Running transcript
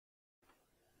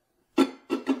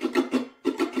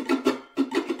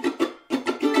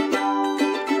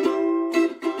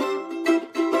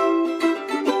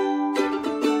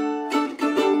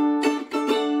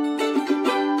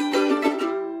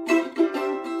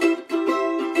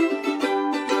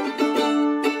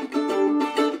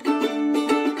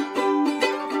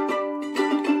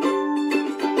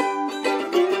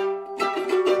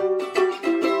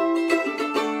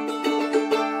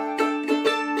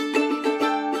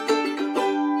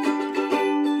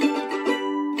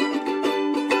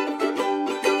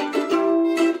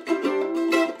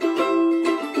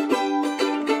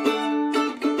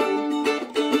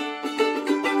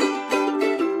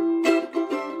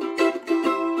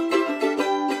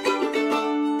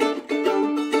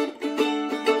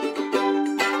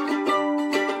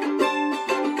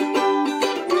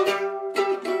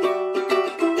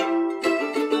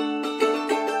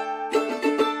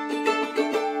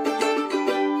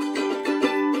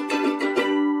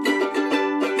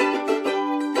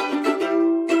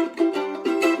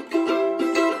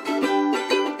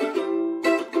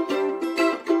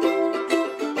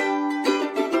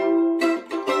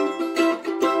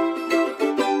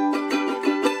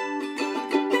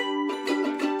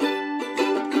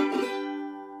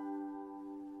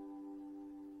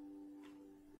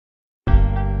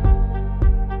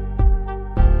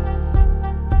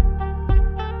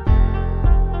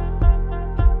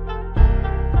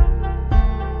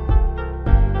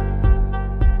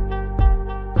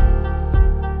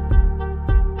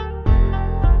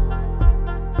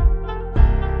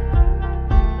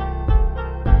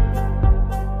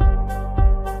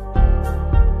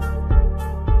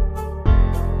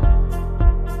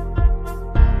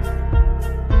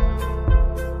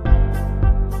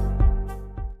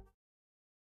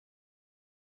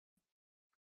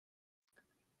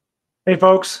Hey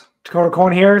folks, Dakota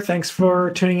Cohen here. Thanks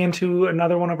for tuning into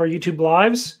another one of our YouTube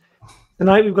lives.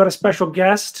 Tonight we've got a special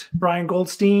guest, Brian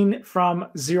Goldstein from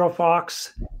Zero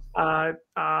Fox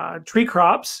Tree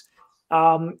Crops.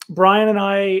 Brian and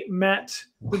I met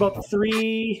about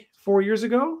 3-4 years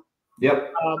ago.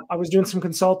 Yep. I was doing some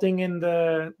consulting in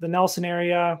the Nelson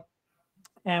area,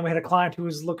 and we had a client who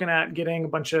was looking at getting a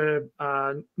bunch of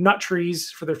nut trees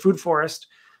for their food forest,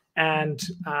 and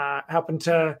happened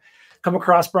to come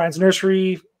across Brian's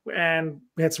nursery, and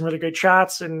we had some really great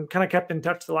chats and kind of kept in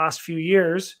touch the last few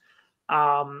years.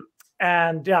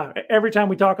 And yeah, every time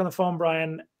we talk on the phone,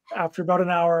 Brian, after about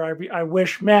an hour, I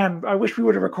wish we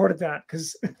would have recorded that,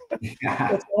 because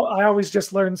Yeah. I always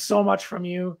just learn so much from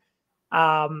you.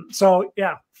 So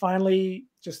yeah, finally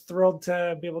just thrilled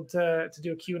to be able to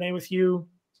do a Q&A with you.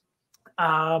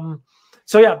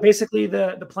 So yeah, basically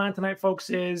the plan tonight,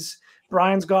 folks, is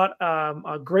Brian's got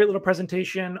a great little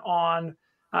presentation on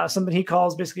something he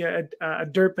calls basically a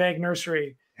dirt bag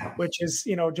nursery, which is,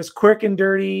 just quick and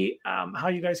dirty, how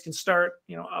you guys can start,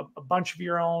 a bunch of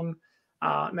your own,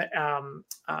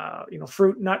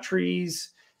 fruit, nut trees,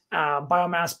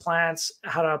 biomass plants,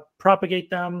 how to propagate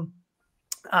them.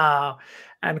 And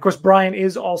of course, Brian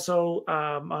is also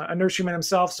a nurseryman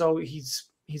himself, so he's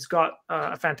got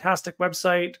a fantastic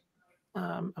website.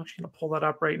 I'm actually going to pull that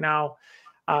up right now.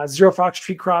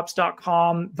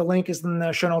 ZeroFoxTreeCrops.com. The link is in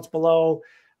the show notes below.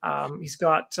 He's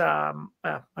got a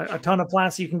ton of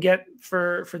plants that you can get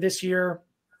for this year.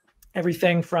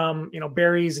 Everything from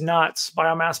berries, nuts,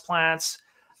 biomass plants.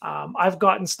 I've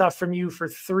gotten stuff from you for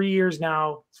 3 years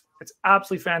now. It's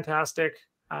absolutely fantastic.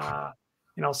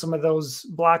 Some of those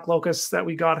black locusts that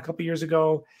we got a couple years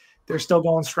ago, they're still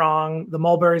going strong. The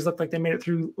mulberries look like they made it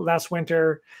through last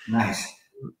winter. Nice.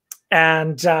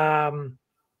 And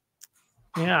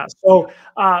yeah, so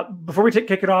before we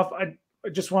kick it off, I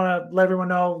just want to let everyone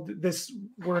know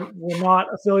we're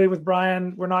not affiliated with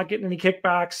Brian. We're not getting any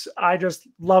kickbacks. I just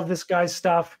love this guy's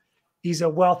stuff. He's a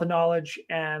wealth of knowledge,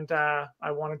 and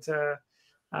I wanted to,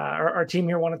 our team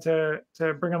here wanted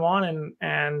to bring him on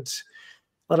and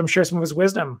let him share some of his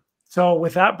wisdom. So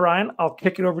with that, Brian, I'll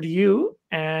kick it over to you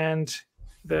and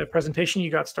the presentation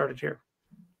you got started here.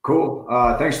 Cool.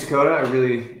 Thanks, Dakota. I'm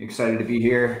really excited to be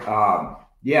here.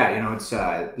 Yeah, it's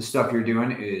the stuff you're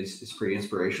doing is pretty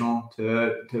inspirational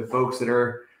to folks that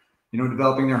are,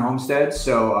 developing their homesteads.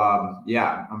 So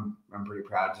yeah, I'm pretty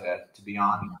proud to be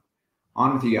on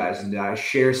with you guys and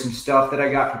share some stuff that I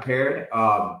got prepared.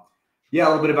 Yeah, a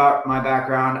little bit about my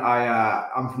background.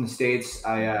 I'm from the States.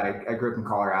 I grew up in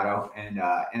Colorado and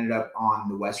ended up on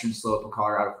the western slope of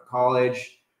Colorado for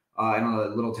college in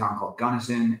a little town called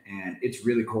Gunnison, and it's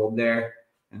really cold there.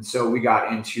 And so we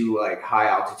got into like high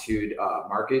altitude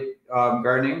market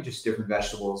gardening, just different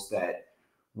vegetables that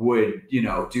would,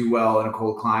 do well in a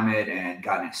cold climate, and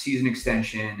got a season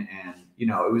extension. And,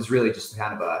 it was really just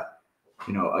kind of a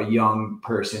young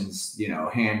person's,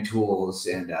 hand tools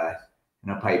and a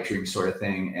pipe dream sort of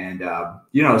thing. And,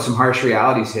 some harsh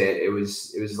realities hit. It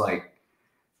was like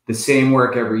the same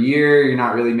work every year. You're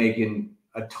not really making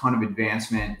a ton of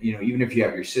advancement, even if you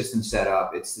have your system set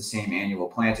up, it's the same annual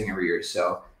planting every year.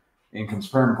 So in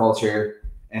comes permaculture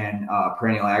and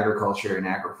perennial agriculture and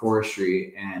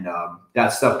agroforestry. And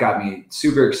that stuff got me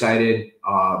super excited,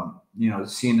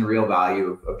 seeing the real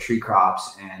value of tree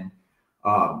crops and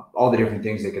all the different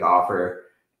things they could offer,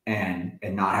 and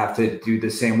not have to do the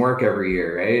same work every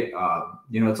year, right?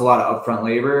 It's a lot of upfront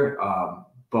labor,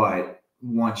 but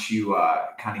once you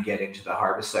kind of get into the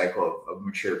harvest cycle of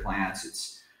mature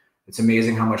plants, it's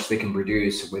amazing how much they can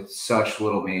produce with such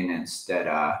little maintenance that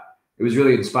it was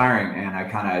really inspiring. And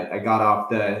I got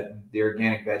off the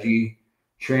organic veggie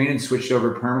train and switched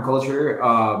over to permaculture.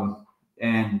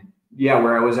 And yeah,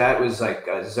 where I was at was like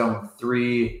zone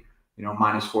 3,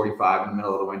 minus 45 in the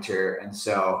middle of the winter. And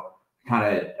so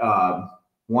kind of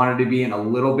wanted to be in a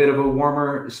little bit of a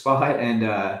warmer spot and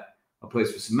a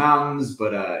place with some mountains,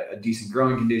 but a decent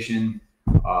growing condition.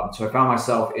 So I found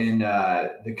myself in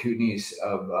the Kootenays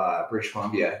of British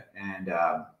Columbia, and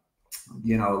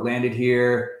landed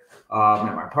here,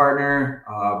 met my partner,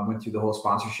 went through the whole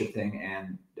sponsorship thing,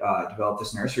 and developed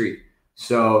this nursery.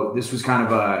 So this was kind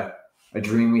of a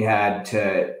dream we had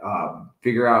to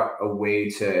figure out a way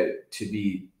to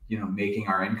be, making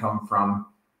our income from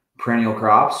perennial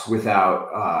crops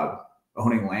without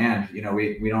owning land.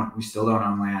 We still don't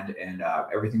own land, and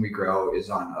everything we grow is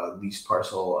on a leased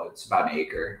parcel. It's about an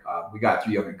acre. We got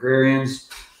 3 young agrarians.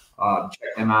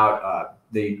 Check them out.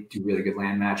 They do really good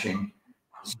land matching.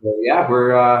 So yeah,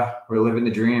 we're living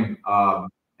the dream.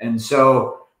 And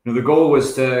so the goal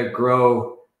was to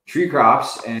grow tree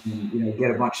crops and get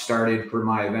a bunch started for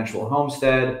my eventual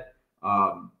homestead.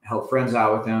 help friends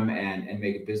out with them and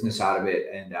make a business out of it.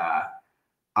 And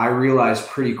I realized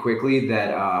pretty quickly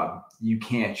that you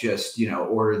can't just,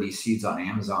 order these seeds on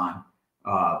Amazon.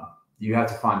 You have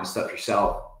to find the stuff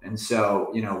yourself. And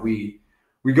so,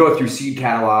 we go through seed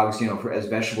catalogs, as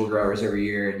vegetable growers every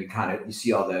year, and you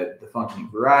see all the funky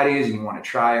varieties, and you want to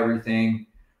try everything.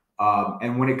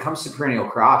 And when it comes to perennial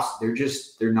crops,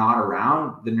 they're not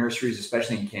around. The nurseries,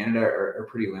 especially in Canada, are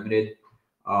pretty limited.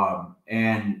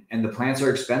 And the plants are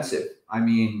expensive. I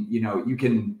mean, you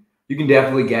can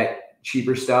definitely get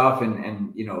cheaper stuff,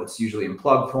 and it's usually in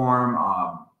plug form.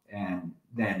 And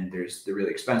then there's the really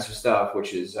expensive stuff,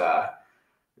 which is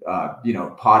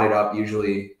potted up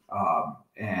usually.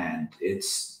 And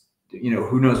it's,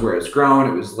 who knows where it's grown.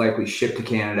 It was likely shipped to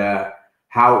Canada,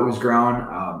 how it was grown.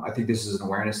 I think this is an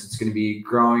awareness that's going to be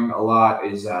growing a lot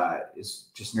is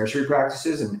just nursery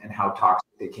practices and how toxic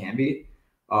they can be.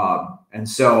 And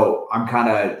so I'm kind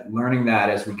of learning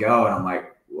that as we go, and I'm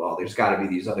like, well, there's got to be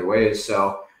these other ways.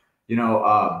 So,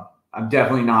 I'm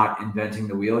definitely not inventing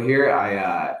the wheel here.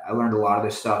 I learned a lot of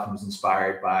this stuff and was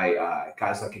inspired by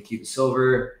guys like Akiva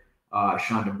Silver,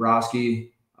 Sean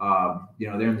Dombrowski.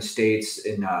 They're in the States,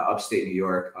 in upstate New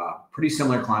York, pretty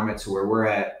similar climate to where we're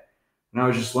at. And I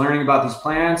was just learning about these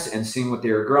plants and seeing what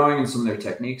they were growing and some of their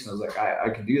techniques. And I was like, I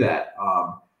could do that.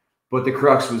 But the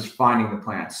crux was finding the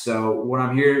plants. So what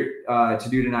I'm here to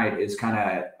do tonight is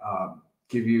kind of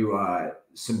give you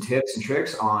some tips and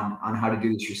tricks on how to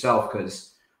do this yourself. Because,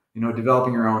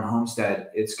 developing your own homestead,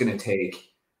 it's going to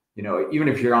take, even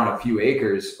if you're on a few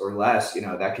acres or less,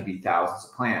 that could be thousands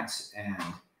of plants. And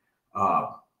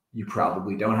you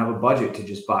probably don't have a budget to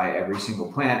just buy every single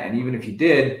plant. And even if you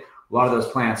did, a lot of those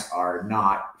plants are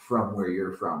not from where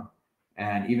you're from.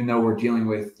 And even though we're dealing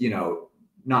with,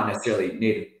 not necessarily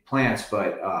native plants,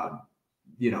 but,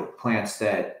 plants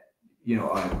that,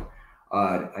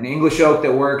 an English oak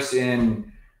that works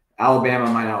in Alabama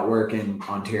might not work in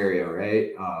Ontario,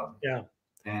 right?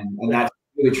 And that's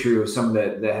really true of some of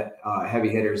the heavy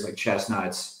hitters like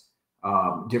chestnuts,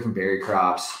 different berry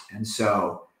crops. And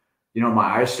so, my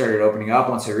eyes started opening up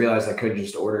once I realized I couldn't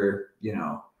just order,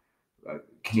 a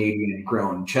Canadian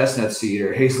grown chestnut seed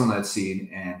or hazelnut seed.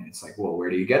 And it's like, well, where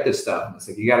do you get this stuff? And it's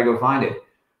like, you got to go find it.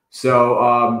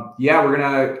 So, we're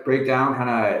going to break down kind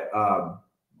of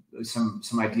some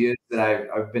ideas that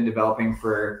I've been developing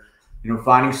for,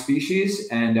 finding species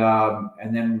and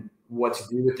then what to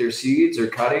do with their seeds or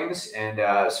cuttings, and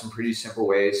some pretty simple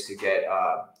ways to get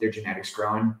their genetics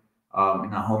growing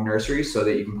in a home nursery so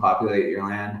that you can populate your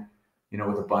land,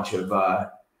 with a bunch of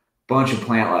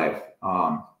plant life.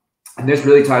 And this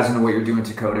really ties into what you're doing,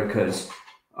 Dakota, because,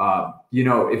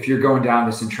 if you're going down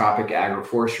this entropic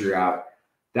agroforestry route,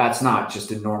 that's not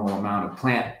just a normal amount of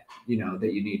plant,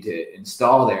 that you need to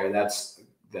install there. That's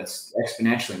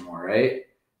exponentially more, right?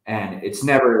 And it's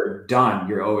never done.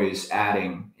 You're always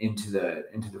adding into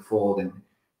the fold, and,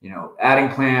 adding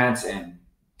plants and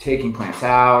taking plants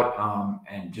out,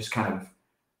 and just kind of,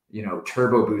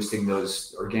 turbo boosting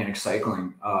those organic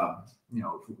cycling,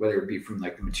 whether it be from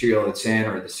like the material it's in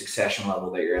or the succession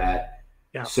level that you're at.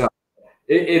 Yeah. So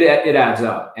it adds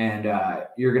up, and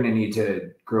you're going to need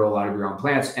to grow a lot of your own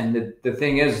plants. And the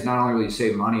thing is, not only will you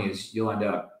save money, is you'll end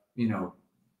up,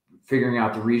 figuring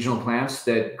out the regional plants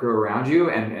that grow around you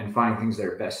and finding things that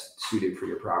are best suited for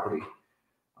your property.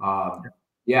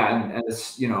 And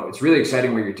it's, it's really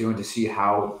exciting what you're doing to see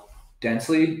how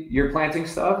densely you're planting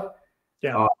stuff.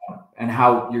 Yeah. And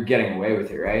how you're getting away with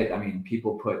it, right? I mean,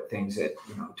 people put things at,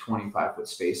 25-foot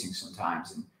spacing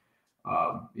sometimes. And,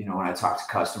 when I talk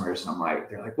to customers and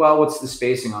they're like, well, what's the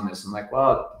spacing on this? I'm like,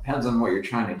 well, it depends on what you're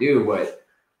trying to do. But,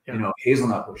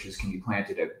 hazelnut bushes can be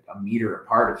planted a meter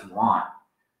apart if you want.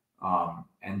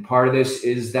 And part of this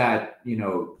is that,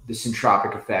 the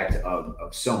centropic effect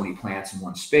of so many plants in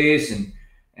one space and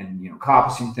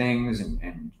coppicing things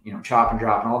and chop and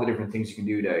drop and all the different things you can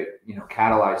do to,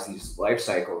 catalyze these life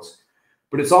cycles.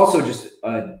 But it's also just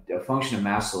a function of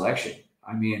mass selection.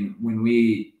 I mean, when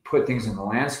we put things in the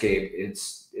landscape,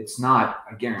 it's not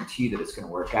a guarantee that it's going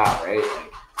to work out, right?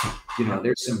 Like,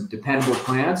 there's some dependable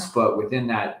plants, but within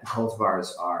that, the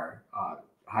cultivars are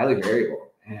highly variable.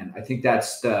 And I think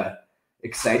that's the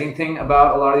exciting thing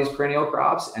about a lot of these perennial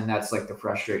crops. And that's like the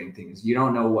frustrating thing is you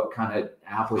don't know what kind of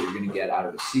apple you're going to get out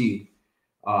of a seed.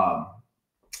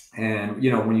 And,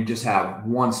 when you just have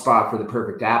one spot for the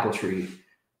perfect apple tree,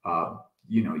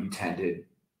 you tend to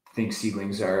think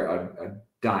seedlings are a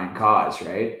dying cause,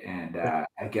 right? And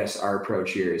I guess our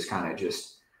approach here is kind of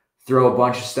just throw a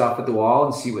bunch of stuff at the wall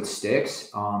and see what sticks.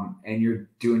 And you're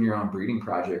doing your own breeding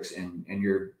projects, and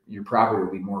your property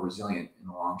will be more resilient in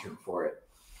the long term for it.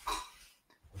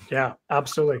 Yeah,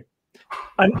 absolutely.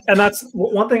 And that's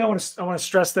one thing I want to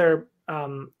stress there,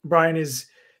 Brian, is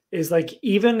like,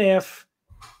 even if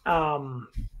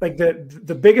like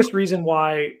the biggest reason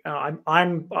why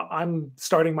I'm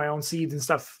starting my own seeds and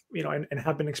stuff, you know, and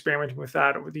have been experimenting with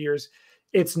that over the years,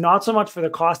 it's not so much for the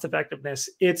cost effectiveness.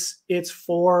 It's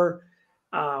for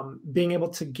being able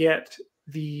to get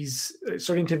these,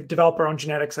 starting to develop our own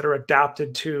genetics that are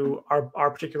adapted to our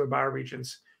particular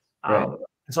bioregions. Right.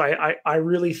 So I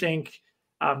really think,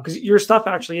 because your stuff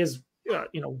actually is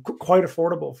you know, quite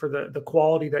affordable for the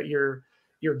quality that you're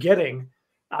getting.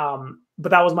 But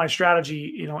that was my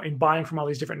strategy, you know, in buying from all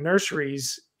these different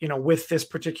nurseries, you know, with this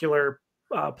particular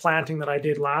planting that I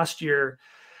did last year.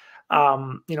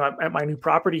 You know, at my new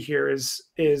property here is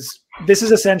this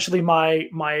is essentially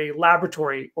my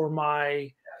laboratory, or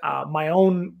my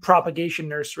own propagation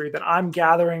nursery that I'm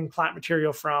gathering plant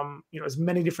material from, you know, as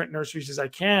many different nurseries as I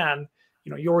can,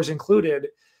 you know, yours included,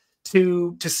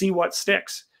 to see what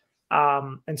sticks.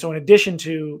 And so in addition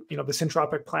to, you know, the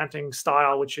syntropic planting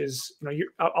style, which is, you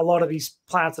know, a lot of these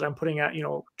plants that I'm putting at, you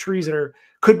know, trees that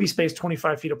could be spaced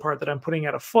 25 feet apart, that I'm putting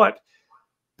at a foot,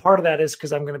 part of that is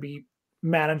because I'm going to be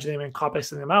managing them and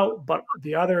coppicing them out. But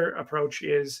the other approach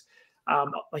is,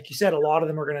 like you said, a lot of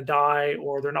them are going to die,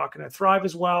 or they're not going to thrive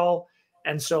as well.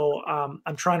 And so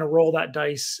I'm trying to roll that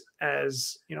dice,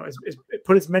 as you know,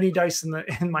 put as many dice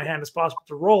in my hand as possible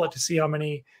to roll it, to see how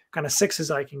many kind of sixes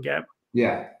I can get.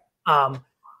 Yeah.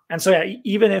 And so, yeah,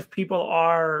 even if people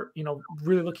are, you know,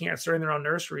 really looking at starting their own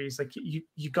nurseries, like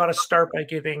you got to start by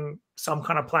getting some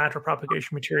kind of plant or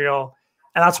propagation material.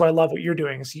 And that's why I love what you're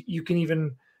doing, is you can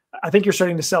even, I think you're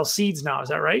starting to sell seeds now. Is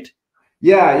that right?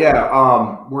 Yeah.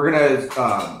 Yeah. We're going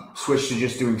to switch to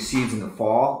just doing seeds in the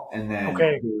fall, and then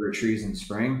do trees in the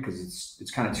spring, because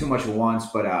it's kind of too much at once.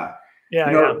 But, you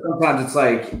know, sometimes it's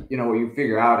like, you know, what you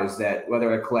figure out is that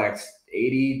whether I collect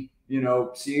 80, you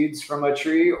know, seeds from a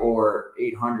tree or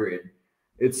 800,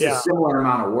 it's a similar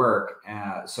amount of work.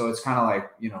 So it's kind of like,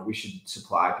 you know, we should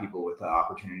supply people with the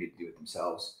opportunity to do it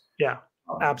themselves. Yeah,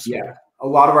 absolutely. Yeah. A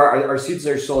lot of our seeds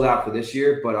are sold out for this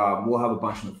year, but we'll have a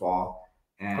bunch in the fall.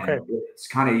 And it's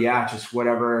kind of, just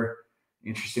whatever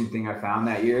interesting thing I found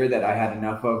that year that I had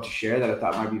enough of to share that I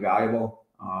thought might be valuable.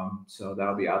 So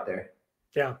that'll be out there.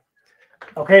 Yeah.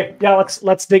 Okay. Yeah.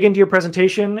 Let's dig into your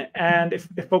presentation. And if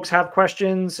folks have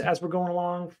questions as we're going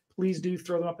along, please do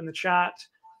throw them up in the chat.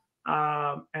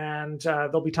 And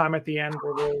there'll be time at the end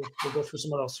where we'll go through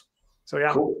some of those. So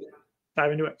yeah,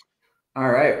 dive into it. All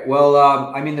right. Well,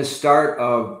 I mean, the start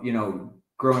of, you know,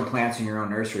 growing plants in your own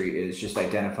nursery is just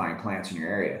identifying plants in your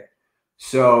area.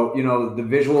 So, you know, the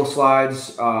visual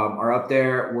slides are up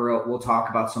there. We'll talk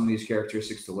about some of these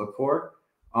characteristics to look for.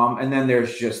 And then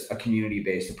there's just a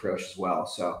community-based approach as well.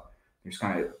 So there's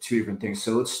kind of two different things.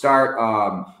 So let's start,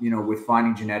 you know, with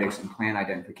finding genetics and plant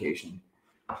identification.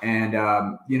 And,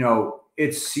 you know,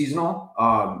 it's seasonal,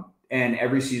 and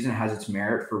every season has its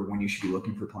merit for when you should be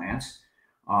looking for plants.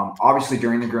 Obviously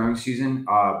during the growing season,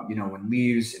 you know, when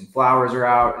leaves and flowers are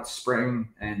out, it's spring,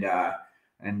 and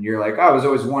you're like, I was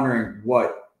always wondering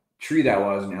what tree that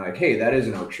was, and you're like, hey, that is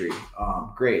an oak tree.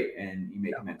 Great. And you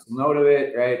make a mental note of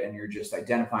it, right? And you're just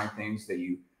identifying things that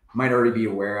you might already be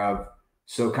aware of.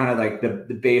 So kind of like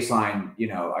the baseline, you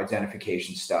know,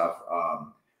 identification stuff.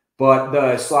 But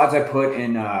the slides I put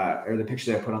in, or the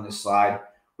picture that I put on this slide,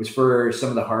 was for some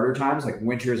of the harder times. Like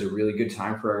winter is a really good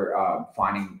time for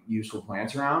finding useful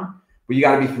plants around, but you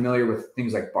got to be familiar with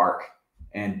things like bark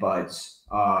and buds.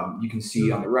 You can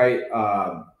see on the right,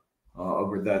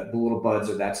 over the little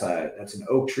buds, that's an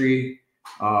oak tree.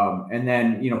 And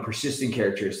then, you know, persisting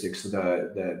characteristics. So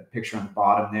the picture on the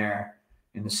bottom there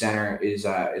in the center is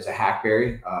a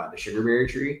hackberry, the sugarberry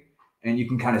tree. And you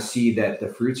can kind of see that the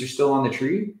fruits are still on the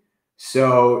tree.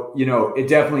 So, you know, it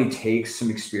definitely takes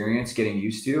some experience getting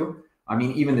used to. I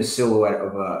mean, even the silhouette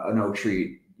of an oak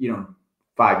tree, you know,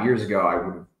 5 years ago, I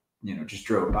would have, you know, just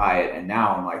drove by it. And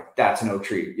now I'm like, that's an oak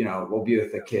tree. You know, we'll be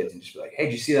with the kids and just be like, hey,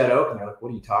 did you see that oak? And they're like,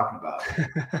 what are you talking about?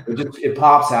 it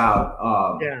pops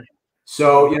out.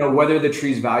 So, you know, whether the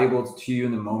tree's valuable to you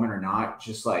in the moment or not,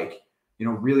 just like, you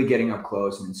know, really getting up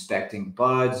close and inspecting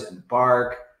buds and the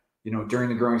bark, you know, during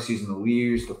the growing season, the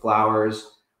leaves, the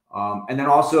flowers. And then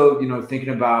also, you know, thinking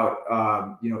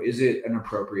about, you know, is it an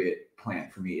appropriate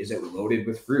plant for me? Is it loaded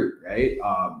with fruit, right?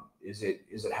 Is it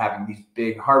having these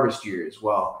big harvest years?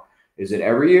 Well, is it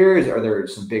every year? Are there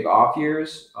some big off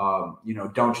years? You know,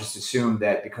 don't just assume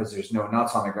that because there's no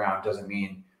nuts on the ground doesn't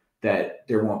mean that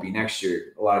there won't be next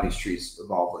year. A lot of these trees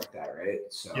evolve like that, right?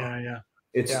 So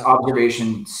it's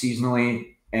observation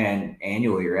seasonally and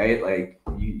annually, right? Like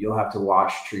you'll have to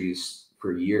watch trees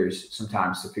for years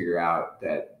sometimes to figure out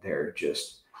that they're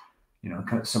just,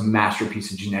 kind of some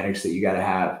masterpiece of genetics that you got to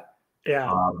have.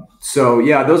 Yeah. So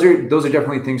yeah, those are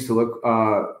definitely things to look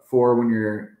for when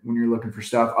you're looking for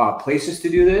stuff. Places to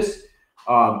do this.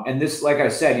 And this, like I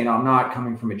said, I'm not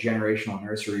coming from a generational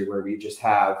nursery where we just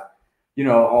have,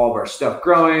 all of our stuff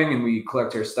growing and we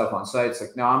collect our stuff on site. It's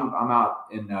like, no, I'm out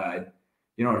in,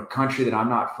 a country that I'm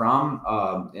not from,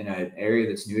 in an area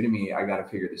that's new to me. I got to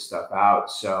figure this stuff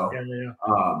out. So,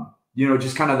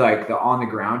 just kind of like the on the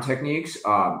ground techniques,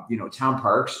 town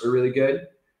parks are really good.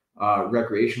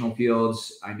 Recreational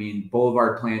fields. I mean,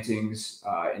 boulevard plantings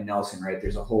in Nelson, right?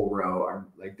 There's a whole row.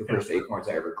 Like the first acorns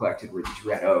I ever collected were these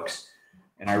red oaks.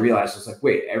 And I realized I was like,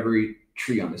 wait, every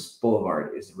tree on this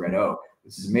boulevard is a red oak.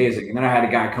 This is amazing. And then I had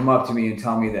a guy come up to me and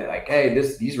tell me that, like, hey,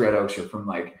 these red oaks are from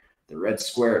like the Red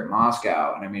Square in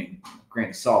Moscow. And I mean, grain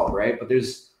of salt, right? But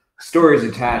there's stories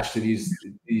attached to these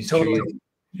Totally. trees.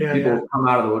 People come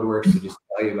out of the woodworks to just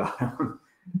tell you about them.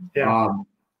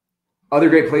 Other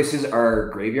great places are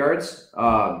graveyards.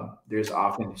 There's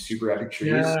often super epic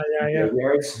trees in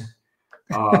graveyards.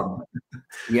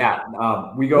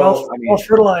 We go. Well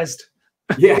fertilized.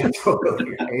 Yeah,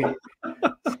 totally. Right?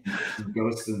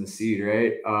 Ghosts in the seed,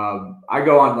 right? I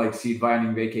go on like seed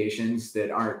finding vacations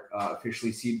that aren't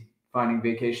officially seed finding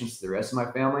vacations to the rest of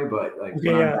my family, but like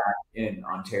when I'm back in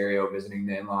Ontario visiting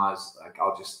the in-laws, like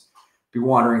I'll just be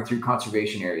wandering through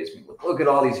conservation areas. Look at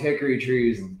all these hickory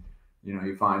trees, and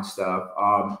you find stuff.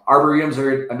 Arboretums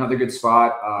are another good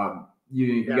spot.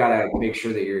 You gotta make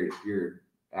sure that you're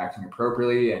acting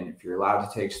appropriately, and if you're allowed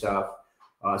to take stuff.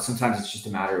 Sometimes it's just a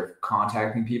matter of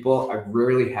contacting people. I've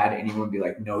rarely had anyone be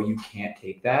like, no, you can't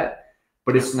take that.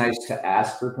 But it's nice to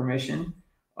ask for permission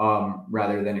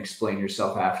rather than explain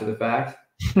yourself after the fact.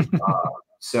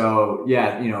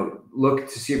 Look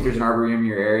to see if there's an arboretum in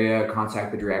your area,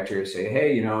 contact the director, say,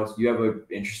 hey, you have an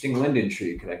interesting linden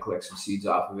tree. Could I collect some seeds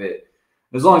off of it?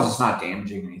 As long as it's not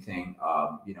damaging anything,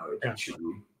 it should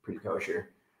be pretty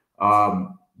kosher.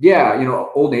 Old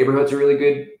neighborhoods are really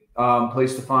good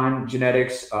place to find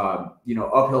genetics.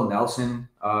 Uphill Nelson,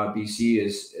 BC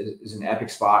is an epic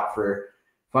spot for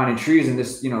finding trees in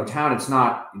this, town. It's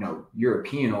not,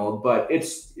 European old, but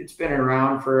it's been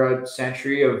around for a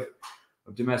century of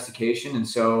domestication. And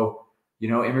so,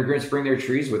 immigrants bring their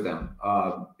trees with them.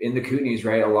 In the Kootenays,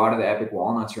 right? A lot of the epic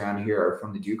walnuts around here are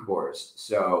from the Doukhobors.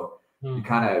 So you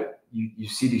kind of, you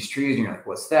see these trees and you're like,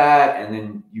 what's that? And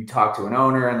then you talk to an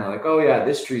owner and they're like, oh yeah,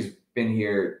 this tree's been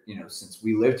here, since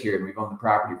we lived here and we've owned the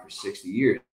property for 60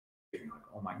 years. And you're like,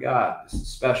 oh my God, this is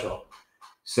special.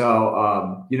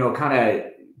 So, kind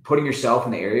of putting yourself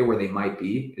in the area where they might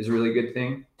be is a really good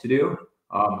thing to do.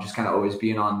 Just kind of always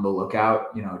being on the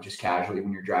lookout, just casually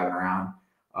when you're driving around.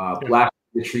 Last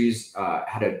year, the trees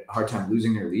had a hard time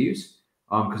losing their leaves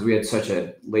because we had such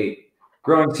a late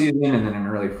growing season and then an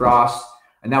early frost.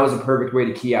 And that was a perfect way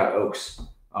to key out oaks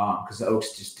because the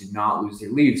oaks just did not lose their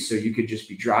leaves. So you could just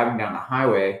be driving down the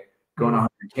highway going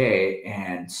 100K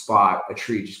and spot a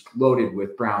tree just loaded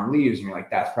with brown leaves. And you're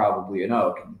like, that's probably an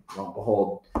oak. And lo and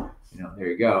behold, there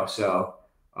you go. So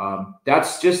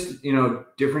that's just,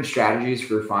 different strategies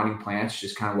for finding plants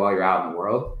just kind of while you're out in the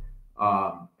world.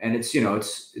 And it's,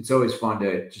 it's always fun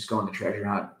to just go on the treasure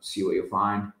hunt, see what you'll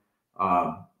find.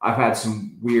 I've had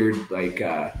some weird,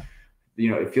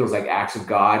 it feels like acts of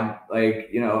God,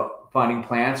 finding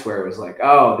plants where it was like,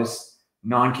 oh, this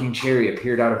non-king cherry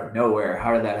appeared out of nowhere.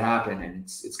 How did that happen? And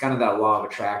it's kind of that law of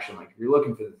attraction. Like if you're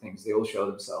looking for the things, they will show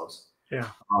themselves. Yeah.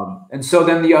 And so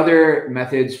then the other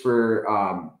methods for,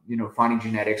 finding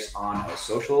genetics on a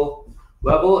social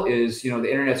level is, the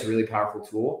internet's a really powerful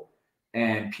tool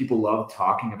and people love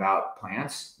talking about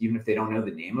plants. Even if they don't know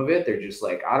the name of it, they're just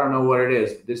like, I don't know what it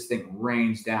is, but this thing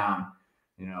rains down,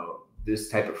 this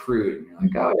type of fruit. And you're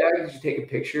like, oh yeah, you take a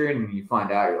picture and you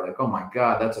find out, you're like, oh my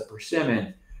God, that's a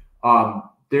persimmon.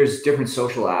 There's different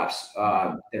social apps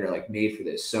that are like made for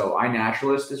this. So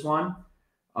iNaturalist is one.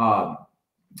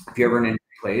 If you're ever in any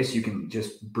place, you can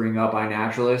just bring up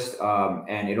iNaturalist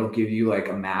and it'll give you like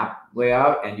a map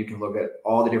layout and you can look at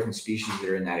all the different species that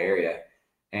are in that area.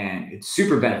 And it's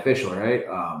super beneficial, right?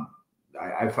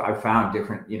 I've found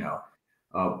different,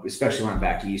 especially when I'm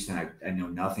back east and I know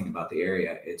nothing about the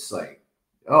area. It's like,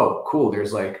 oh, cool.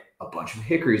 There's like a bunch of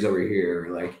hickories over here.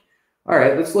 Like, all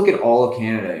right, let's look at all of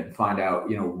Canada and find out,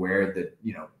 where the,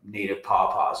 native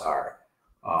pawpaws are.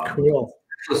 Cool.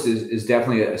 Is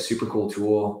definitely a super cool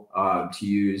tool to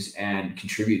use and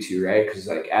contribute to, right? Because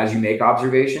like as you make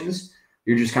observations,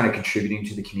 you're just kind of contributing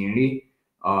to the community.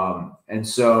 And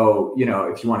so,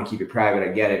 if you want to keep it private,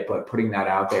 I get it, but putting that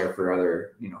out there for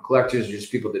other, collectors or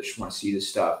just people that just want to see this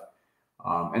stuff.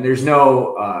 And there's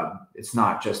no, it's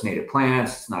not just native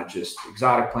plants. It's not just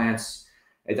exotic plants.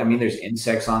 I mean, there's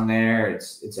insects on there.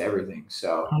 It's everything.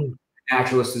 So Hmm.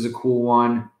 Naturalist is a cool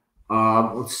one.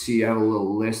 Let's see. I have a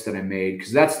little list that I made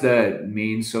because that's the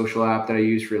main social app that I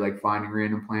use for like finding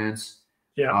random plants.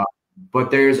 Yeah.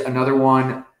 But there's another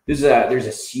one. There's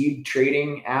a seed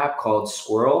trading app called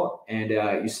Squirrel, and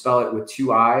you spell it with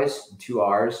 2 I's and 2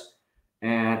 R's.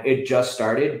 And it just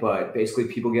started, but basically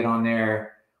people get on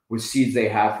there with seeds they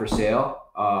have for sale,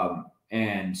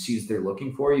 and seeds they're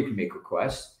looking for. You can make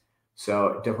requests.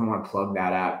 So definitely want to plug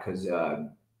that app because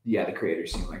the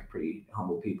creators seem like pretty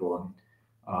humble people,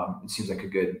 and it seems like a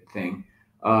good thing.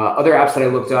 Other apps that I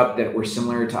looked up that were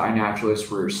similar to iNaturalist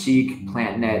were Seek,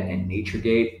 PlantNet, and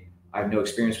NatureGate. I have no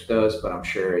experience with those, but I'm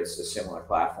sure it's a similar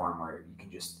platform where you can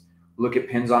just look at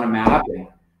pins on a map and,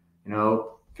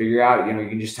 figure out, you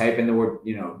can just type in the word,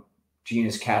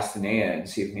 genus Castanea and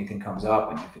see if anything comes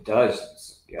up. And if it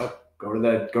does, go to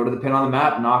the pin on the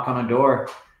map, knock on a door.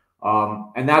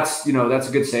 And that's a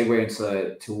good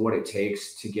segue into what it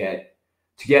takes to get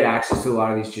access to a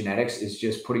lot of these genetics is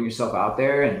just putting yourself out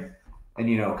there and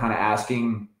kind of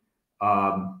asking,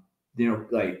 asking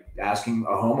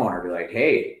a homeowner, be like,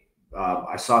 hey,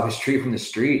 I saw this tree from the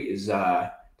street.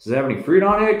 Does it have any fruit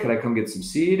on it? Could I come get some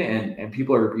seed? And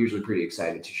people are usually pretty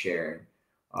excited to share.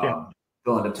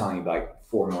 They'll end up telling you about like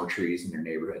 4 more trees in their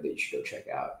neighborhood that you should go check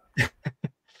out.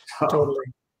 So, Totally.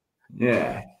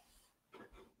 Yeah.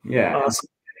 Awesome.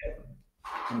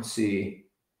 Let's see.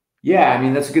 Yeah, I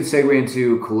mean, that's a good segue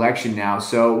into collection now.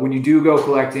 So when you do go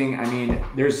collecting, I mean,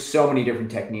 there's so many different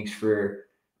techniques for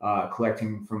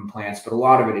collecting from plants, but a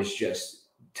lot of it is just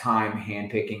time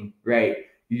handpicking, right?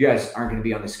 You guys aren't going to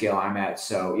be on the scale I'm at.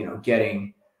 So,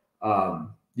 getting,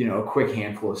 a quick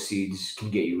handful of seeds can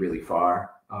get you really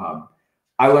far.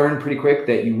 I learned pretty quick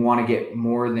that you want to get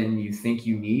more than you think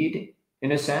you need,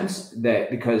 in a sense, that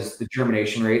because the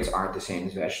germination rates aren't the same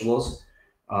as vegetables.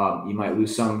 You might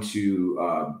lose some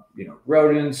to,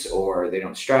 rodents, or they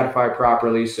don't stratify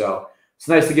properly. So it's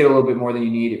nice to get a little bit more than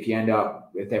you need. If you end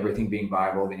up with everything being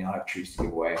viable, then you'll have trees to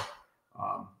give away.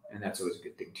 And that's always a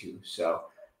good thing too. So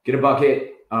get a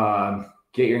bucket,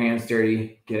 get your hands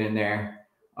dirty, get in there.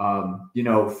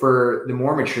 For the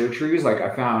more mature trees, like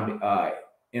I found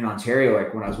in Ontario,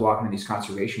 like when I was walking in these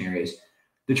conservation areas,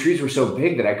 the trees were so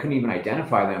big that I couldn't even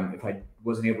identify them if I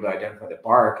wasn't able to identify the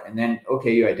bark. And then,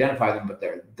 okay, you identify them, but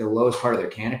the lowest part of their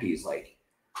canopy is like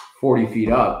 40 feet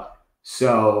up.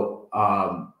 So,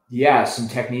 some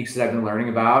techniques that I've been learning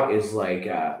about is like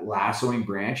lassoing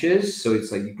branches. So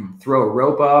it's like you can throw a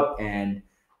rope up and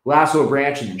lasso a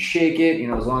branch and then shake it.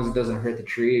 As long as it doesn't hurt the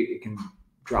tree, it can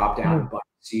drop down by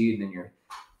seed, and then you're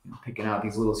picking out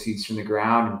these little seeds from the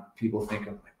ground, and people think,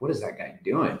 like, what is that guy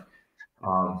doing?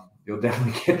 You'll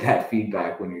definitely get that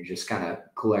feedback when you're just kind of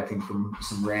collecting from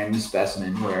some random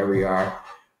specimen wherever you are.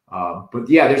 But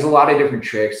yeah, there's a lot of different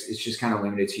tricks. It's just kind of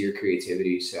limited to your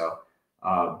creativity. So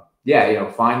find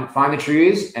the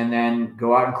trees and then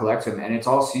go out and collect them. And it's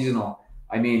all seasonal.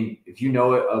 I mean, if you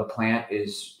know a plant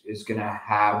is going to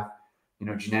have,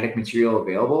 genetic material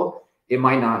available, it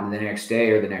might not in the next day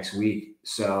or the next week.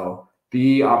 So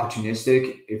be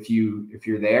opportunistic. If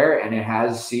you're there and it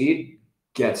has seed,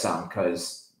 get some,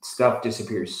 because stuff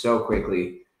disappears so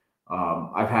quickly.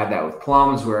 I've had that with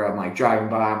plums where I'm like driving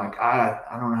by, I'm like,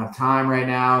 I don't have time right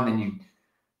now. And then you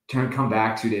come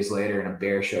back 2 days later and a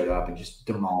bear showed up and just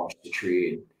demolished the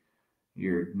tree, and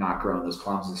you're not growing those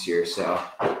plums this year. So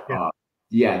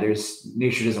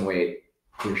nature doesn't wait,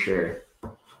 for sure.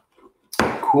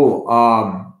 Cool.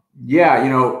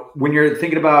 When you're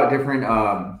thinking about different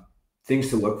things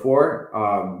to look for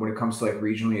when it comes to like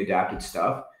regionally adapted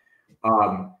stuff,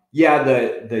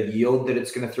 the yield that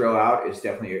it's going to throw out is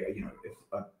definitely, if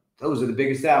those are the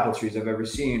biggest apple trees I've ever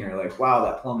seen, or like, wow,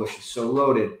 that plum bush is so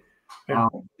loaded.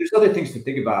 There's other things to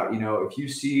think about. If you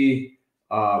see,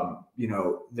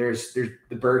 there's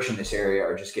the birch in this area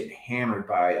are just getting hammered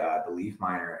by the leaf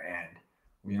miner, and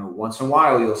once in a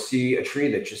while you'll see a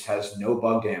tree that just has no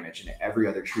bug damage, and every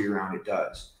other tree around it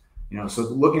does. So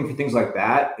looking for things like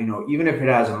that, even if it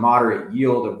has a moderate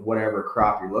yield of whatever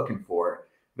crop you're looking for,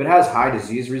 if it has high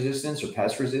disease resistance or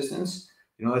pest resistance,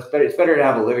 it's better to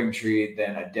have a living tree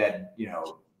than a dead,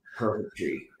 perfect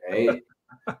tree, right?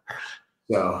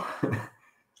 So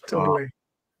Totally.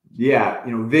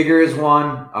 Vigor is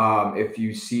one. If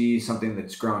you see something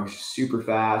that's growing super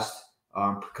fast,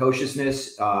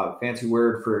 precociousness, fancy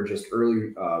word for just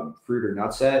early fruit or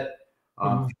nut set,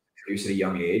 produce at a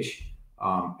young age.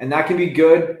 And that can be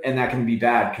good and that can be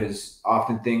bad, because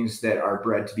often things that are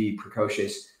bred to be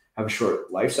precocious have a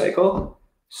short life cycle.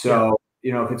 So,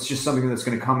 if it's just something that's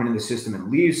going to come into the system and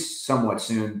leave somewhat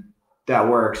soon, that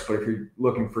works. But if you're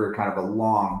looking for kind of a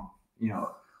long,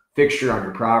 fixture on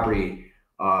your property,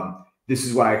 this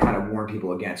is why I kind of warn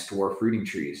people against dwarf fruiting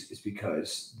trees, is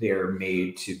because they're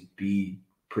made to be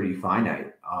pretty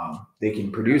finite. They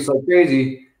can produce like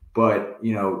crazy, but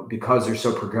you know, because they're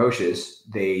so precocious,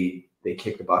 they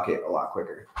kick the bucket a lot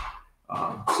quicker.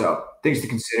 So things to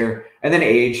consider. And then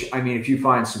age. I mean, if you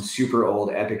find some super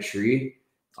old epic tree,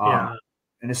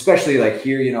 and especially like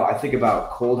here, you know, I think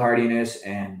about cold hardiness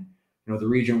and, you know, the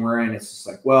region we're in, it's just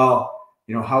like, well,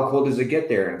 you know, how cold does it get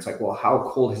there? And it's like, well, how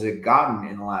cold has it gotten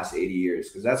in the last 80 years?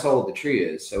 Because that's how old the tree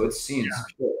is. So it's seen some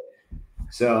shit.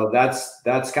 So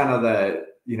that's kind of the,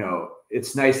 you know,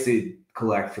 it's nice to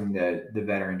collect from the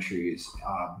veteran trees.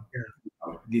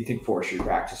 Do you think forestry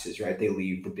practices, right? They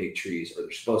leave the big trees, or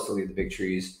they're supposed to leave the big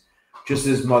trees just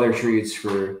as mother trees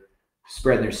for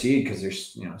spreading their seed, because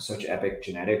there's, you know, such epic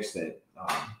genetics that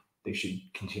they should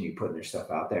continue putting their stuff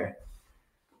out there.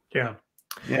 Yeah.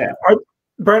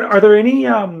 Brian, are there any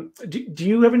do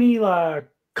you have any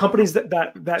companies that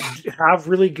have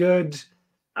really good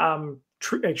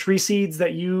tree seeds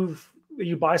that you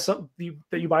buy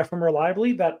from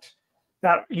reliably that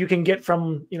you can get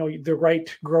from, you know, the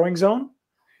right growing zone?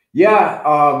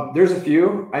 Yeah, there's a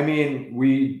few. I mean,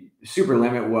 we super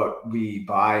limit what we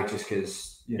buy just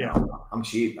because, you know, I'm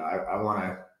cheap. I want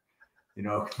to, you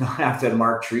know, not have to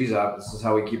mark trees up. This is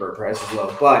how we keep our prices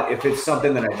low. But if it's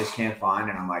something that I just can't find,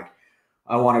 and I'm like,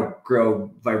 I want to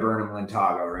grow Viburnum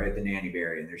lentago, right, the nanny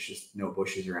berry, and there's just no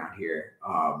bushes around here.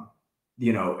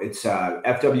 You know, it's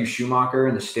FW Schumacher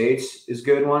in the States is a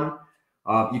good one.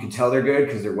 You can tell they're good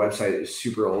because their website is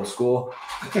super old school.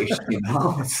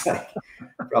 HTML. It's like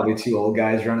probably two old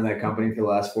guys running that company for the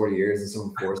last 40 years, and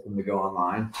someone forced them to go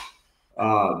online,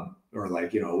 or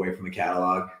like, you know, away from the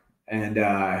catalog. And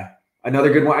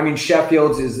another good one, I mean,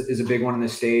 Sheffield's is a big one in the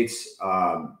States.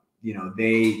 You know,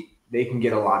 they can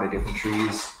get a lot of different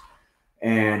trees,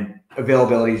 and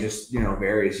availability just, you know,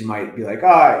 varies. You might be like,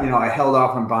 you know, I held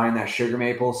off on buying that sugar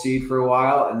maple seed for a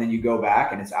while, and then you go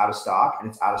back and it's out of stock, and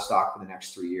it's out of stock for the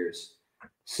next 3 years.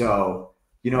 So,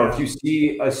 you know, if you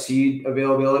see a seed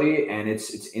availability and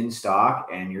it's in stock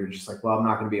and you're just like, well, I'm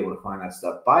not going to be able to find that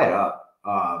stuff, buy it up,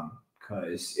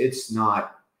 because it's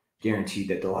not guaranteed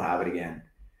that they'll have it again.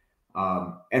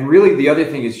 And really the other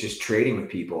thing is just trading with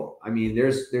people. I mean,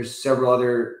 there's several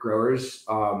other growers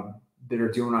that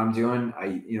are doing what I'm doing.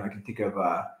 I can think of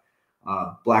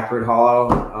Blackbird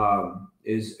Hollow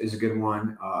is a good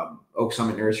one. Oak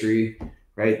Summit Nursery,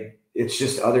 right? It's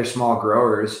just other small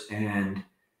growers, and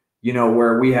you know,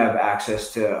 where we have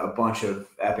access to a bunch of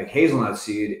epic hazelnut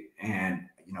seed, and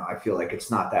you know, I feel like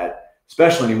it's not that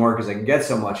special anymore because I can get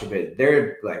so much of it.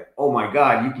 They're like, oh my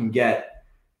God, you can get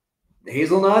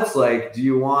hazelnuts. Like, do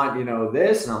you want, you know,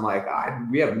 this? And I'm like,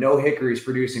 we have no hickories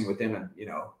producing within, you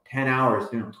know, 10 hours,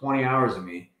 you know, 20 hours of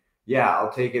me. Yeah,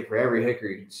 I'll take it for every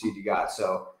hickory seed you got.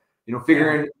 So, you know,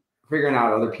 figuring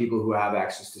out other people who have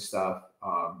access to stuff.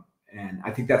 And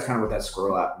I think that's kind of what that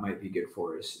squirrel app might be good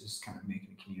for, is kind of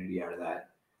making a community out of that.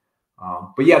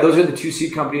 But yeah, those are the two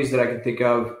seed companies that I can think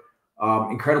of.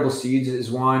 Incredible Seeds is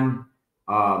one.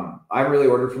 I haven't really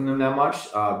ordered from them that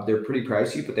much. They're pretty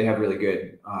pricey, but they have really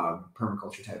good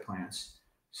permaculture type plants.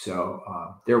 So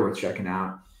they're worth checking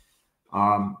out.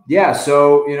 Yeah,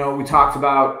 so, you know, we talked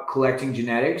about collecting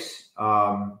genetics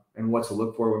and what to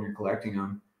look for when you're collecting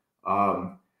them.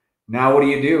 Now, what do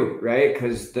you do, right?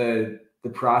 Because the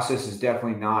process is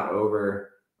definitely not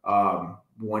over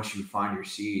once you find your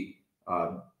seed.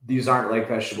 These aren't like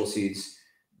vegetable seeds.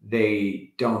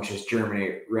 They don't just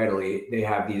germinate readily. They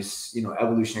have these, you know,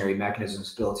 evolutionary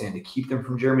mechanisms built in to keep them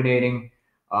from germinating,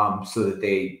 so that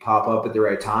they pop up at the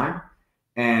right time.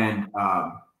 And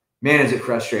man, is it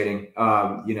frustrating.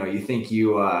 You know, you think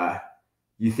you're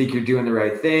doing the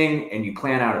right thing, and you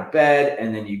plan out a bed,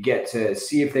 and then you get to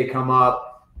see if they come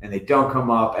up, and they don't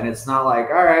come up. And it's not like,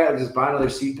 all right, I'll just buy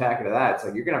another seed packet of that. It's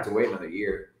like, you're gonna have to wait another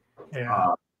year.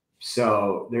 Yeah.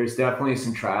 So there's definitely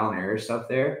some trial and error stuff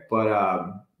there,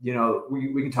 but you know,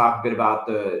 we can talk a bit about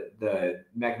the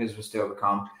mechanisms to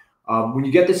overcome. When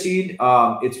you get the seed,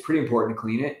 it's pretty important to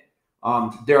clean it.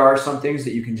 There are some things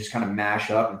that you can just kind of mash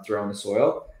up and throw in the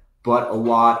soil, but a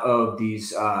lot of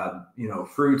these, you know,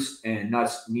 fruits and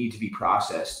nuts need to be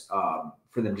processed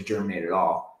for them to germinate at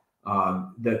all.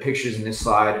 The pictures in this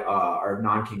slide are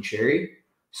non-king cherry.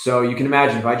 So you can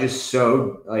imagine if I just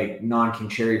sowed like non-king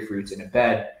cherry fruits in a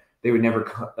bed, they would never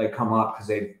come up, because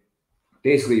they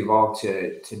basically evolved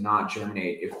to not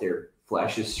germinate if their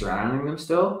flesh is surrounding them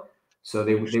still. So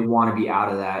they want to be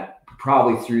out of that,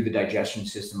 probably through the digestion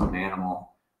system of an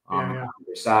animal on the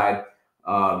other side.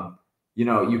 You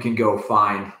know, you can go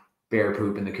find bear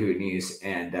poop in the Kootenays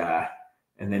and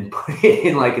and then put it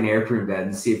in like an air prune bed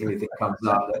and see if anything comes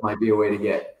up. That might be a way to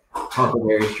get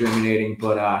huckleberries germinating,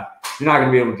 but you're not going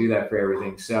to be able to do that for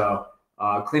everything. So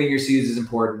cleaning your seeds is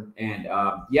important. And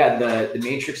yeah, the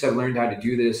matrix, I've learned how to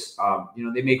do this. You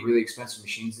know, they make really expensive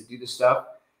machines that do this stuff.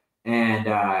 And,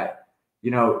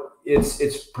 you know,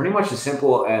 it's pretty much as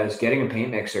simple as getting a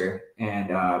paint mixer and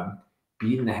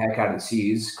beating the heck out of the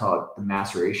seeds, call it the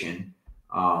maceration.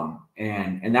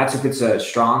 And that's if it's a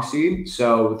strong seed.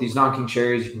 So with these non-king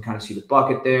cherries, you can kind of see the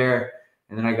bucket there.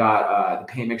 And then I got the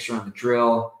paint mixer on the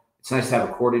drill. It's nice to have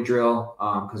a corded drill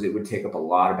because it would take up a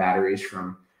lot of batteries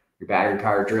from your battery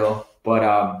powered drill.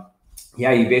 But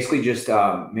yeah, you basically just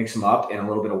mix them up in a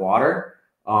little bit of water.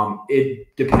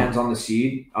 It depends on the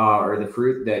seed or the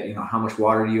fruit that, you know, how much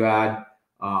water do you add.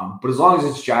 But as long as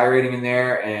it's gyrating in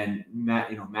there and,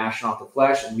 you know, mashing off the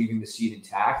flesh and leaving the seed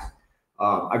intact,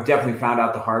 I've definitely found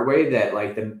out the hard way that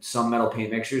like some metal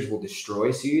paint mixers will destroy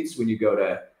seeds when you go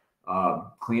to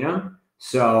clean them.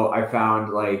 So I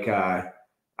found like, I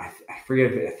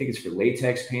forget if I think it's for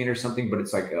latex paint or something, but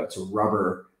it's like it's a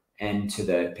rubber end to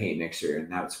the paint mixer,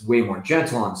 and that's way more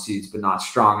gentle on seeds, but not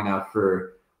strong enough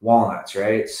for walnuts,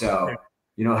 right? So,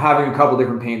 you know, having a couple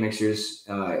different paint mixers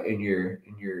in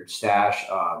your stash,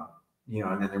 you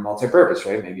know, and then they're multi-purpose,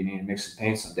 right? Maybe you need to mix some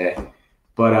paint someday.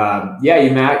 But yeah,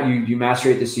 you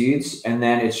macerate the seeds, and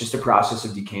then it's just a process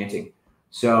of decanting.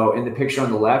 So in the picture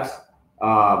on the left,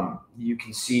 you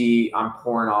can see I'm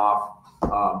pouring off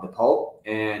the pulp,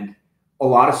 and a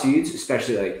lot of seeds,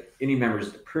 especially like any members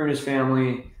of the prunus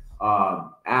family,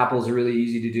 apples are really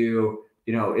easy to do.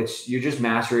 You know, you're just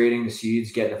macerating the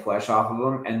seeds, getting the flesh off of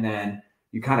them, and then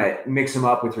you kind of mix them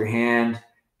up with your hand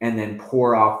and then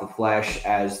pour off the flesh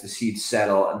as the seeds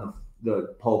settle and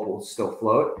the pulp will still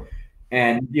float.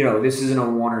 And, you know, this isn't a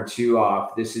 1 or 2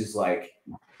 off. This is like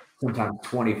sometimes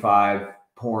 25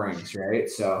 pourings, right?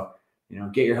 So, you know,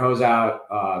 get your hose out.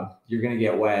 You're going to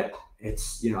get wet.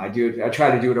 It's, you know, I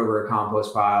try to do it over a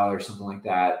compost pile or something like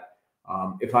that.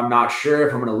 If I'm not sure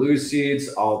if I'm going to lose seeds,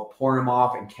 I'll pour them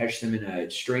off and catch them in a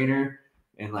strainer.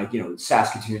 And like, you know,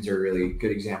 Saskatoons are a really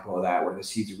good example of that, where the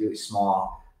seeds are really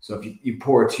small. So if you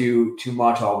pour too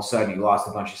much, all of a sudden you lost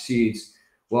a bunch of seeds.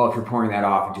 Well, if you're pouring that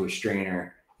off into a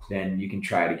strainer, then you can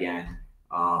try it again.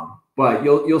 But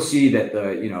you'll see that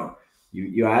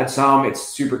you add some, it's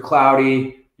super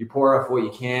cloudy. You pour off what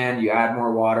you can, you add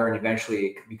more water, and eventually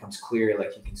it becomes clear,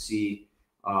 like you can see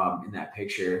in that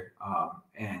picture.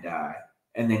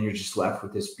 And then you're just left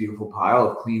with this beautiful pile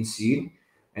of clean seed.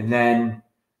 And then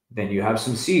you have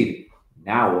some seed.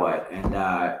 Now what?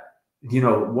 And you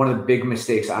know, one of the big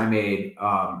mistakes I made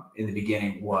in the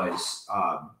beginning was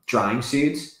drying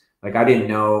seeds. Like I didn't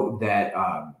know that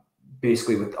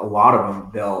basically with a lot of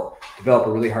them, they'll develop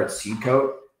a really hard seed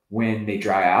coat when they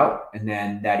dry out, and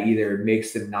then that either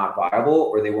makes them not viable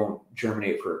or they won't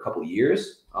germinate for a couple of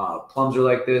years. Plums are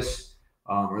like this,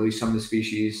 or at least some of the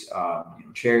species, you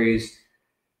know, cherries.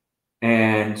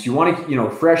 And you want to, you know,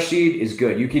 fresh seed is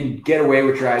good. You can get away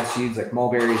with dried seeds, like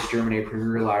mulberries germinate pretty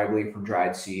reliably from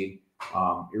dried seed.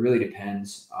 It really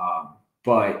depends.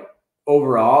 But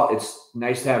overall, it's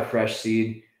nice to have fresh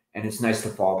seed, and it's nice to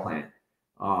fall plant.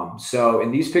 So in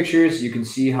these pictures, you can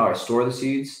see how I store the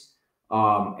seeds.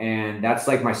 And that's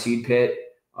like my seed pit.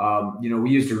 You know, we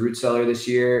used a root cellar this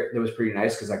year. That was pretty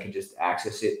nice because I could just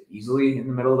access it easily in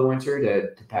the middle of the winter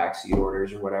to pack seed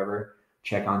orders or whatever,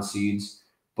 check on seeds.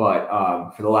 But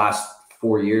for the last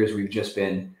 4 years, we've just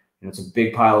been, you know, it's a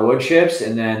big pile of wood chips,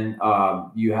 and then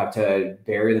you have to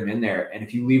bury them in there. And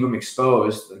if you leave them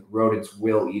exposed, like rodents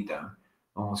will eat them,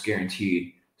 almost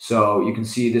guaranteed. So you can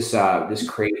see this this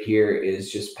crate here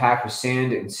is just packed with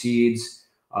sand and seeds.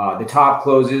 The top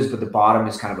closes, but the bottom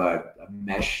is kind of a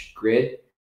mesh grid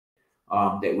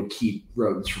that would keep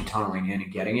rodents from tunneling in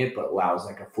and getting it, but allows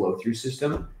like a flow through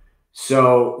system.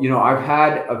 So, you know, I've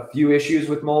had a few issues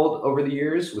with mold over the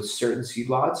years with certain seed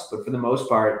lots, but for the most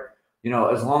part, you know,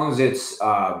 as long as it's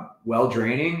well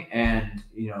draining and,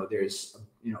 you know, there's,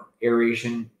 you know,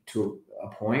 aeration to a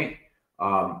point,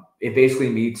 it basically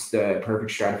meets the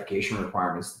perfect stratification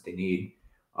requirements that they need.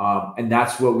 And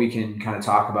that's what we can kind of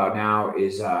talk about now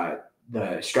is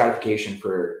the stratification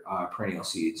for perennial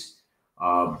seeds.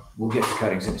 We'll get to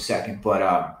cuttings in a second,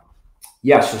 but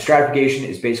yeah, so stratification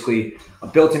is basically a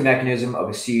built-in mechanism of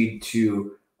a seed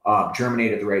to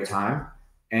germinate at the right time.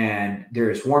 And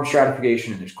there's warm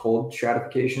stratification and there's cold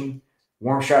stratification.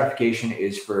 Warm stratification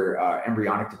is for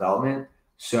embryonic development.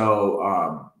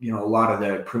 So, you know, a lot of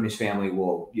the prunus family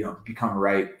will, you know, become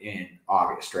ripe in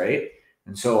August, right?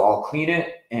 And so I'll clean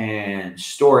it and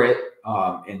store it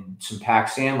in some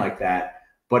packed sand like that.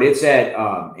 But it's at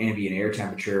ambient air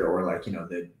temperature, or like, you know,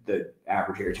 the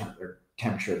average air temperature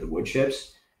temperature of the wood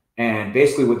chips. And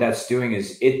basically what that's doing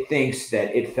is it thinks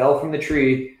that it fell from the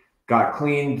tree, got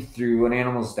cleaned through an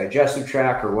animal's digestive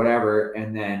tract or whatever,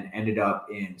 and then ended up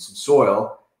in some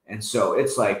soil. And so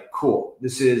it's like, cool,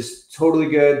 this is totally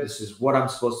good. This is what I'm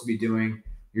supposed to be doing.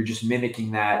 You're just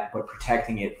mimicking that, but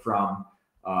protecting it from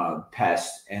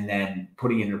pests, and then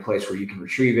putting it in a place where you can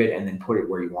retrieve it and then put it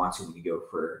where you want to when you go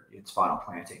for its final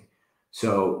planting.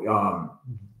 So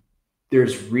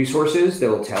there's resources that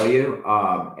will tell you.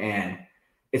 And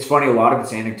it's funny, a lot of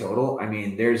it's anecdotal. I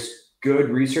mean, there's good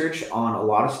research on a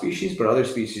lot of species, but other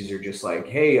species are just like,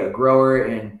 hey, a grower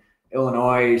in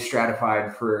Illinois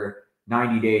stratified for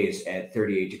 90 days at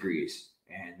 38 degrees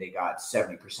and they got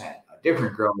 70%. A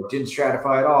different grower didn't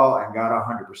stratify at all and got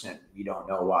 100%. We don't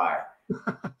know why.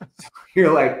 So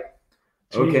you're like,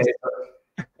 okay,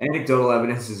 anecdotal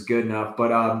evidence is good enough.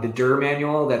 But the DIRR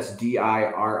manual, that's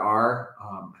DIRR,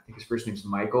 I think his first name's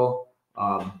Michael.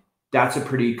 That's a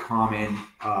pretty common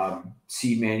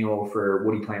seed manual for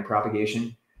woody plant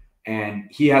propagation. And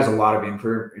he has a lot of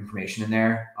information in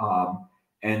there.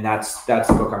 And that's the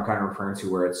book I'm kind of referring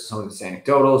to, where it's some of it's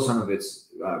anecdotal, some of it's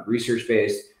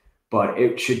research-based, but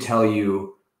it should tell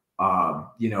you,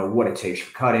 what it takes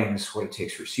for cuttings, what it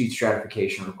takes for seed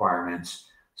stratification requirements,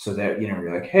 so that,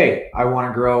 you're like, hey, I want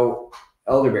to grow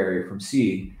elderberry from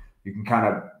seed. You can kind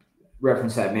of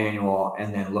reference that manual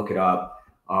and then look it up.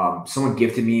 Someone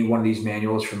gifted me one of these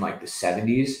manuals from like the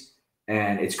 70s,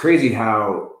 and it's crazy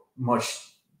how much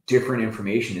different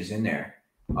information is in there.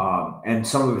 And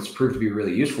some of it's proved to be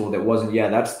really useful. That wasn't,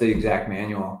 that's the exact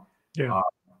manual. Yeah.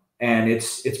 And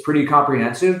it's pretty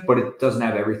comprehensive, but it doesn't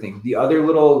have everything. The other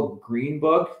little green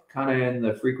book, kind of in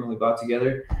the frequently bought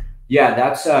together. Yeah,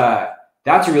 that's a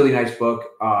really nice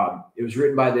book. It was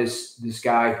written by this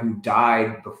guy who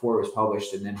died before it was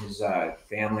published, and then his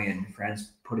family and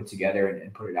friends put it together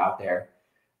and put it out there.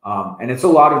 And it's a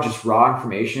lot of just raw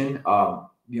information. A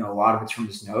lot of it's from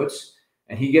his notes,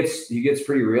 and he gets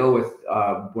pretty real with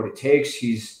what it takes.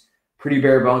 He's pretty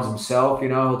bare bones himself.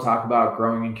 He'll talk about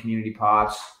growing in community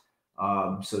pots,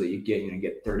 so that you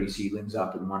get 30 seedlings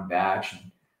up in one batch,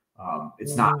 and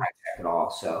it's not high tech at all.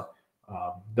 So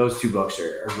those two books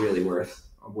are really worth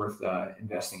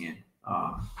investing in.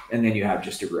 And then you have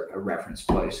just a reference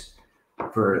place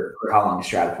for how long to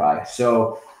stratify.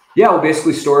 So we'll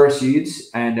basically store our seeds,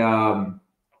 and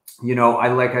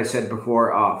like I said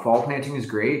before, fall planting is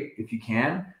great if you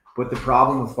can. But the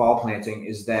problem with fall planting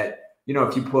is that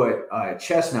if you put a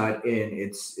chestnut in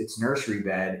its nursery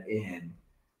bed in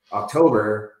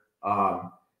October,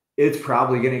 it's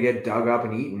probably going to get dug up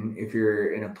and eaten if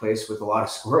you're in a place with a lot of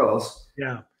squirrels.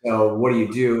 Yeah. So what do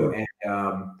you do? And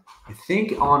I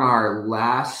think on our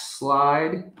last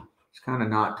slide, it's kind of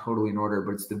not totally in order,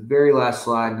 but it's the very last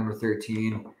slide, number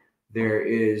 13. There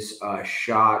is a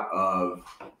shot of,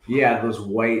 those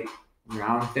white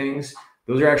round things.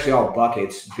 Those are actually all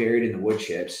buckets buried in the wood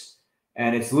chips.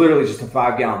 And it's literally just a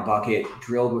 5-gallon bucket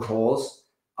drilled with holes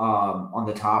on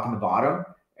the top and the bottom,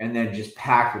 and then just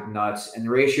packed with nuts. And the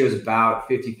ratio is about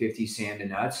 50-50 sand to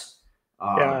nuts.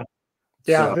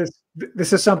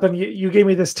 This is something you gave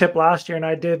me this tip last year, and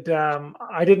I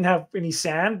didn't have any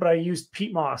sand, but I used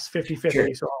peat moss 50-50.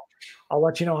 Sure. So I'll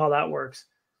let you know how that works.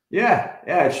 Yeah,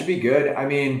 it should be good. I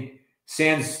mean,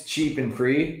 sand's cheap and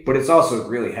free, but it's also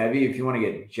really heavy. If you want to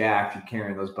get jacked, you're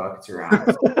carrying those buckets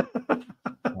around.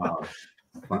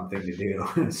 Fun thing to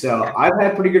do. So I've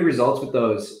had pretty good results with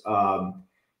those.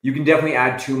 You can definitely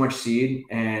add too much seed,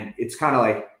 and it's kind of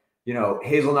like,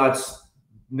 hazelnuts,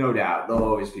 no doubt, they'll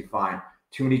always be fine.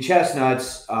 Too many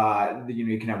chestnuts,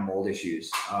 you can have mold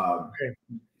issues.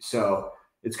 So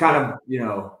it's kind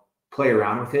of, play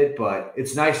around with it, but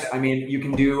it's nice. I mean, you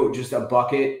can do just a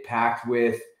bucket packed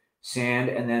with sand,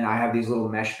 and then I have these little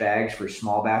mesh bags for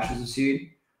small batches of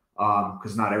seed,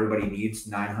 because not everybody needs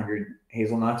 900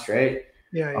 hazelnuts, right?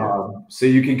 So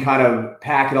you can kind of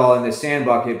pack it all in the sand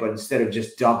bucket, but instead of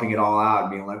just dumping it all out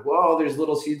and being like, whoa, there's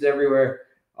little seeds everywhere.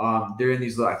 They're in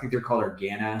these little, I think they're called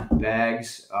Organa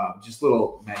bags, just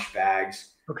little mesh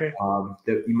bags. Okay.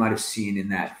 That you might have seen in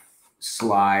that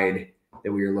slide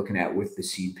that we were looking at with the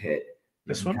seed pit.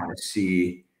 This one? Kind of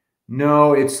see.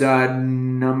 No, it's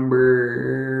number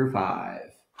 5.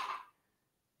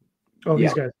 Oh,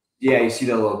 these guys. Yeah, you see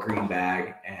that little green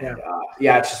bag, and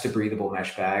it's just a breathable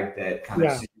mesh bag that kind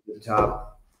of sits at the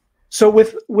top. So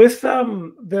with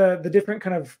the different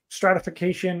kind of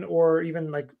stratification, or even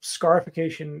like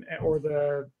scarification, or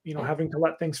the having to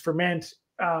let things ferment,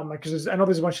 because I know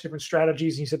there's a bunch of different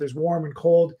strategies, and you said there's warm and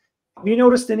cold. Have you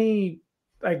noticed any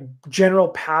like general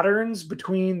patterns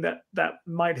between that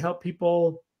might help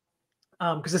people?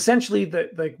 Because essentially,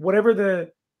 whatever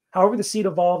the however the seed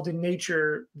evolved in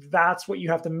nature, that's what you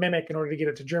have to mimic in order to get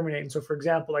it to germinate. And so, for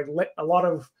example, like a lot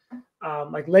of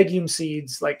like legume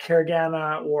seeds, like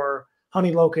carragana or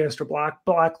honey locust or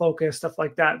black locust, stuff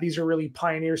like that. These are really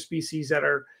pioneer species that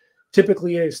are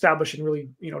typically established in really,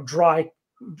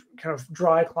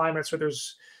 dry climates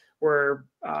where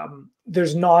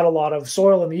there's not a lot of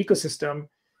soil in the ecosystem.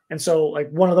 And so like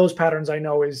one of those patterns I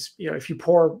know is, if you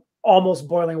pour almost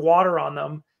boiling water on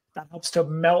them, that helps to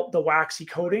melt the waxy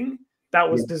coating that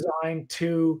was designed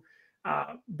to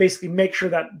basically make sure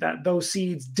that those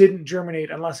seeds didn't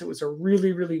germinate unless it was a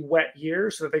really, really wet year,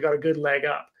 so that they got a good leg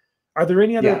up. Are there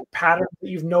any other patterns that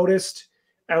you've noticed?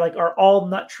 Like, are all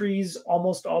nut trees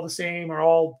almost all the same? Are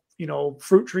all,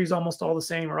 fruit trees almost all the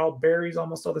same? Are all berries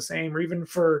almost all the same? Or even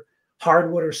for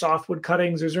hardwood or softwood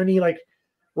cuttings, is there any like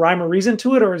rhyme or reason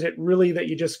to it? Or is it really that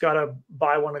you just got to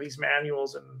buy one of these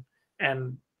manuals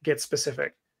and get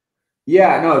specific?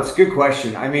 Yeah, no, it's a good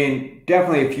question. I mean,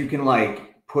 definitely if you can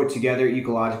like put together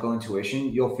ecological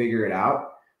intuition, you'll figure it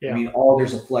out. Yeah. I mean,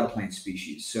 there's a floodplain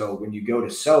species. So when you go to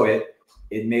sow it,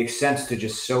 it makes sense to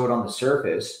just sow it on the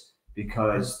surface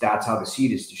because that's how the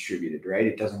seed is distributed, right?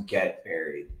 It doesn't get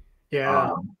buried.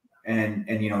 Yeah. And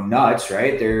nuts,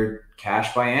 right? They're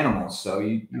cached by animals. So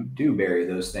you do bury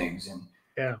those things. And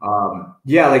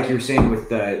like you were saying with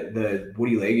the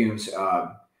woody legumes,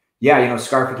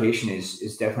 scarification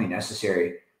is definitely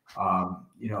necessary.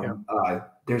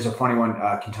 There's a funny one,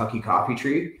 Kentucky coffee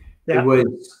tree. Yeah.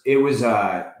 It was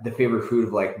the favorite food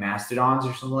of like mastodons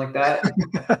or something like that.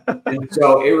 And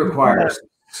so it requires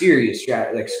serious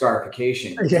like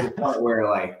scarification to the point where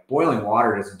like boiling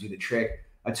water doesn't do the trick.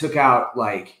 I took out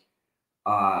like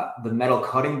the metal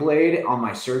cutting blade on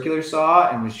my circular saw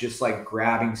and was just like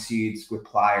grabbing seeds with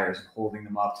pliers and holding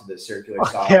them up to the circular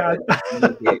saw. Yeah.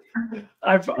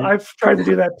 I've tried to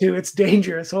do that too. It's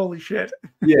dangerous. Holy shit.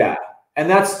 Yeah. And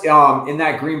that's in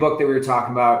that green book that we were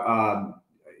talking about, I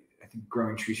think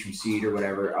Growing Trees from Seed or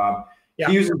whatever.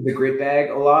 He uses the grit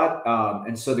bag a lot.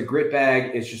 And so the grit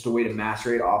bag is just a way to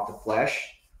macerate off the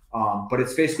flesh. But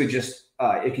it's basically just,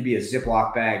 it could be a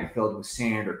Ziploc bag filled with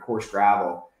sand or coarse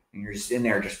gravel. And you're just in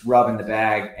there just rubbing the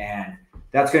bag, and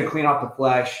that's going to clean off the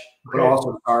flesh, but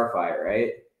also scarify it,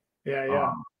 right?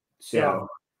 Yeah.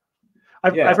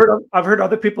 I've heard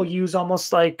other people use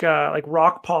almost like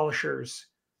rock polishers.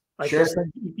 Like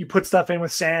you put stuff in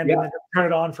with sand and then turn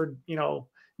it on for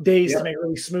days to make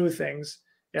really smooth things.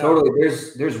 Yeah. Totally.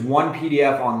 There's one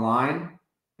PDF online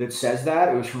that says that.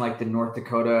 It was from like the North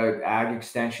Dakota Ag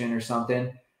Extension or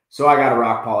something. So I got a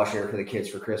rock polisher for the kids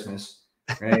for Christmas.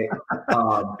 Right.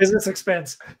 Business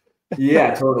expense.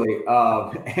 Yeah, totally.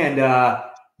 I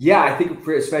think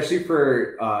especially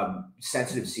for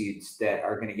sensitive seeds that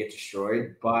are going to get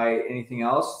destroyed by anything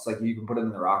else, it's like you can put them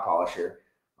in the rock polisher.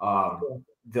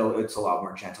 It's a lot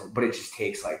more gentle, but it just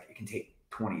takes it can take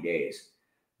 20 days.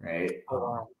 Right.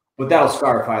 But that'll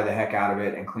scarify the heck out of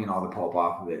it and clean all the pulp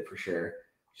off of it for sure.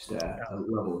 Just a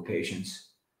level of patience.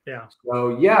 Yeah.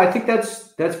 So I think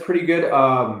that's pretty good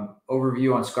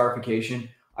overview on scarification.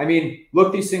 I mean,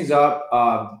 look these things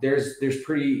up. There's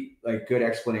pretty like good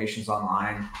explanations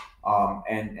online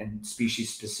and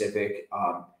species specific.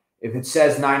 If it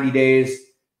says 90 days,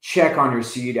 check on your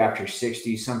seed after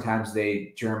 60. Sometimes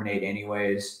they germinate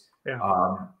anyways.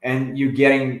 Yeah. And you're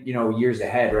getting years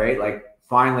ahead, right? Like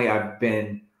finally, I've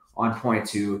been on point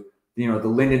to the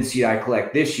linden seed I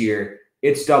collect this year.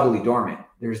 It's doubly dormant.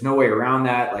 There's no way around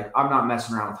that. Like I'm not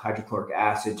messing around with hydrochloric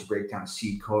acid to break down a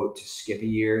seed coat to skip a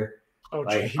year. I'm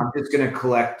just going to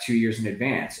collect 2 years in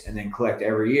advance and then collect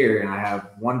every year. And I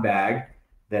have one bag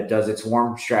that does its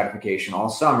warm stratification all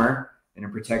summer in a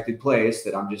protected place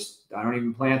that I don't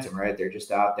even plant them, right? They're just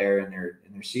out there in their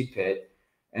seed pit.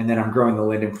 And then I'm growing the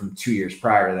linden from 2 years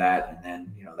prior to that. And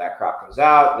then, that crop goes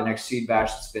out. The next seed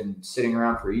batch that's been sitting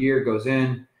around for a year goes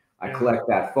in. I collect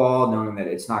that fall, knowing that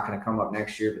it's not going to come up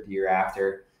next year, but the year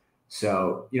after.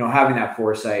 So, having that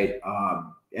foresight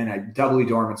and a doubly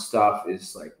dormant stuff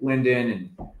is like linden and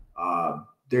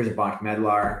there's a bunch of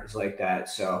medlar is like that.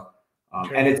 So,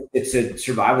 and it's a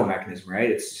survival mechanism, right?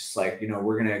 It's just like,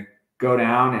 we're going to go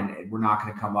down and we're not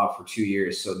going to come up for 2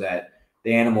 years so that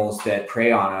the animals that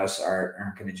prey on us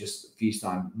aren't going to just feast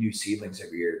on new seedlings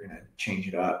every year. They're going to change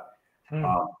it up.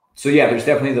 So there's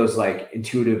definitely those like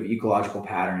intuitive ecological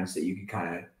patterns that you can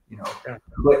kind of,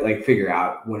 like figure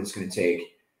out what it's going to take.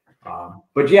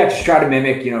 But just try to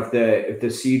mimic, if the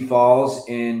seed falls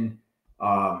in,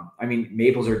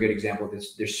 maples are a good example of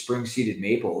this. There's spring seeded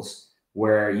maples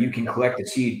where you can collect the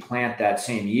seed, plant that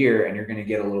same year, and you're going to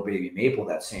get a little baby maple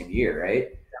that same year,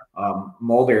 right?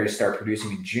 Mulberries start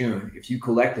producing in June. If you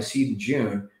collect the seed in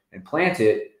June and plant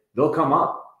it, they'll come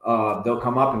up. they'll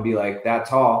come up and be like that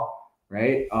tall,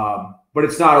 right? But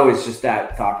it's not always just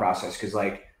that thought process, because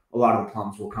like a lot of the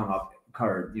plums will come up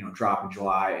or drop in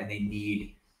July, and they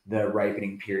need the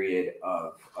ripening period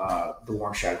of the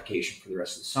warm stratification for the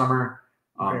rest of the summer.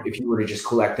 If you were to just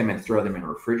collect them and throw them in a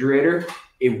refrigerator,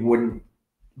 it wouldn't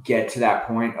get to that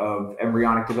point of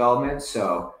embryonic development.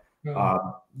 So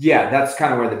that's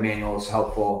kind of where the manual is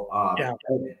helpful.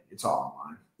 It's all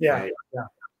online. Right?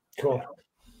 Cool.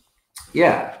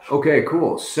 Yeah. Okay,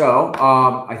 cool. So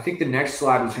I think the next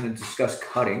slide was going to discuss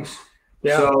cuttings.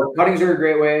 So cuttings are a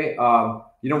great way.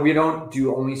 We don't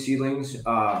do only seedlings.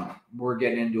 We're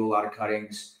getting into a lot of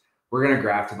cuttings. We're going to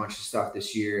graft a bunch of stuff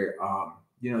this year.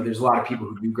 There's a lot of people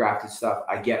who do grafted stuff.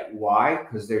 I get why,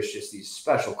 because there's just these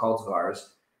special cultivars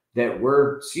that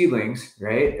were seedlings,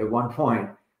 right? At one point,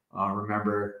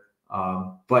 remember.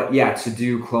 But yeah, to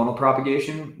do clonal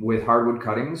propagation with hardwood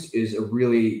cuttings is a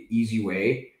really easy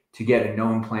way to get a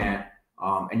known plant.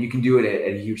 And you can do it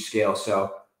at a huge scale.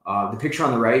 So the picture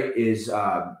on the right is,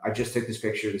 I just took this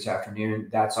picture this afternoon.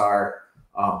 That's our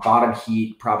bottom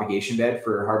heat propagation bed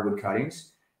for hardwood cuttings.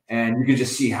 And you can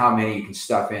just see how many you can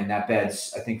stuff in. That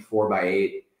bed's, I think,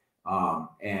 4x8.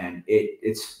 And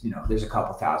it's there's a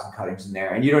couple thousand cuttings in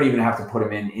there. And you don't even have to put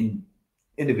them in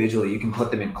individually. You can put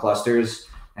them in clusters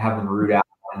and have them root out,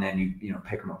 and then you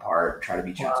pick them apart and try to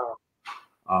be gentle.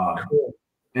 Cool.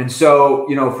 And so,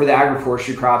 for the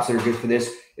agroforestry crops that are good for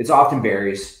this, it's often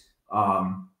berries,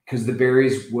 because the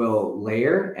berries will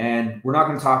layer. And we're not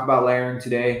going to talk about layering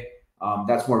today.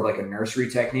 That's more of like a nursery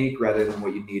technique rather than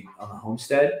what you need on the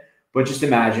homestead. But just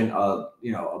imagine a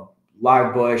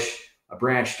live bush, a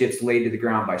branch gets laid to the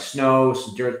ground by snow,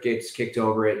 some dirt gets kicked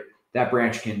over it. That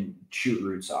branch can shoot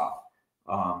roots off.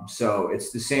 So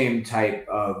it's the same type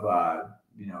of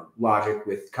logic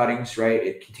with cuttings, right?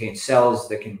 It contains cells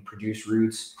that can produce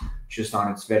roots just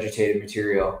on its vegetative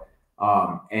material.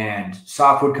 And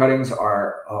softwood cuttings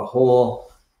are a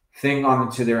whole thing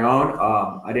onto their own.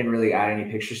 I didn't really add any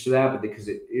pictures to that, but because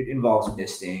it involves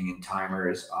misting and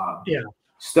timers,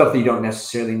 stuff that you don't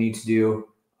necessarily need to do,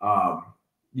 on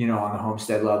the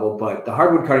homestead level. But the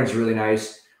hardwood cuttings are really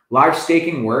nice. Live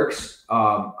staking works.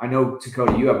 I know,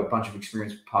 Dakota, you have a bunch of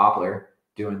experience with poplar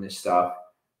doing this stuff.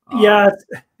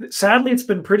 Sadly, it's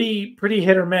been pretty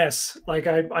hit or miss. Like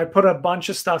I put a bunch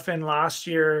of stuff in last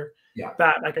year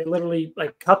that I literally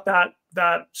cut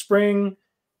that spring,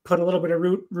 put a little bit of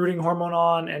rooting hormone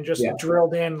on, and just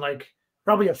drilled in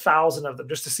probably 1,000 of them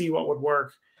just to see what would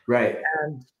work. Right.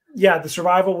 And the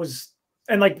survival was,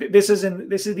 and these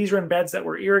are in beds that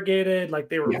were irrigated.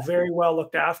 They were very well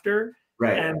looked after.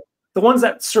 Right. And the ones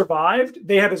that survived,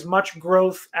 they had as much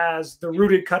growth as the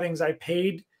rooted cuttings I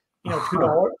paid,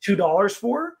 $2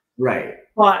 for. Right.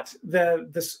 But the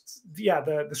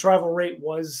survival rate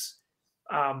was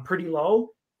pretty low.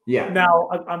 Yeah. Now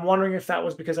I'm wondering if that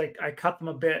was because I cut them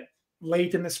a bit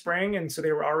late in the spring, and so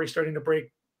they were already starting to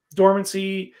break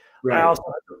dormancy. Right. I also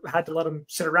had to let them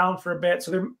sit around for a bit,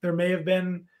 so there may have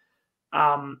been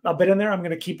a bit in there. I'm going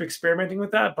to keep experimenting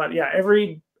with that, but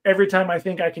every time I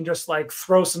think I can just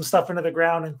throw some stuff into the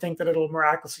ground and think that it'll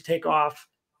miraculously take off.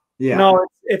 Yeah. No,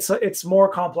 it's more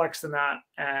complex than that.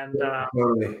 And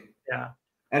totally. Yeah.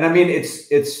 And I mean,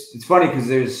 it's funny because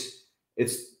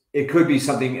it could be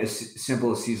something as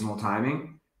simple as seasonal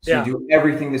timing. So you do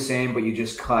everything the same, but you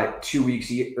just cut 2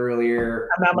 weeks earlier.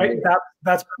 And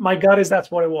that's my gut is that's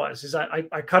what it was. Is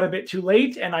I cut a bit too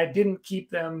late, and I didn't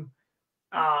keep them.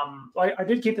 I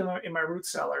did keep them in my root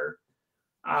cellar.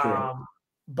 Sure.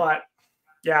 But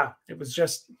it was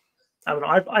just, I don't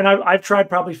know. I've tried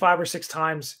probably 5 or 6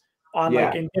 times on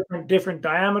in different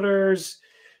diameters.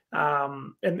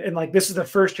 And this is the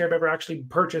first year I've ever actually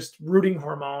purchased rooting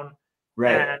hormone,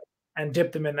 right? And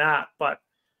dipped them in that. But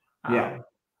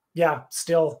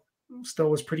still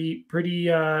was pretty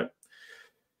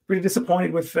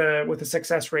disappointed with the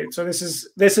success rate. So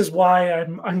this is why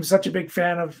I'm such a big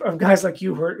fan of guys like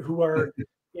you who are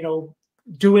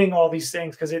doing all these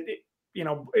things, because if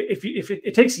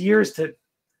it takes years to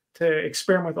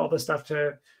experiment with all this stuff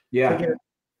to get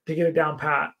it down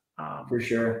pat. For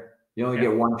sure. You only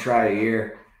get one try a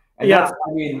year. And that's,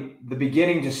 I mean, the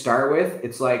beginning to start with,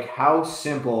 it's like, how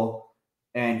simple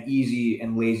and easy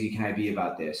and lazy can I be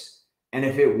about this? And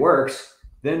if it works,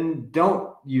 then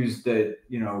don't use the,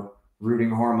 rooting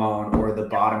hormone or the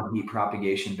bottom heat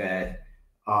propagation bed.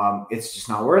 It's just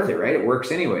not worth it, right? It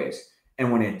works anyways.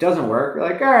 And when it doesn't work, you're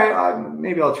like, all right,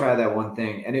 maybe I'll try that one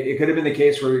thing. And it could have been the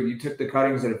case where you took the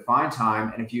cuttings at a fine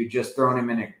time, and if you just thrown them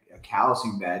in a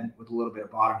callousing bed with a little bit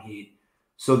of bottom heat,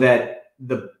 so that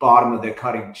the bottom of the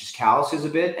cutting just calluses a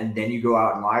bit, and then you go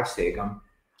out and live stake them.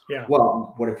 Yeah.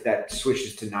 Well, what if that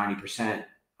switches to 90%?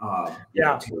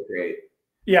 taste great.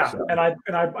 Yeah, so. and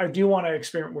I do want to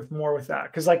experiment with more with that,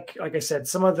 because like I said,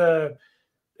 some of the,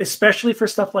 especially for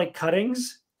stuff like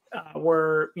cuttings,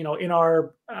 where in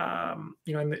our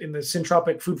in the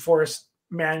Syntropic Food Forest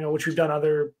manual, which we've done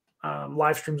other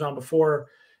live streams on before,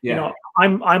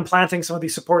 I'm planting some of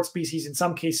these support species in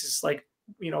some cases like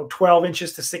 12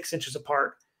 inches to 6 inches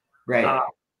apart, right?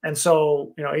 And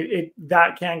so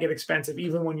that can get expensive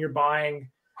even when you're buying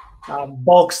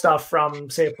bulk stuff from,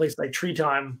 say, a place like Tree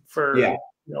Time for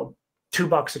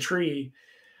 $2 a tree.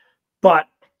 But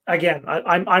again,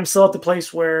 I'm still at the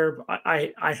place where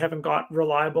I haven't got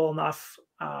reliable enough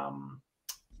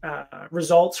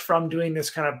results from doing this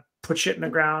kind of put shit in the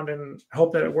ground and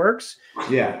hope that it works.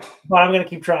 Yeah. But I'm going to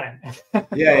keep trying.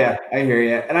 Yeah. I hear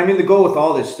you. And I mean, the goal with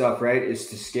all this stuff, right, is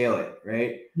to scale it,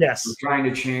 right? Yes. We're trying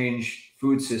to change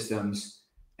food systems.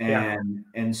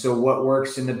 And so what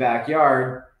works in the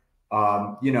backyard,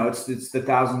 it's the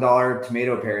 $1,000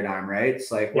 tomato paradigm, right?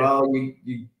 It's like, well,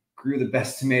 you grew the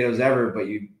best tomatoes ever, but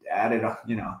you added,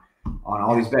 on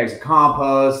all these bags of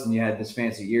compost, and you had this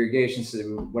fancy irrigation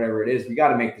system, whatever it is. We got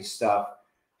to make this stuff,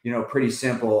 pretty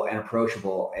simple and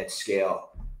approachable at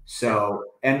scale. So,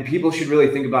 and people should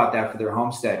really think about that for their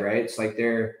homestead, right? It's like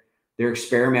they're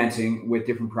experimenting with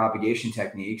different propagation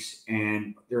techniques,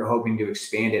 and they're hoping to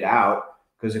expand it out,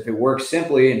 because if it works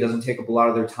simply and doesn't take up a lot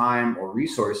of their time or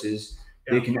resources,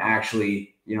 they can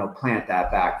actually, plant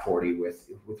that back 40 with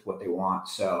what they want.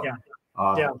 So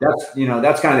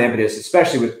that's kind of the impetus,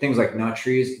 especially with things like nut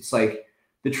trees. It's like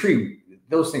the tree,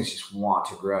 those things just want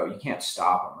to grow. You can't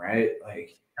stop them, right?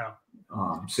 Like,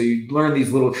 so you learn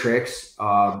these little tricks,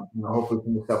 hopefully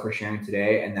from the stuff we're sharing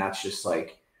today. And that's just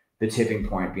like the tipping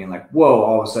point, being like, whoa,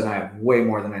 all of a sudden I have way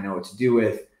more than I know what to do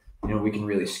with. We can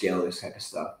really scale this type of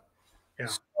stuff. Yeah.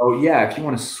 So if you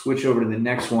want to switch over to the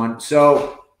next one.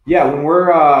 So when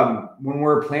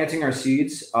we're planting our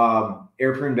seeds,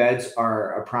 air prune beds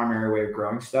are a primary way of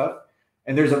growing stuff.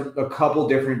 And there's a couple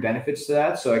different benefits to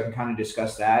that. So I can kind of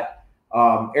discuss that.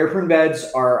 Air prune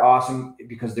beds are awesome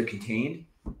because they're contained.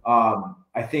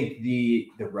 I think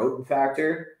the rodent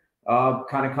factor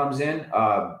kind of comes in.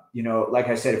 Like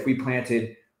I said, if we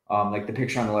planted, like the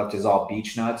picture on the left is all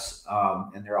beech nuts,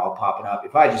 and they're all popping up.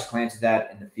 If I just planted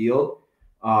that in the field,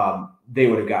 they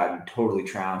would have gotten totally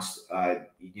trounced. That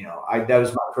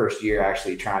was my first year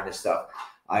actually trying this stuff.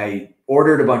 I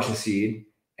ordered a bunch of seed,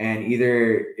 and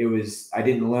either I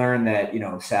didn't learn that,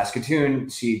 Saskatoon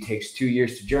seed takes 2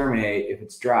 years to germinate if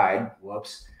it's dried,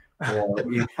 whoops, or,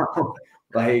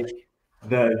 like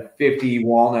the 50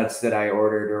 walnuts that I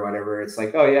ordered or whatever. It's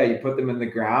like, oh yeah, you put them in the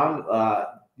ground.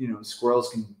 Squirrels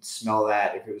can smell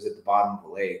that if it was at the bottom of the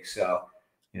lake. So,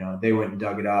 they went and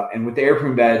dug it up. And with the air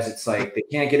prune beds, it's like they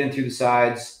can't get in through the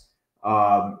sides.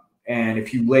 And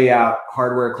if you lay out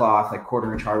hardware cloth, like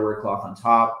 1/4 inch hardware cloth on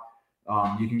top,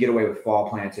 you can get away with fall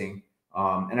planting.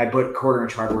 And I put 1/4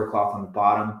 inch hardware cloth on the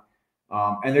bottom.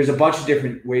 And there's a bunch of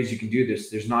different ways you can do this.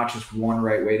 There's not just one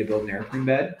right way to build an air prune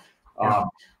bed.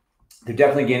 They're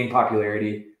definitely gaining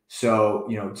popularity. So,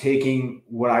 taking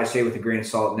what I say with a grain of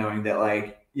salt, knowing that,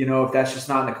 like, if that's just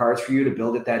not in the cards for you to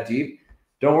build it that deep,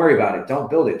 don't worry about it. Don't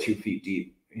build it 2 feet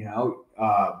deep.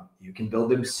 You can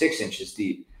build them 6 inches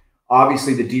deep.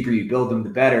 Obviously, the deeper you build them, the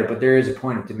better. But there is a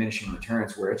point of diminishing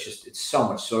returns where it's so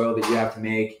much soil that you have to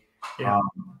make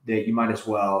that you might as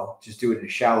well just do it in a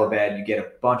shallow bed. You get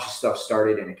a bunch of stuff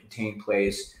started in a contained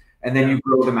place, and then you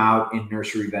grow them out in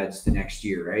nursery beds the next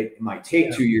year, right? It might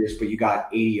take 2 years, but you got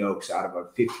 80 oaks out of a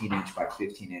 15 inch by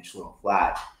 15 inch little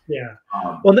flat. Yeah.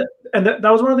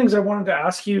 That was one of the things I wanted to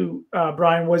ask you,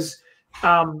 Brian, was,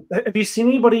 have you seen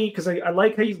anybody, because I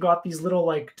like how you've got these little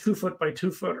like 2 foot by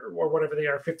 2 foot or whatever they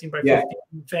are, 15 by 15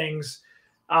 things.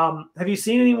 Have you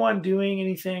seen anyone doing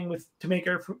anything to make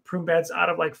air prune beds out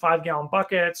of like 5-gallon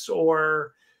buckets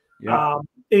or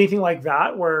anything like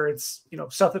that, where it's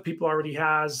stuff that people already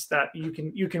has that you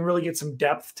can really get some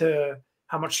depth to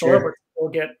how much soil, but we'll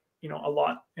get a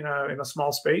lot in a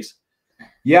small space?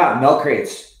 Yeah, milk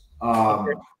crates.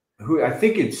 Who I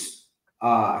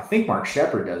think Mark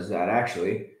Shepard does that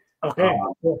actually. Okay.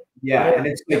 And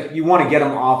it's like you want to get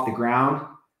them off the ground.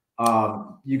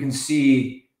 You can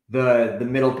see the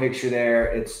middle picture there.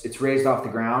 It's raised off the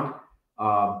ground.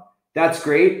 That's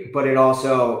great, but it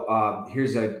also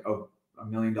here's a $1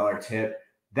 million tip.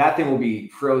 That thing will be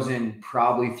frozen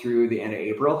probably through the end of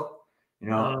April.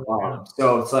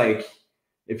 So it's like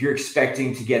if you're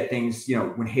expecting to get things,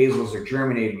 when hazels are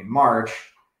germinating in March,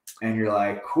 and you're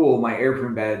like, cool, my air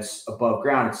prune bed's above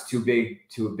ground, it's too big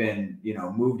to have been,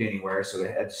 moved anywhere, so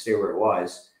it had to stay where it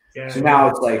was. So now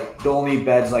it's like the only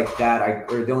beds like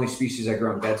that, or the only species I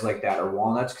grow in beds like that are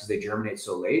walnuts because they germinate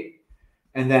so late.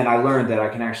 And then I learned that I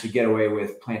can actually get away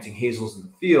with planting hazels in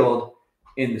the field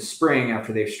in the spring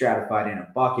after they've stratified in a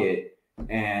bucket.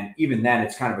 And even then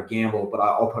it's kind of a gamble, but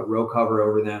I'll put row cover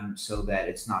over them so that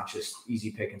it's not just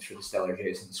easy pickings for the stellar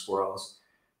jays and the squirrels,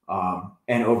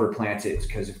 and overplant it,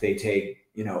 because if they take,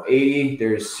 80,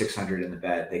 there's 600 in the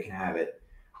bed, they can have it.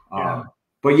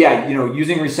 But yeah,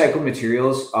 using recycled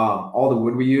materials, all the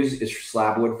wood we use is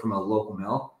slab wood from a local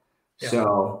mill. Yeah.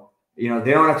 So, they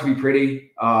don't have to be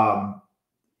pretty.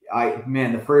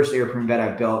 The first air prune bed I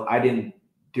built, I didn't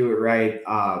do it right.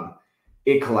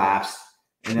 It collapsed.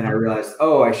 And then I realized,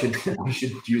 I should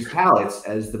use pallets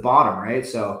as the bottom, right?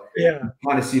 So you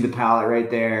kind of see the pallet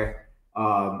right there.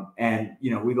 And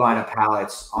we line up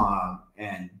pallets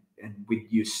and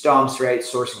we'd use stumps, right?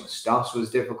 Sourcing the stumps was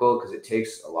difficult because it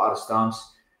takes a lot of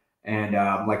stumps. And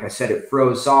like I said, it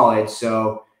froze solid.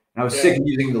 So I was sick of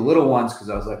using the little ones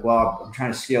because I was like, well, I'm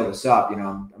trying to scale this up.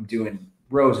 I'm doing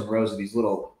rows and rows of these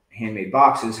little handmade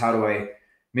boxes. How do I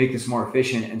make this more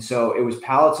efficient? And so it was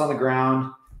pallets on the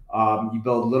ground. You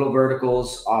build little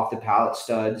verticals off the pallet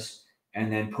studs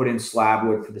and then put in slab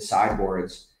wood for the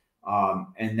sideboards.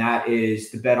 And that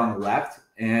is the bed on the left.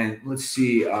 And let's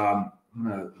see, I'm going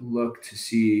to look to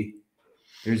see,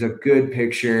 there's a good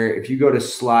picture. If you go to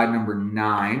slide number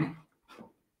 9,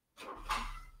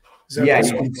 you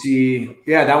can see,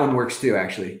 that one works too,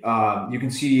 actually. You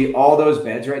can see all those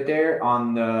beds right there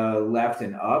on the left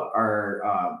and up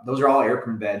those are all air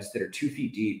prune beds that are 2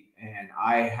 feet deep. And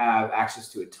I have access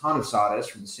to a ton of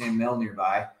sawdust from the same mill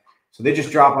nearby. So they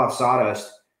just drop off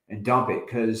sawdust and dump it,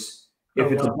 because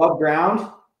if it's above ground,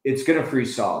 it's going to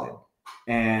freeze solid.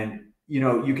 And,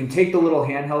 you can take the little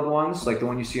handheld ones, like the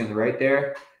one you see on the right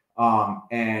there,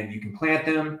 and you can plant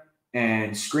them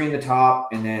and screen the top.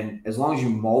 And then as long as you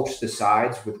mulch the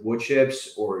sides with wood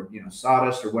chips or,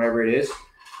 sawdust or whatever it is,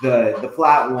 the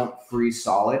flat won't freeze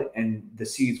solid and the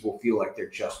seeds will feel like they're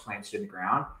just planted in the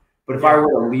ground. But if I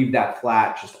were to leave that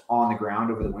flat just on the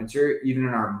ground over the winter, even in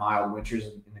our mild winters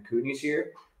in the Kootenays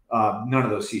here, none of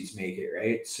those seeds make it,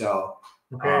 right? So,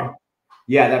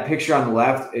 that picture on the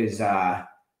left is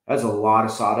that's a lot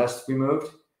of sawdust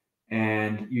removed.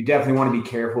 And you definitely want to be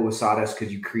careful with sawdust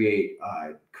because you create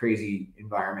a crazy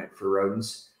environment for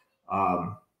rodents.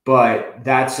 But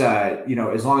that's,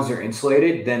 as long as they're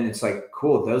insulated, then it's like,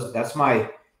 cool, that's my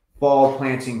fall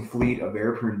planting fleet of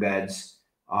air prune beds.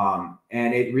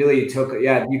 And it really took,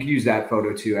 you could use that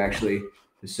photo too, actually,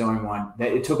 the sowing one.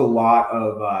 It took a lot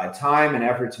of time and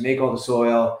effort to make all the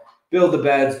soil, build the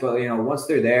beds, but once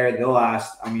they're there, they'll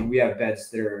last. I mean, we have beds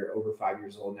that are over 5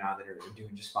 years old now that are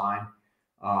doing just fine.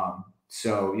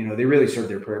 So, they really serve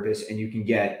their purpose, and you can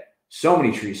get so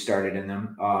many trees started in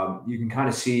them. You can kind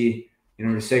of see, to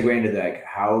segue into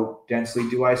how densely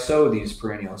do I sow these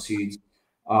perennial seeds?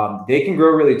 They can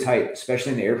grow really tight,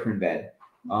 especially in the air prune bed.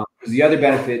 The other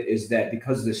benefit is that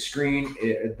because the screen,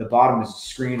 the bottom is a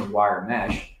screen of wire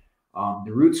mesh,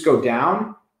 the roots go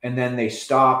down and then they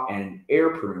stop and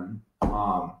air prune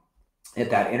at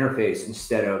that interface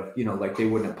instead of, like they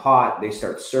would in a pot, they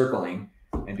start circling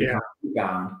and become root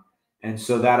bound. And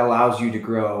so that allows you to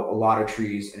grow a lot of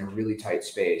trees in a really tight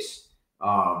space,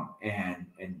 and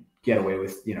get away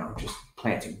with, just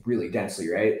planting really densely,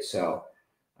 right? So,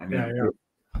 I mean,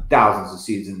 thousands of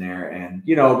seeds in there, and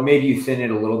maybe you thin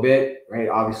it a little bit, right?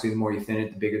 Obviously the more you thin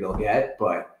it, the bigger they'll get.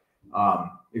 But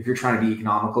if you're trying to be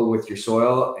economical with your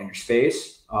soil and your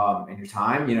space, and your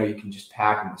time, you can just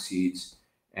pack them with seeds,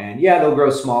 and they'll grow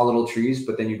small little trees,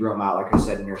 but then you grow them out, like I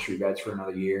said, in nursery beds for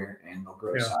another year, and they'll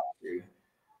grow size for you.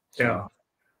 So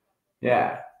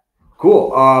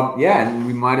cool. And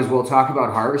we might as well talk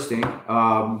about harvesting,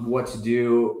 what to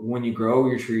do when you grow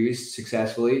your trees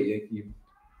successfully. You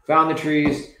found the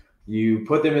trees, you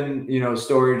put them in,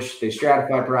 storage, they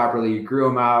stratify properly, you grew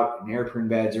them out in air prune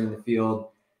beds or in the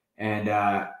field, and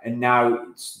now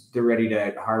they're ready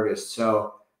to harvest.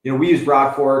 So, we use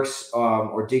broad forks,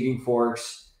 or digging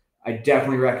forks. I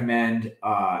definitely recommend,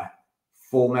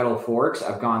 full metal forks.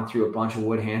 I've gone through a bunch of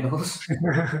wood handles.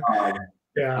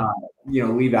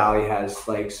 Lee Valley has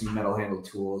some metal handled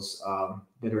tools,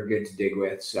 that are good to dig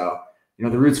with. So, the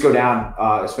roots go down,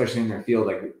 especially in their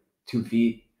field, 2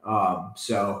 feet.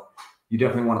 So you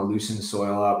definitely want to loosen the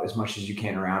soil up as much as you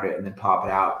can around it and then pop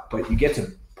it out. But you get to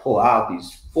pull out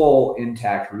these full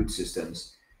intact root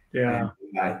systems. And,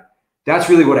 that's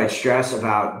really what I stress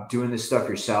about doing this stuff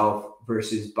yourself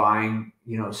versus buying,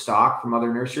 stock from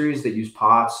other nurseries that use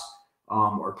pots,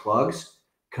 or plugs,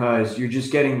 because you're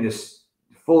just getting this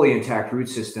fully intact root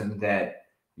system that,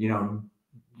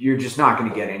 you're just not going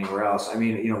to get anywhere else. I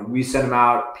mean, we send them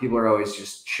out. People are always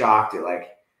just shocked at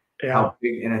how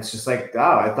big, and it's just I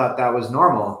thought that was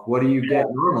normal. What do you get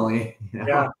normally? You know?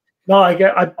 Yeah. No,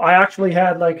 I actually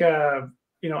had like a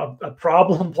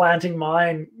problem planting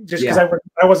mine just because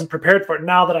I wasn't prepared for it.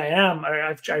 Now that I am,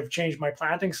 I've changed my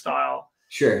planting style.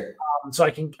 Sure. So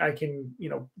I can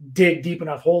dig deep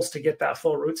enough holes to get that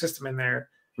full root system in there.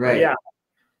 Right. But yeah.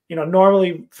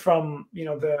 Normally from,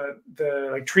 the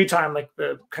like tree time, like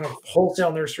the kind of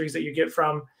wholesale nurseries that you get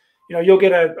from, you'll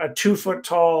get a 2 foot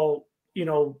tall,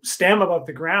 stem above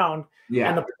the ground,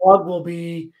 and the plug will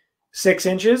be 6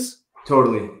 inches.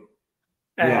 Totally.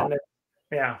 And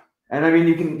yeah. And I mean,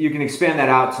 you can expand that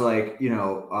out to like,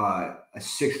 a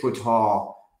 6 foot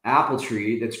tall apple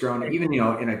tree that's grown even,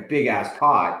 in a big ass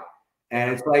pot. And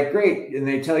it's like, great. And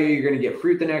they tell you you're going to get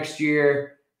fruit the next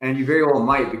year. And you very well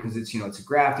might, because it's, it's a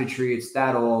grafted tree. It's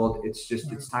that old. It's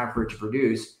just, it's time for it to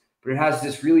produce. But it has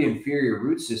this really inferior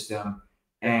root system,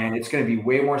 and it's going to be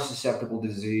way more susceptible to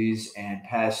disease and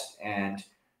pest. And,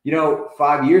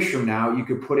 5 years from now, you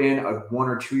could put in a 1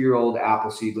 or 2 year old apple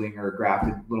seedling or a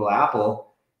grafted little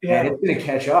apple, and it's going to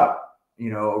catch up,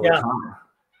 over time.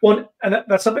 Well, and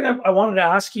that's something I wanted to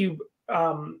ask you,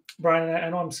 Brian. I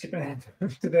know I'm skipping ahead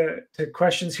to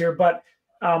questions here, but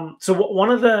so one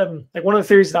of the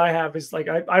theories that I have is like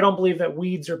I don't believe that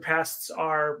weeds or pests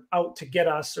are out to get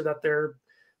us, or that they're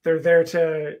there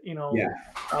to like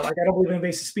I don't believe in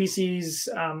invasive species,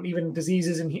 even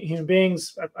diseases in human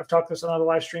beings. I've talked this on other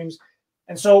live streams,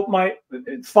 and so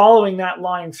following that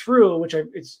line through, which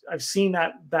I've seen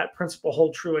that principle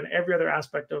hold true in every other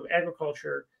aspect of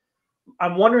agriculture.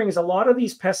 I'm wondering, is a lot of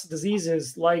these pest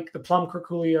diseases like the plum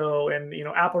curculio and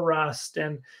apple rust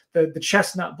and the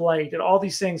chestnut blight and all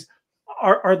these things,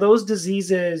 are those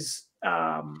diseases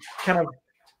kind of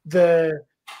the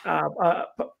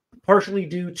partially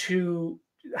due to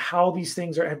how these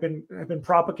things have been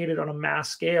propagated on a mass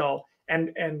scale?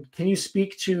 And can you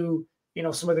speak to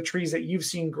some of the trees that you've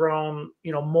seen grown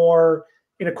more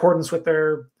in accordance with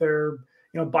their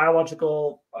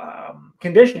biological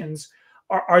conditions?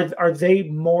 Are they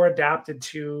more adapted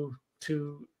to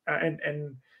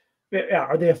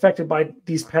are they affected by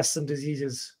these pests and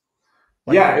diseases?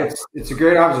 It's a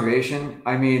great observation.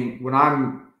 I mean, when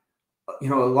I'm, a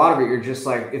lot of it, you're just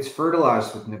like, it's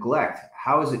fertilized with neglect.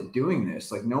 How is it doing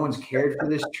this? Like, no one's cared for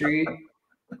this tree.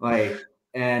 Like,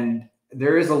 and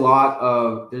there's a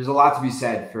lot to be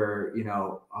said for,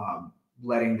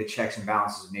 letting the checks and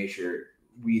balances of nature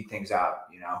weed things out,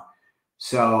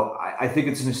 So I think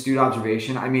it's an astute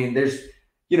observation. I mean, there's,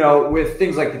 with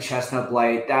things like the chestnut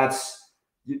blight, that's,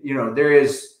 there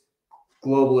is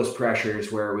globalist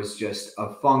pressures where it was just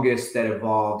a fungus that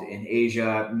evolved in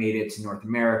Asia, made it to North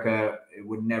America. It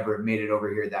would never have made it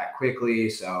over here that quickly.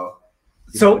 So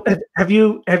have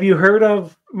you heard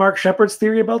of Mark Shepard's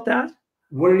theory about that?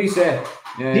 What did he say?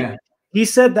 He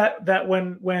said that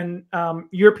when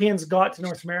Europeans got to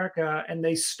North America and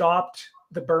they stopped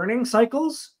the burning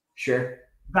cycles, sure,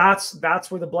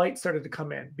 that's where the blight started to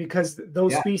come in, because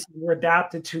those species were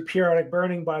adapted to periodic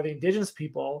burning by the indigenous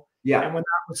people. And when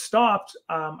that was stopped,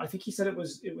 I think he said it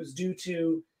was due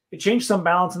to it changed some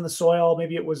balance in the soil.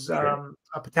 Maybe it was a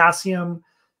potassium.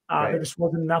 There just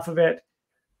wasn't enough of it.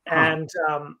 And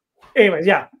anyways,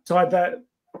 so I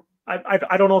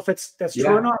don't know if that's true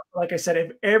or not. Like I said,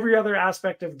 if every other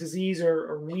aspect of disease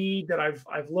or weed that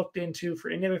I've looked into for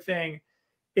any other thing,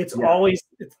 it's always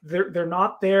they're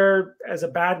not there as a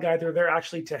bad guy. They're there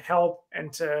actually to help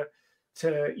and to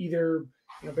either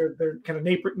they're kind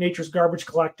of nature's garbage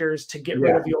collectors to get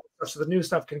rid of the old stuff so the new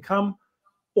stuff can come,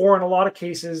 or in a lot of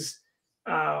cases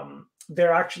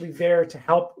they're actually there to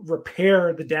help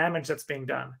repair the damage that's being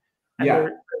done, and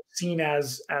they're seen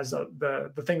as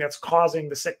the thing that's causing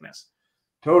the sickness.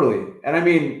 Totally. And I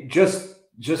mean, just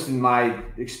in my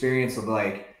experience of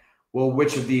like, well,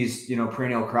 which of these,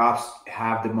 perennial crops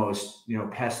have the most,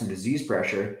 pest and disease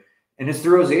pressure? And it's the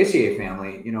Rosaceae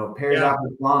family, pears,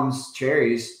 apples, plums,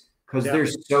 cherries, because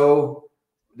it's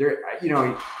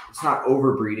not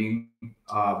overbreeding.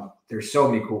 There's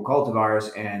so many cool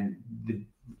cultivars, and the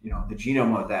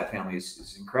genome of that family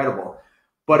is incredible.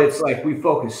 But it's like, we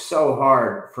focus so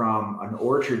hard from an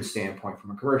orchard standpoint,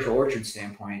 from a commercial orchard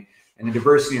standpoint, and the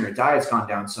diversity in our diet's gone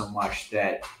down so much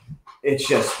that it's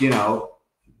just,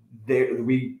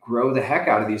 we grow the heck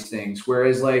out of these things.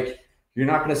 Whereas like, you're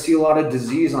not going to see a lot of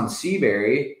disease on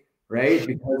seaberry, right?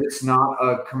 Because it's not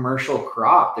a commercial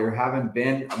crop. There haven't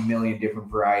been a million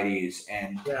different varieties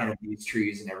and 10 of these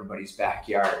trees in everybody's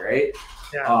backyard, right?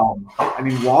 I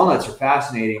mean, walnuts are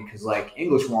fascinating because like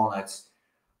English walnuts,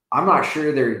 I'm not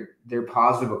sure they're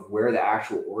positive of where the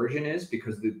actual origin is,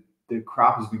 because the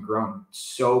crop has been grown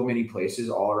so many places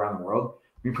all around the world.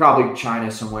 I mean, probably China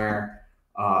somewhere.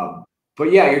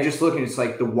 but yeah, you're just looking, it's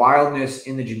like the wildness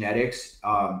in the genetics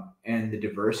and the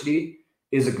diversity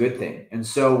is a good thing. And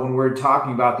so when we're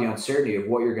talking about the uncertainty of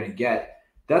what you're going to get,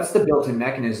 that's the built-in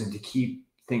mechanism to keep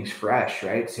things fresh,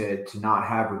 right? To not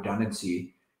have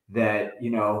redundancy, that,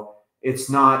 it's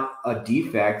not a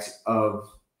defect of,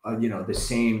 the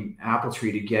same apple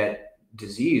tree to get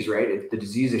disease, right? The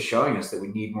disease is showing us that we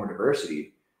need more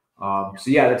diversity. So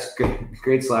yeah, that's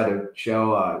great slide to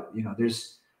show,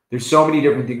 there's so many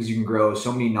different things you can grow,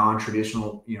 so many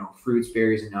non-traditional, fruits,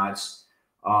 berries, and nuts.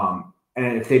 And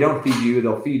if they don't feed you,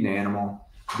 they'll feed an animal.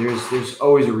 There's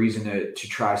always a reason to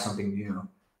try something new.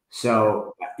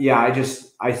 So yeah,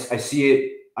 I see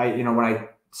it. When I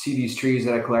see these trees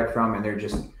that I collect from, and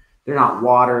they're not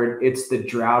watered. It's the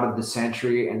drought of the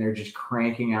century, and they're just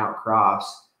cranking out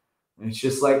crops. And it's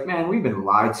just like, man, we've been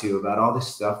lied to about all this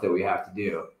stuff that we have to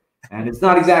do. And it's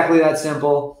not exactly that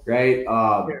simple, right?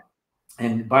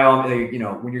 And by all means,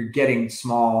 when you're getting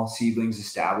small seedlings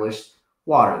established,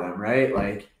 water them, right?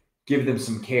 Like, give them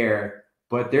some care.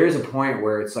 But there is a point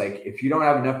where it's like, if you don't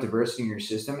have enough diversity in your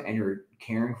system and you're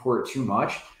caring for it too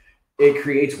much, it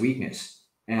creates weakness,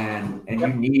 and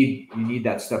you need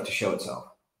that stuff to show itself.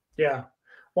 Yeah.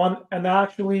 Well, and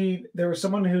actually, there was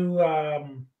someone who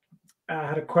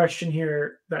had a question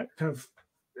here that kind of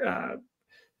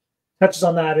touches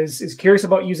on that. Is curious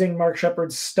about using Mark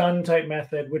Shepard's stun type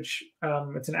method, which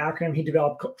it's an acronym he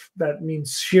developed that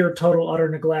means sheer total utter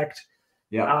neglect.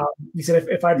 Yeah. He said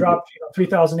if I dropped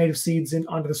 3,000 native seeds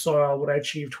onto the soil, would I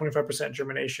achieve 25%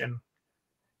 germination?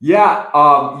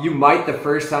 Yeah, you might the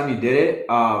first time you did it.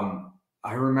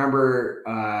 I remember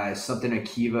something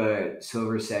Akiva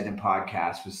Silver said in a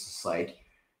podcast was just like,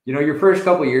 your first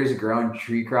couple of years of growing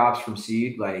tree crops from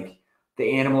seed, like,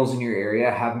 the animals in your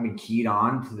area haven't been keyed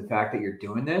on to the fact that you're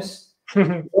doing this.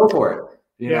 Go for it,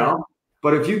 you know?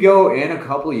 But if you go in a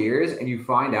couple of years and you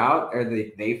find out, or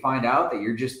they find out that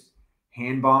you're just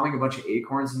hand bombing a bunch of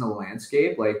acorns in the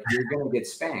landscape, like, you're going to get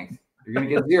spanked. You're going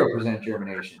to get 0%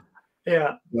 germination.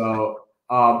 Yeah. So,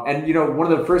 and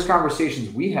one of the first conversations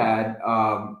we had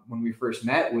when we first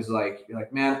met was like, you're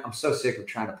like, man, I'm so sick of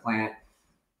trying to plant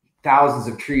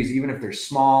thousands of trees, even if they're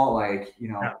small. Like,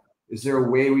 is there a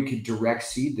way we could direct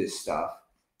seed this stuff?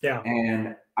 Yeah.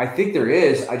 And I think there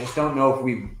is. I just don't know if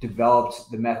we've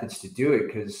developed the methods to do it,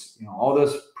 because all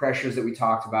those pressures that we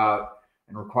talked about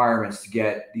and requirements to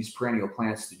get these perennial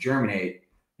plants to germinate.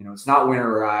 It's not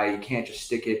winterize. You can't just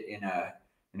stick it in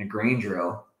a grain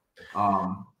drill.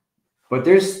 But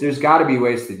there's got to be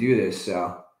ways to do this.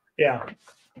 So yeah,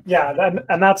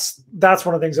 and that's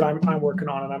one of the things that I'm working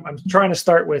on, and I'm trying to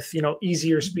start with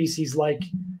easier species like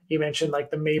you mentioned, like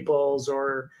the maples,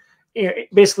 or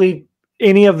basically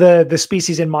any of the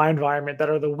species in my environment that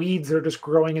are the weeds that are just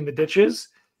growing in the ditches.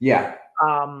 Yeah.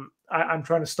 I'm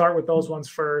trying to start with those ones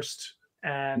first,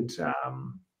 and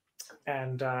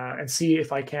see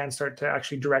if I can start to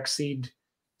actually direct seed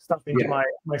stuff into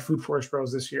my food forest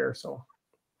rows this year. So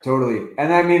totally.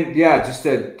 And I mean, yeah, just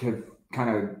to kind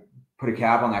of put a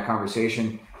cap on that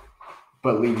conversation,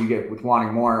 but leave you with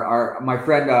wanting more. My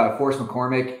friend Forrest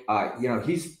McCormick,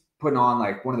 he's putting on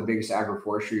like one of the biggest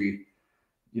agroforestry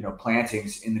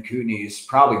plantings in the Kootenays,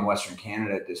 probably in Western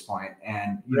Canada at this point.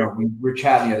 And we were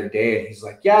chatting the other day, and he's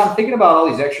like, yeah, I'm thinking about all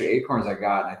these extra acorns I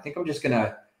got, and I think I'm just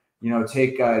gonna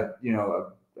take a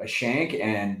shank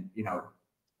and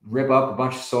rip up a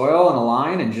bunch of soil in a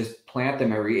line and just plant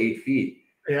them every 8 feet.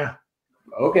 Yeah.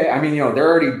 Okay. I mean, they're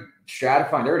already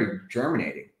stratifying, they're already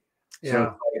germinating. Yeah.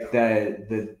 So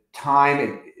the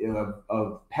time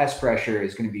of pest pressure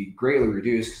is going to be greatly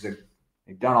reduced, because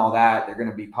they've done all that. They're going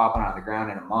to be popping out of the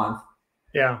ground in a month.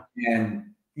 Yeah.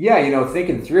 And yeah,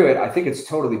 thinking through it, I think it's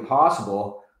totally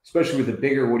possible, especially with the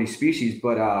bigger woody species.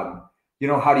 But,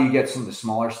 how do you get some of the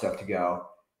smaller stuff to go?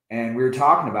 And we were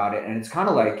talking about it, and it's kind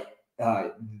of like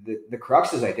the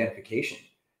crux is identification.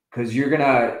 Because you're going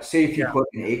to say, if you put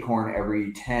an acorn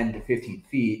every 10 to 15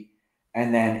 feet,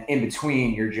 and then in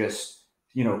between, you're just,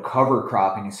 cover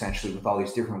cropping essentially with all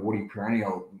these different woody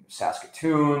perennial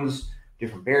Saskatoons,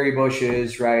 different berry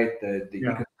bushes, right? The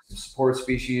ecosystem support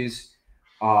species.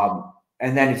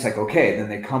 And then it's like, okay, then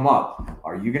they come up.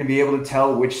 Are you going to be able to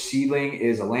tell which seedling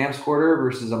is a lamb's quarter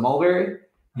versus a mulberry?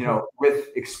 With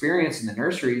experience in the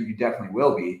nursery, you definitely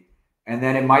will be. And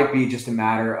then it might be just a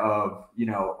matter of,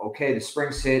 okay, the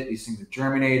spring's hit, these things have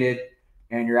germinated,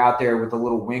 and you're out there with a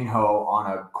little wing hoe on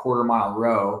a 1/4 mile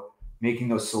row, making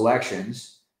those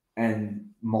selections and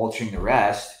mulching the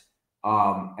rest.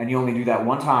 And you only do that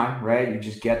one time, right? You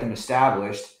just get them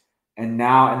established. And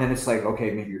then it's like,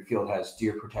 okay, maybe your field has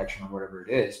deer protection or whatever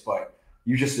it is, but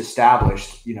you just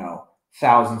established,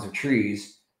 thousands of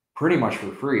trees pretty much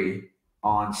for free.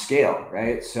 on scale,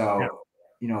 right? So,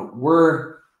 you know,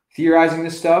 we're theorizing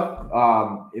this stuff.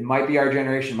 It might be our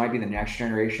generation, it might be the next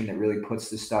generation that really puts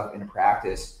this stuff into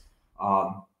practice.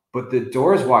 But the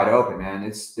door is wide open, man.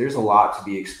 There's a lot to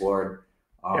be explored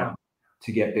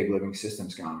to get big living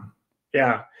systems going.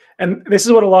 Yeah. And this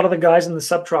is what a lot of the guys in the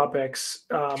subtropics,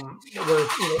 where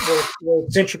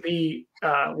Syntropy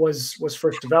was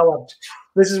first developed.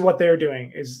 This is what they're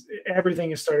doing. Is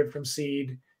everything is started from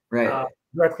seed, right?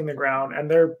 Directly in the ground, and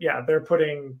they're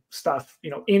putting stuff, you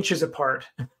know, inches apart.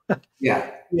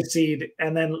 Yeah. The seed,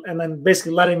 and then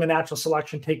basically letting the natural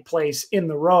selection take place in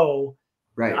the row,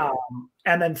 right?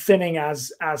 And then thinning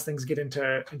as things get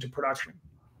into production.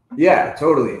 Yeah,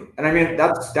 totally. And I mean,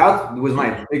 that was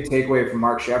my big takeaway from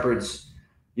Mark Shepard's,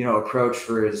 you know, approach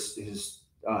for his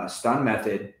stun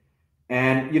method.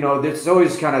 And, you know, there's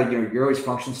always kind of, you know, you're always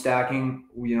function stacking,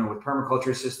 you know, with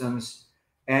permaculture systems.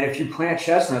 And if you plant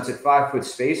chestnuts at 5-foot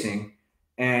spacing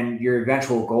and your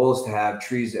eventual goal is to have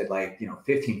trees at like, you know,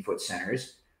 15-foot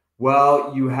centers,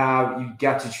 well, you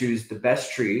got to choose the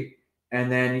best tree. And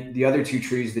then the other 2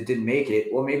 trees that didn't make it,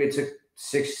 well, maybe it took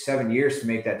 6-7 years to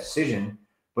make that decision.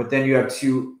 But then you have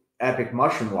 2 epic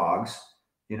mushroom logs,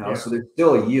 you know, so there's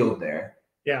still a yield there.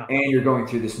 Yeah. And you're going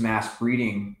through this mass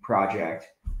breeding project.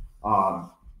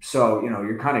 So, you know,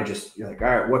 you're like, all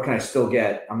right, what can I still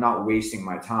get? I'm not wasting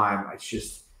my time.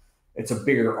 It's a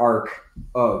bigger arc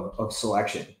of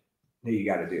selection that you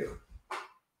got to do.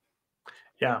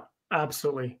 Yeah,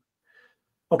 absolutely.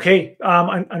 Okay.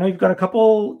 I know you've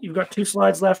got 2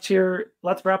 slides left here.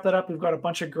 Let's wrap that up. We've got a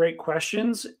bunch of great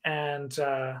questions, and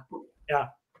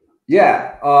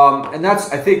Yeah. And I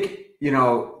think, you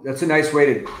know, that's a nice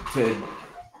way to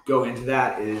go into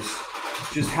that, is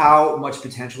just how much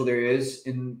potential there is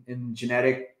in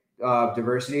genetic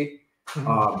diversity.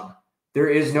 Mm-hmm. There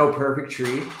is no perfect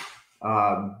tree.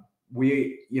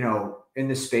 We, you know, in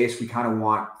this space, we kind of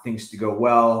want things to go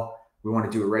well. We want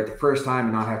to do it right the first time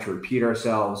and not have to repeat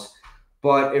ourselves.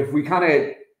 But if we kind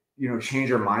of, you know,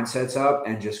 change our mindsets up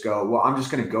and just go, well, I'm just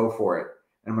going to go for it.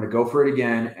 And I'm going to go for it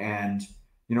again. And,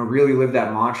 you know, really live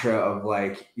that mantra of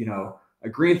like, you know, a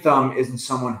green thumb isn't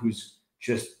someone who's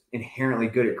just inherently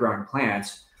good at growing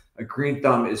plants. A green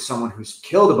thumb is someone who's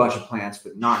killed a bunch of plants,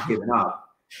 but not given up.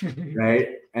 Right.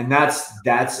 And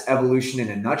that's evolution in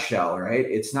a nutshell, right?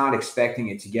 It's not expecting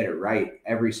it to get it right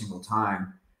every single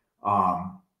time.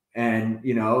 And,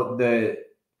 you know, if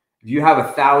you have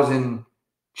 1,000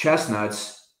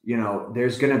 chestnuts, you know,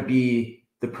 there's going to be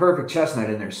the perfect chestnut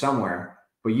in there somewhere,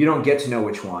 but you don't get to know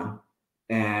which one,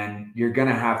 and you're going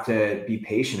to have to be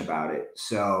patient about it.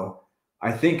 So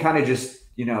I think kind of just,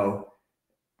 you know,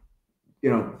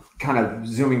 kind of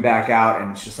zooming back out,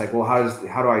 and it's just like, well, how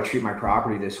do I treat my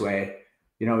property this way?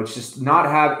 You know, it's just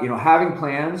having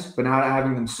plans, but not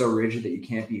having them so rigid that you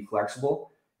can't be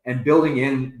flexible, and building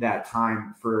in that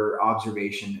time for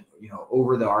observation, you know,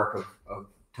 over the arc of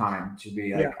time, to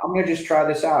be like, I'm going to just try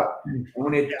this out. And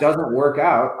when it doesn't work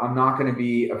out, I'm not going to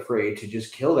be afraid to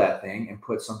just kill that thing and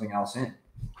put something else in.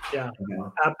 Yeah, you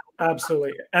know?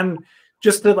 Absolutely. And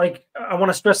just to like, I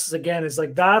want to stress this again, is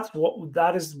like,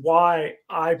 that is why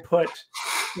I put,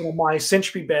 you know, my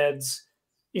Syntropy beds,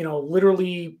 you know,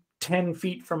 literally 10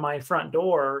 feet from my front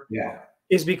door. Yeah.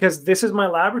 Is because this is my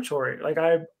laboratory. Like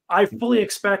I fully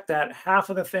expect that half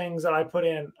of the things that I put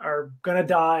in are going to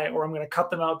die, or I'm going to cut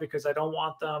them out because I don't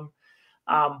want them.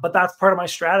 But that's part of my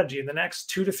strategy. In the next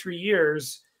 2 to 3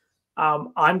 years,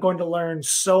 I'm going to learn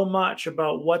so much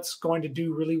about what's going to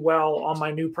do really well on my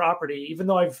new property. Even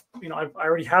though I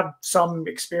already have some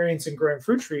experience in growing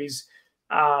fruit trees.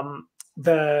 So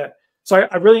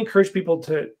I really encourage people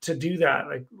to do that.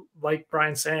 Like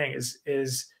Brian's saying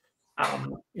is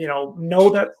you know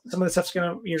that some of the stuff's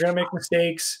you're gonna make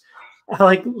mistakes.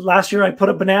 Like last year, I put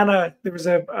there was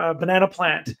a banana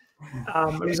plant.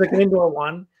 It was like an indoor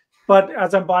one, but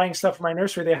as I'm buying stuff for my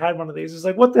nursery, they had one of these. It's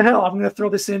like, what the hell? I'm gonna throw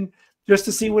this in just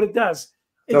to see what it does.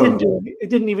 It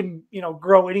didn't even, you know,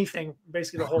 grow anything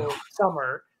basically the whole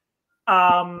summer.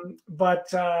 But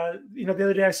you know, the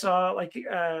other day I saw like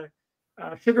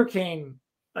sugarcane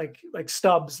like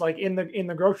stubs like in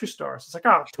the grocery store. So it's like,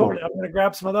 oh, totally, I'm gonna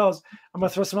grab some of those. I'm gonna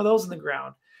throw some of those in the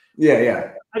ground.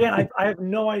 Yeah. Again, I have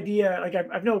no idea. Like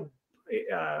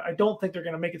I don't think they're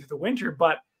gonna make it through the winter,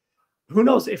 but who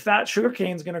knows if that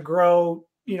sugarcane's gonna grow,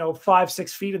 you know,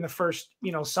 5-6 feet in the first,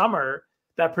 you know, summer,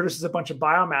 that produces a bunch of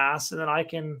biomass, and then I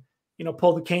can, you know,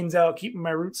 pull the canes out, keep in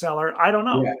my root cellar. I don't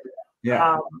know.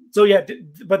 Yeah.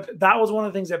 But that was one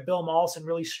of the things that Bill Mollison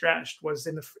really stretched, was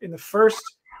in the first.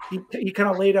 He kind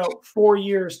of laid out 4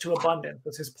 years to abundance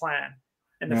was his plan.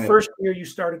 And the first year you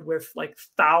started with like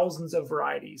thousands of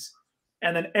varieties.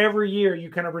 And then every year you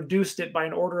kind of reduced it by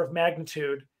an order of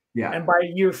magnitude. Yeah. And by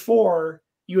year 4,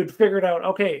 you had figured out,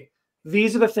 okay,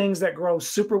 these are the things that grow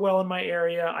super well in my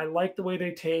area. I like the way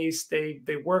they taste. They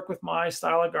work with my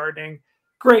style of gardening.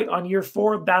 Great. On year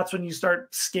 4, that's when you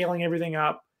start scaling everything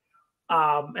up,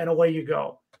 and away you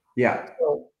go. Yeah.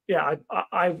 So yeah,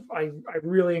 I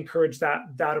really encourage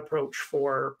that approach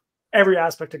for every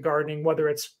aspect of gardening, whether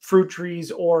it's fruit trees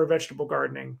or vegetable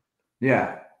gardening.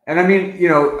 Yeah. And I mean,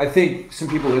 I think some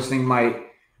people listening might,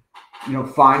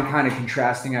 find kind of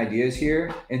contrasting ideas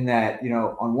here in that,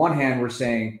 on one hand, we're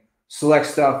saying select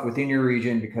stuff within your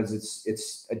region because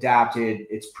it's adapted,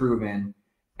 it's proven.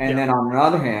 And then on the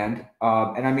other hand,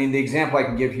 and I mean, the example I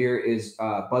can give here is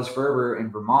Buzz Ferber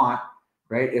in Vermont,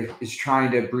 right, is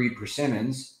trying to breed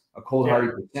persimmons, a cold hardy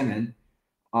persimmon.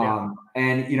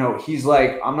 And he's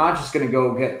like, I'm not just going to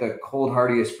go get the cold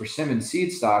hardiest persimmon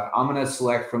seed stock. I'm going to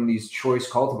select from these choice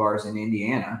cultivars in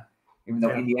Indiana, even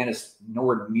though Indiana's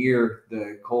nowhere near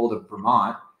the cold of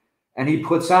Vermont. And he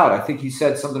puts out, I think he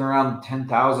said something around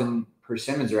 10,000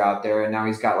 persimmons are out there, and now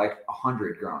he's got like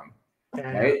 100 growing.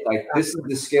 Right? Like this is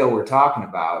the scale we're talking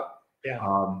about.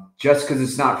 Just because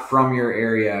it's not from your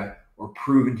area or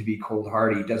proven to be cold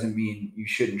hardy doesn't mean you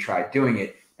shouldn't try doing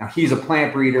it. Now he's a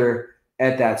plant breeder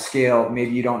at that scale.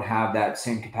 Maybe you don't have that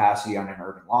same capacity on an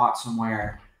urban lot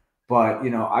somewhere, but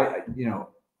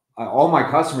all my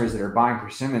customers that are buying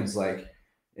persimmons, like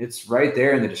it's right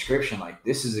there in the description. Like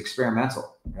this is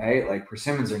experimental, right? Like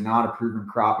persimmons are not a proven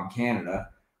crop in Canada.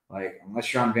 Like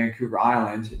unless you're on Vancouver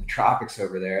Island in the tropics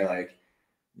over there, like,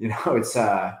 it's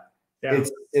a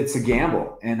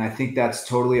gamble. And I think that's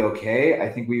totally okay. I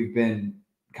think we've been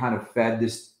kind of fed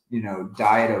this,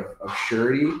 diet of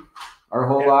surety our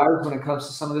whole lives when it comes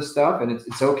to some of this stuff. And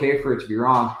it's okay for it to be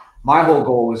wrong. My whole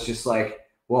goal was just like,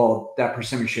 well, that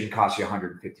persimmon shouldn't cost you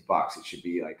 $150. It should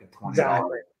be like a $20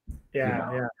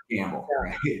 gamble.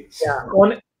 Right?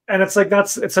 Well, and it's like,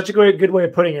 it's such a good way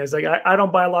of putting it. Is like, I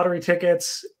don't buy lottery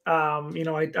tickets. I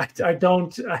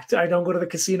don't go to the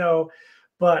casino.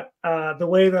 But the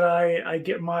way that I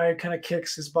get my kind of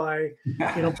kicks is by,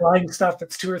 buying stuff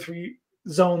that's 2 or 3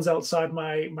 zones outside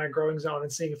my growing zone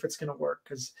and seeing if it's going to work.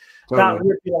 Because that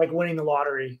would be like winning the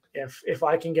lottery. If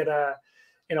I can get a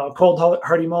cold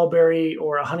hardy mulberry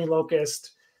or a honey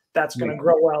locust that's going to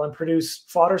grow well and produce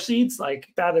fodder seeds, like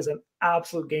that is an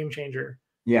absolute game changer.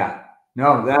 Yeah,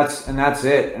 no, that's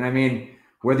it. And I mean,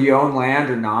 whether you own land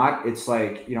or not, it's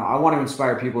like, I want to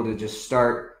inspire people to just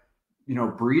start,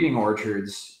 breeding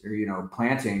orchards or,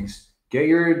 plantings. Get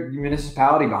your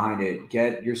municipality behind it,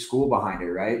 get your school behind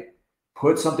it, right?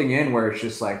 Put something in where it's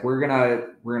just like, we're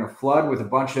going to flood with a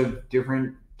bunch of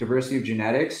different diversity of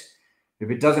genetics. If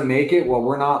it doesn't make it, well,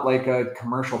 we're not like a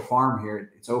commercial farm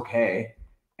here. It's okay.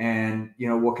 And,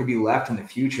 what could be left in the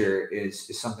future is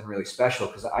something really special.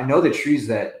 Cause I know the trees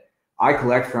that I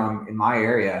collect from in my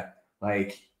area,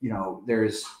 like,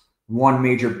 there's one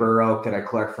major bur oak that I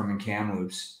collect from in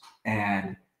Kamloops.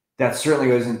 And that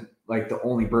certainly wasn't like the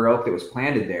only bur oak that was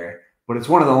planted there, but it's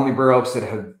one of the only bur oaks that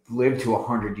have lived to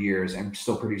 100 years and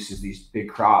still produces these big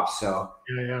crops. So,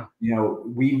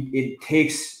 it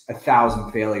takes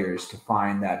 1,000 failures to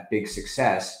find that big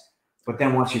success. But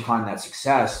then once you find that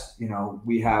success,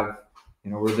 we have,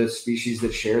 we're the species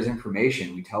that shares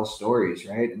information. We tell stories,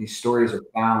 right? And these stories are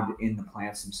found in the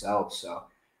plants themselves. So,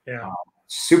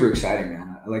 super exciting,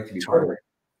 man. I like to be part of it.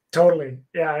 Totally.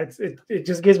 Yeah. It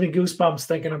just gives me goosebumps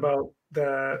thinking about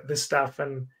this stuff.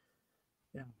 And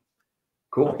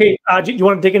cool. Okay. Do you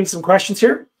want to dig into some questions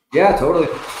here? Yeah, totally.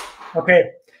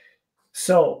 Okay.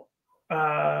 So,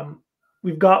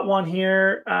 we've got one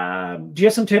here. Do you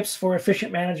have some tips for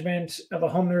efficient management of a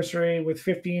home nursery with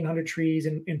 1,500 trees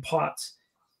in pots?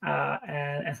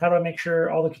 And how do I make sure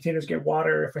all the containers get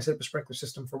water if I set up a sprinkler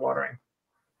system for watering?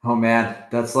 Oh man,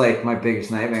 that's like my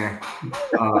biggest nightmare.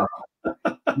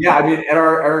 Yeah, I mean, at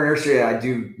our nursery, I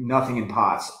do nothing in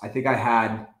pots. I think I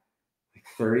had like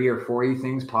 30 or 40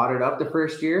 things potted up the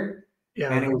first year.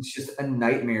 Yeah. And it was just a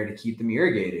nightmare to keep them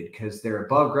irrigated because they're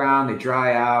above ground, they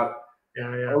dry out. Yeah.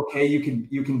 Okay, you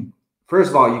can first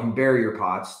of all, you can bury your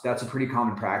pots. That's a pretty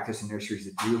common practice in nurseries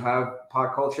that do have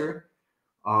pot culture.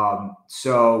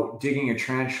 So digging a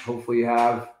trench, hopefully you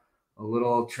have a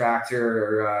little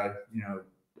tractor or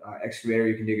excavator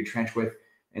you can dig a trench with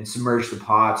and submerge the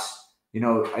pots.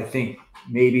 I think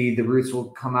maybe the roots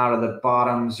will come out of the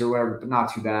bottoms or whatever, but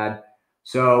not too bad.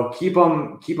 So keep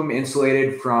them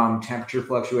insulated from temperature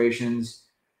fluctuations.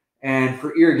 And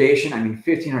for irrigation, I mean,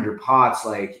 1,500 pots,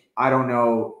 like, I don't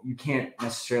know, you can't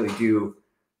necessarily do,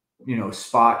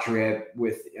 spot drip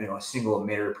with, a single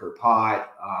emitter per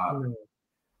pot.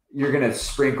 you're going to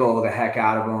sprinkle the heck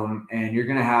out of them, and you're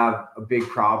going to have a big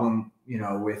problem, you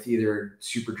know, with either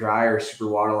super dry or super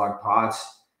waterlogged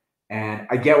pots. And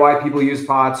I get why people use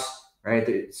pots, right?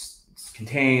 It's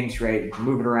contained, right? You can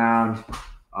move it around.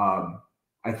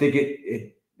 I think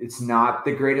it's not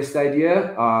the greatest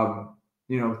idea.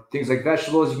 You know, things like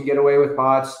vegetables, you can get away with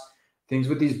pots. Things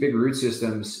with these big root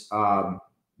systems,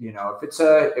 you know,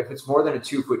 if it's more than a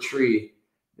 2-foot tree,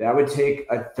 that would take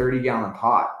a 30-gallon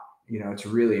pot, you know, to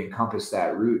really encompass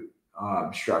that root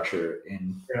structure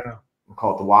in, we'll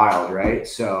call it the wild, right?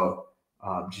 So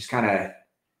just kind of,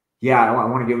 I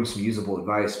want to give them some usable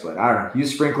advice, but I don't know.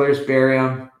 Use sprinklers, bury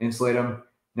them, insulate them.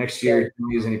 Next year,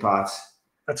 don't use any pots.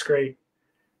 That's great.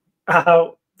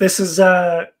 This is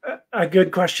a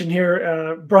good question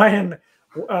here. Brian,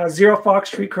 Zero Fox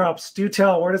Tree Crops. Do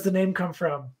tell, where does the name come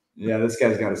from? Yeah, this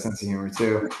guy's got a sense of humor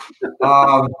too.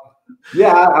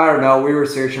 Yeah, I don't know. We were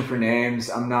searching for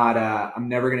names. I'm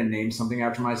never going to name something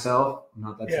after myself. I'm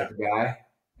not that type of guy.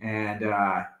 And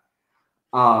I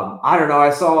don't know. I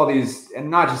saw all these, and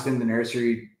not just in the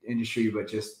nursery industry, but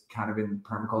just kind of in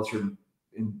permaculture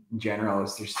in general.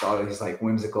 There's all these like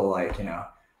whimsical, like, you know,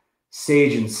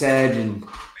 sage and sedge and,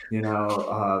 you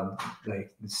know,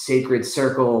 like the sacred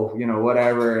circle, you know,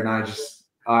 whatever. And I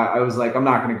was like, I'm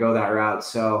not going to go that route.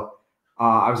 So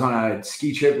I was on a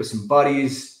ski trip with some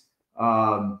buddies.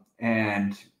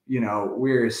 And, you know,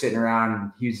 we were sitting around,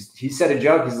 and he said a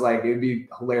joke. He's like, it'd be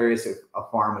hilarious if a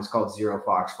farm was called Zero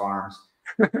Fox Farms.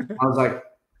 I was like,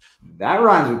 that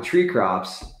rhymes with tree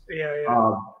crops.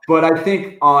 Yeah. But I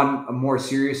think on a more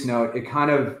serious note, it kind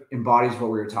of embodies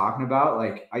what we were talking about.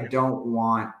 Like, I don't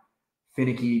want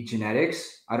finicky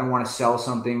genetics. I don't want to sell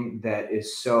something that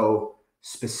is so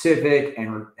specific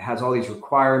and has all these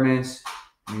requirements.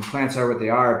 I mean, plants are what they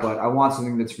are, but I want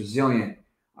something that's resilient.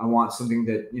 I want something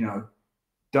that, you know,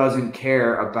 doesn't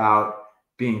care about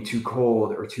being too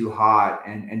cold or too hot,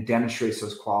 and demonstrates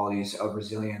those qualities of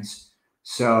resilience.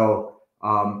 So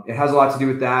it has a lot to do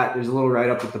with that. There's a little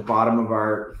write-up at the bottom of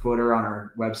our footer on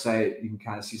our website. You can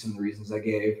kind of see some of the reasons I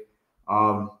gave.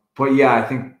 But yeah, I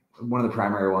think one of the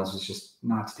primary ones was just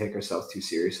not to take ourselves too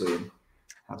seriously and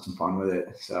have some fun with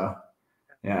it. So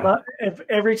yeah. But if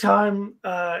every time,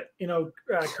 you know,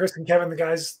 Chris and Kevin, the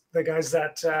guys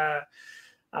that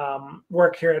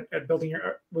work here at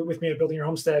with me at Building Your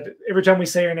Homestead, every time we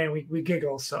say your name, we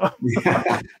giggle. So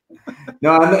yeah.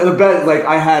 No, the best, like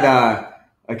I had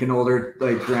like an older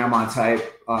like grandma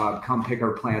type come pick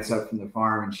our plants up from the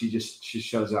farm, and she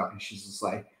shows up and she's just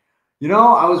like, you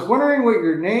know, I was wondering what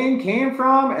your name came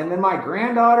from, and then my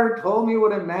granddaughter told me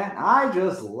what it meant. I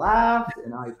just laughed,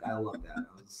 and I love that.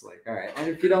 I was like, all right, and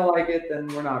if you don't like it, then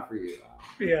we're not for you.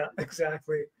 Yeah,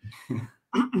 exactly.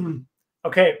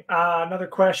 Okay, another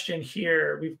question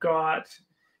here. We've got,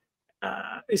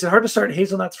 is it hard to start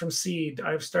hazelnuts from seed?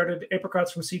 I've started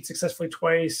apricots from seed successfully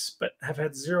twice, but have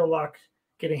had zero luck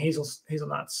getting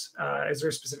hazelnuts. Is there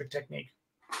a specific technique?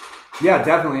 Yeah,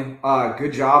 definitely.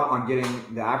 Good job on getting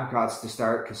the apricots to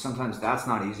start, because sometimes that's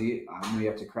not easy. I know you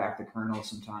have to crack the kernel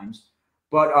sometimes.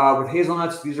 But with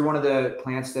hazelnuts, these are one of the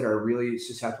plants that are really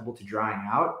susceptible to drying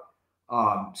out.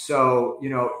 So, you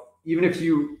know, even if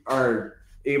you are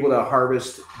able to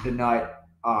harvest the nut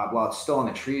while it's still on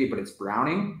the tree, but it's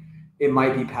browning, it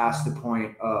might be past the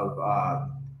point of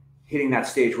hitting that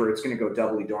stage where it's going to go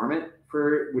doubly dormant,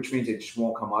 which means it just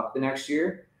won't come up the next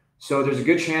year. So there's a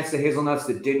good chance the hazelnuts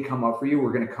that didn't come up for you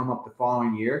were going to come up the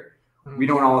following year. We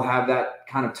don't all have that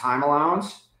kind of time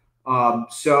allowance.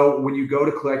 So when you go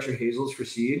to collect your hazels for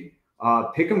seed,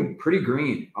 pick them pretty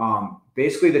green.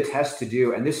 Basically the test to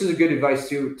do, and this is a good advice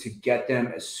too, to get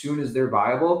them as soon as they're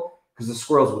viable, because the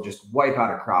squirrels will just wipe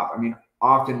out a crop. I mean,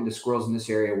 often the squirrels in this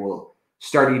area will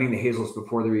start eating the hazels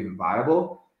before they're even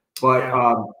viable.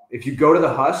 But if you go to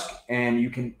the husk and you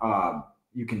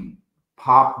can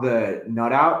pop the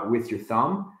nut out with your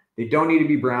thumb, they don't need to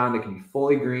be brown. They can be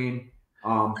fully green.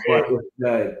 But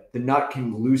if the nut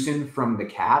can loosen from the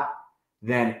cap,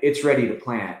 then it's ready to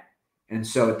plant. And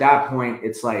so at that point,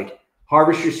 it's like,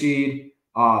 harvest your seed.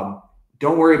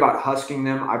 Don't worry about husking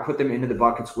them. I put them into the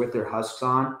buckets with their husks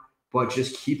on, but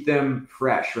just keep them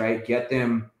fresh, right? Get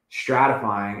them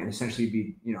stratifying, and essentially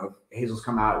be, you know, if hazels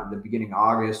come out in the beginning of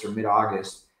August or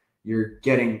mid-August, you're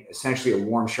getting essentially a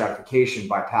warm stratification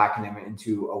by packing them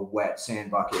into a wet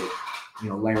sand bucket, you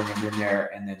know, layering them in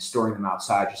there and then storing them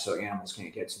outside just so animals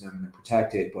can't get to them and they're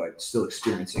protected, but still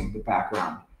experiencing the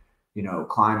background, you know,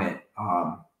 climate.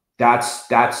 That's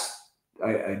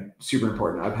super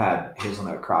important. I've had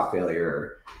hazelnut crop failure,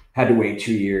 or had to wait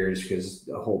 2 years because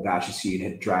the whole batch of seed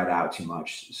had dried out too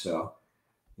much. So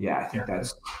yeah, I think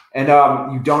that's, and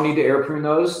you don't need to air prune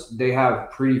those. They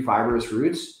have pretty fibrous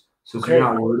roots. So you're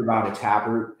not worried about a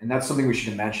taproot. And that's something we should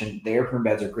have mentioned. The air prune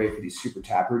beds are great for these super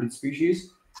taprooted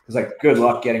species. Because like, good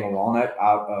luck getting a walnut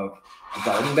out of a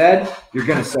garden bed. You're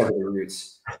going to sever the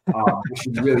roots, which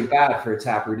is really bad for a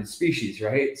taprooted species,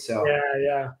 right? So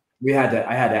yeah. I had to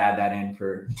add that in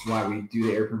for why we do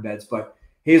the air prune beds. But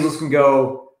hazels can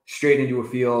go straight into a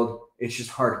field. It's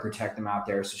just hard to protect them out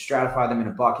there. So stratify them in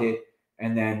a bucket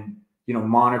and then,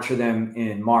 monitor them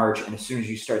in March. And as soon as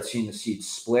you start seeing the seeds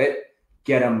split,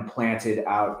 get them planted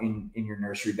out in your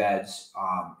nursery beds,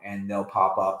 and they'll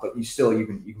pop up. But you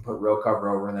can put row cover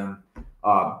over them,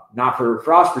 not for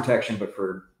frost protection, but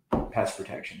for pest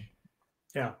protection.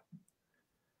 Yeah.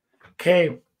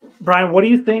 Okay, Brian, what do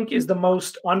you think is the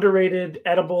most underrated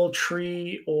edible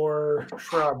tree or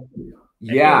shrub?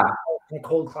 Yeah, in a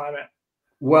cold climate.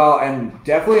 Well, and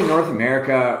definitely in North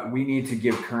America, we need to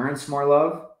give currants more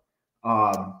love.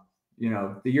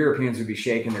 The Europeans would be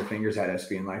shaking their fingers at us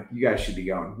being like, you guys should be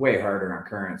going way harder on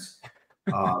currants,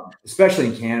 especially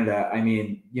in Canada. I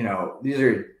mean, these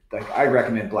are like, I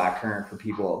recommend black currant for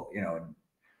people, in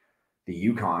the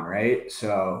Yukon, right?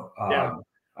 So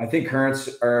I think currants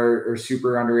are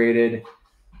super underrated.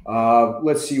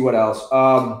 Let's see what else.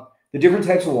 The different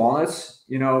types of walnuts,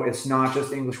 it's not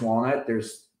just English walnut.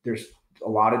 There's a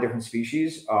lot of different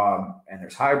species, and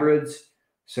there's hybrids.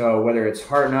 So whether it's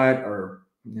heartnut or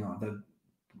the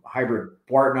hybrid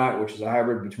butternut, which is a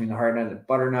hybrid between the heartnut and the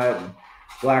butternut, and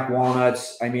black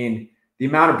walnuts. I mean, the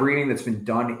amount of breeding that's been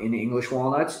done in English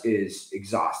walnuts is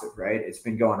exhaustive, right? It's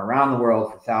been going around the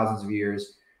world for thousands of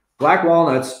years. Black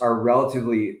walnuts are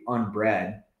relatively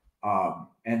unbred,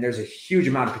 and there's a huge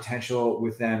amount of potential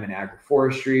with them in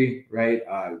agroforestry, right?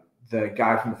 The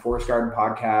guy from the Forest Garden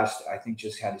podcast, I think,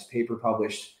 just had his paper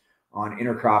published on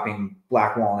intercropping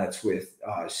black walnuts with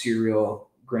cereal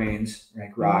grains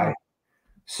like rye.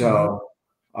 So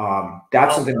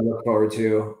that's something to look forward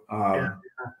to.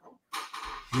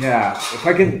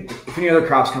 If any other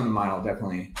crops come to mind, I'll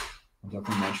definitely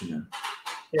mention them.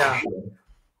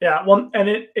 Yeah. Well, and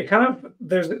it kind of,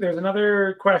 there's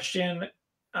another question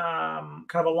kind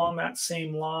of along that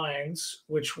same lines,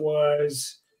 which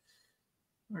was,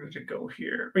 where did it go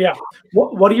here? But yeah.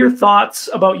 What are your thoughts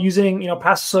about using,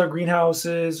 passive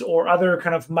greenhouses or other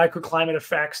kind of microclimate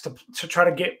effects to try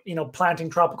to get, planting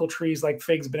tropical trees like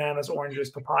figs, bananas, oranges,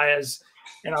 papayas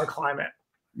in our climate?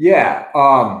 Yeah.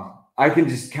 I can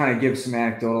just kind of give some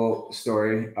anecdotal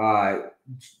story.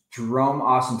 Jerome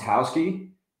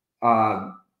Osentowski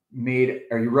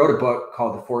he wrote a book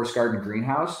called The Forest Garden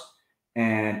Greenhouse.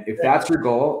 And if that's your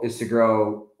goal, is to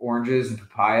grow oranges and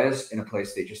papayas in a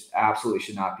place they just absolutely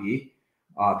should not be,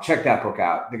 check that book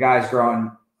out. The guy's growing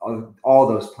all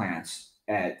those plants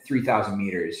at 3,000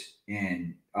 meters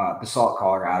in Basalt,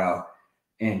 Colorado,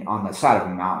 and on the side of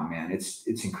a mountain, man. It's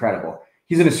incredible.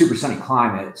 He's in a super sunny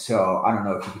climate, so I don't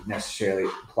know if you could necessarily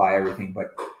apply everything,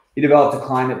 but he developed a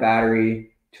climate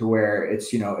battery to where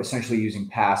it's, essentially using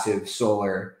passive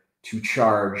solar to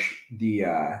charge the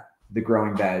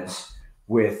growing beds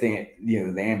with the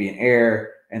ambient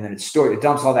air, and then it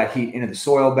dumps all that heat into the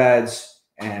soil beds,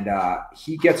 and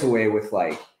he gets away with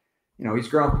he's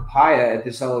growing papaya at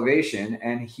this elevation,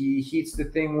 and he heats the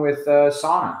thing with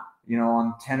sauna,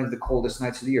 on 10 of the coldest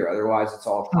nights of the year. Otherwise, it's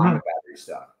all climate battery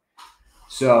stuff.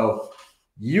 So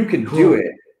you can do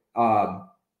it.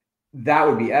 That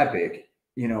would be epic.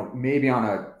 Maybe on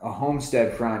a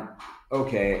homestead front.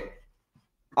 Okay,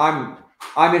 I'm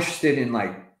interested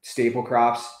in staple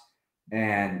crops.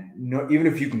 And even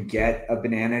if you can get a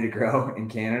banana to grow in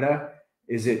Canada,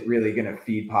 is it really going to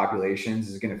feed populations?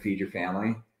 Is it going to feed your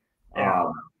family? Yeah.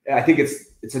 I think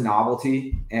it's a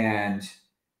novelty, and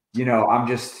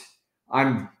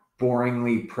I'm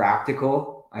boringly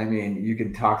practical. I mean, you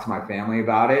can talk to my family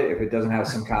about it. If it doesn't have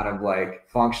some kind of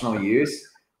functional use,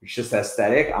 it's just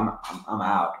aesthetic, I'm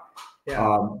out.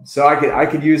 Yeah. So I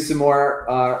could use some more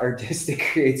artistic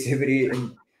creativity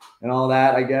and all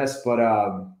that, I guess, but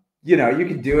you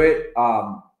can do it.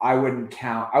 I wouldn't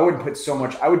put so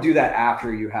much. I would do that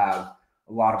after you have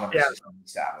a lot of other systems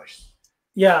established.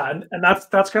 Yeah, and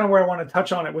that's kind of where I want to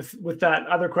touch on it with that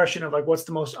other question of what's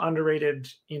the most underrated,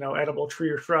 edible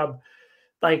tree or shrub.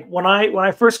 When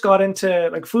I first got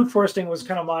into food foresting was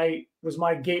kind of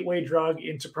my gateway drug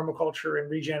into permaculture and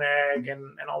regen ag and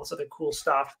all this other cool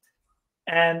stuff.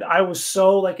 And I was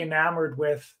so enamored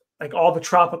with all the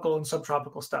tropical and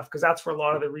subtropical stuff, because that's where a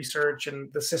lot of the research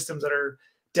and the systems that are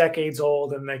decades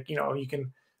old, and you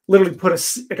can literally put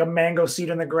a mango seed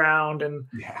in the ground, and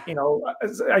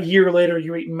a year later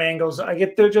you're eating mangoes.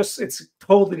 It's a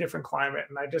totally different climate,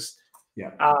 and I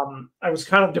was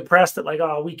kind of depressed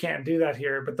that we can't do that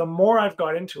here. But the more I've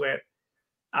got into it,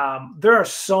 There are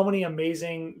so many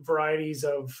amazing varieties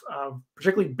of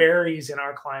particularly berries in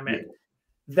our climate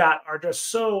that are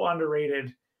just so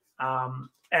underrated.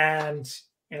 And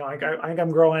I think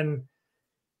I'm growing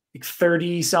like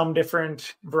 30 some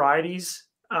different varieties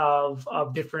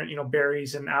of different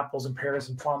berries and apples and pears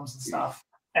and plums and stuff.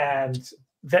 And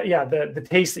that the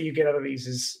taste that you get out of these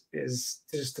is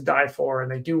just to die for,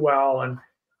 and they do well. And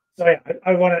so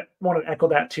I want to echo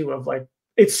that too, of like,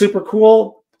 it's super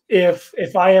cool.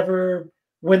 If I ever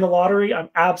win the lottery, I'm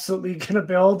absolutely gonna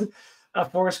build a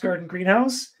forest garden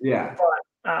greenhouse. Yeah. But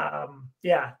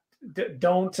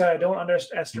don't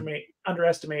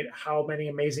underestimate how many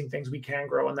amazing things we can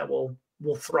grow and that will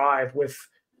thrive with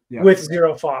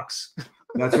zero fox.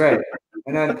 That's right.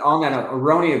 And then on that,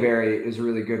 aronia berry is a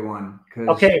really good one.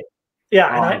 Okay.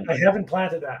 Yeah, and I haven't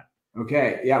planted that.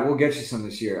 Okay. Yeah, we'll get you some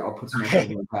this year. I'll put some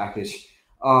in the package.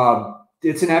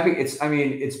 It's an epic.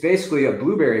 It's basically a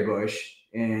blueberry bush,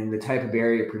 and the type of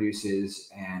berry it produces,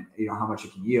 and how much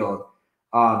it can yield.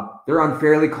 They're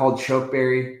unfairly called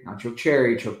chokeberry, not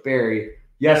chokecherry, chokeberry.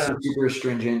 Yes, they're super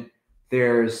astringent.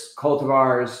 There's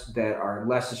cultivars that are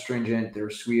less astringent. They're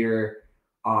sweeter.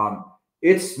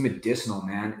 It's medicinal,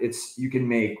 man. You can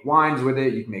make wines with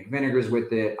it. You can make vinegars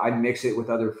with it. I mix it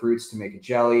with other fruits to make a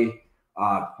jelly.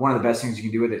 One of the best things you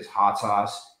can do with it is hot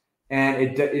sauce. And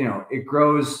it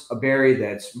grows a berry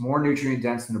that's more nutrient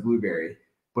dense than the blueberry,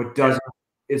 but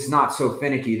it's not so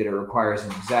finicky that it requires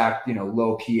an exact,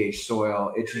 low pH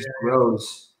soil. It just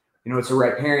grows, it's a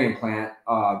riparian plant.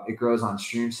 It grows on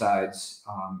stream sides.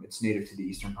 It's native to the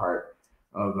eastern part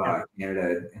of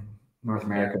Canada and North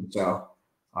America. So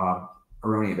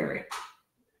aronia berry.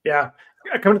 Yeah.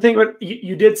 Come to think of it,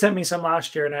 you did send me some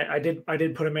last year, and I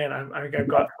did put them in. I think I've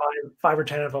got five or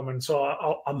 10 of them. And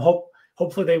so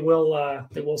hopefully they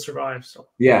will survive. So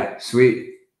yeah,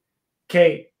 sweet.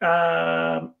 Okay.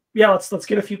 Let's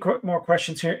get a few more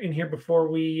questions here before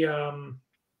we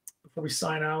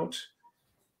sign out.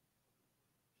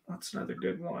 That's another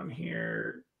good one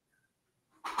here.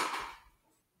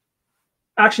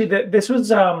 Actually, this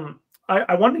was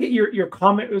I wanted to get your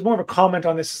comment. It was more of a comment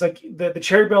on this. It's like the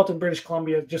cherry belt in British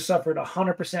Columbia just suffered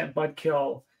 100% bud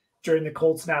kill during the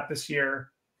cold snap this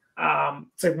year.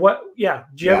 It's like, what? Yeah.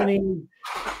 Do you have any?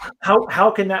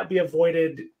 How can that be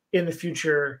avoided in the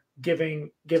future,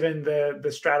 given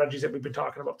the strategies that we've been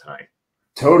talking about tonight?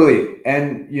 Totally.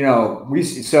 And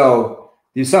so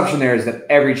the assumption there is that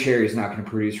every cherry is not going to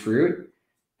produce fruit,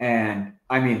 and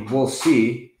I mean, we'll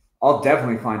see. I'll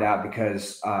definitely find out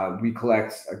because we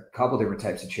collect a couple different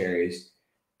types of cherries.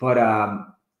 But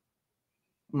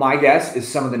my guess is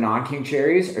some of the non-king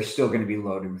cherries are still going to be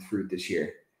loaded with fruit this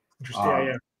year.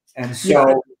 Interesting. And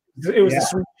so it was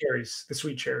the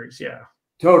sweet cherries. Yeah.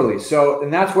 Totally. So,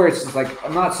 and that's where it's like,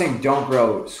 I'm not saying don't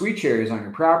grow sweet cherries on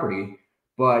your property,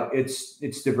 but it's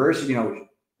diversity,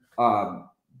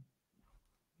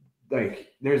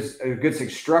 like there's a good thing.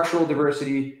 Structural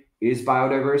diversity is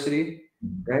biodiversity.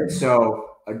 Right.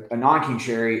 So a non-king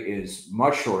cherry is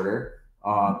much shorter.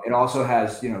 It also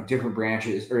has, different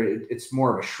branches, or it's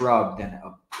more of a shrub than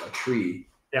a tree.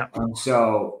 Yeah.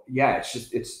 So it's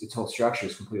just, its whole structure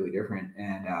is completely different.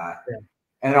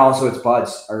 And also its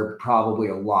buds are probably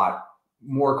a lot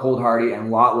more cold hardy and a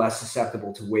lot less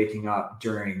susceptible to waking up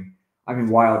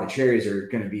while the cherries are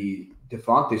going to be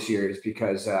defunct this year is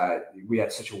because we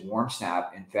had such a warm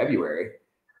snap in February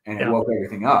and it woke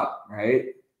everything up. Right.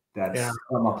 That's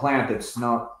from a plant that's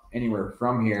not anywhere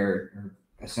from here or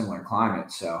a similar climate.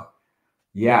 So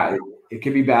it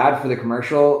could be bad for the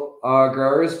commercial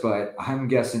growers, but I'm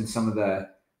guessing some of the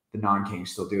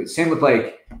non-kings still do it. Same with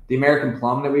like the American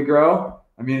plum that we grow.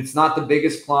 I mean, it's not the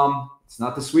biggest plum. It's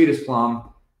not the sweetest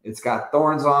plum. It's got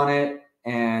thorns on it.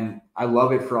 And I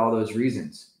love it for all those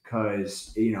reasons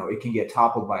because, it can get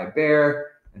toppled by a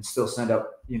bear and still send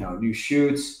up, new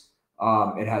shoots.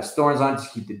 It has thorns on it to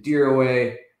keep the deer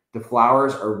away. The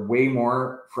flowers are way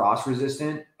more frost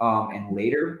resistant and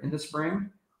later in the spring.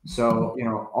 So,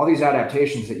 all these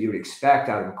adaptations that you would expect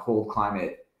out of a cold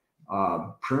climate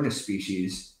prunus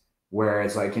species,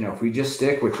 whereas like, if we just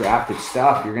stick with grafted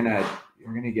stuff, you're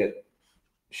gonna get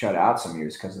shut out some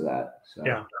years because of that. So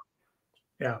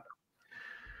yeah.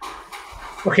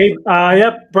 Okay.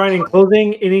 Brian, in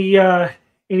closing,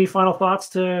 any final thoughts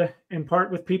to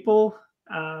impart with people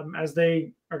as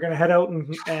they are going to head out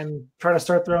and try to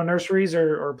start their own nurseries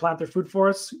or plant their food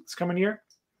forests this coming year?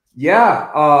 Yeah.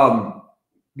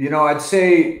 I'd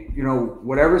say,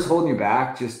 whatever's holding you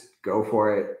back, just go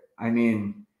for it. I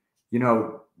mean,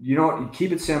 you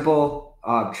keep it simple.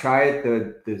 Try it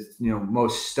the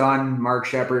most stun Mark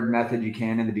Shepard method you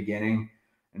can in the beginning.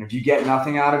 And if you get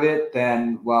nothing out of it,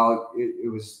 then, well,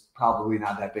 it was probably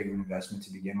not that big of an investment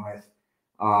to begin with.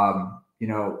 You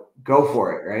know, go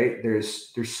for it, right?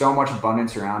 There's so much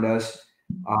abundance around us.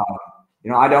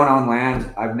 You know, I don't own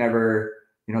land. I've never,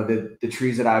 you know, the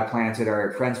trees that I've planted are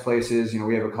at friends' places. You know,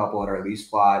 we have a couple at our lease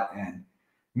plot, and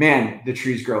man, the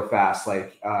trees grow fast.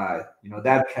 Like, you know,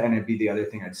 that kind of be the other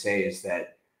thing I'd say is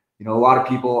that, you know, a lot of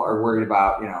people are worried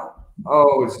about, you know,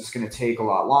 oh, it's just going to take a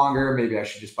lot longer. Maybe I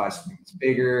should just buy something that's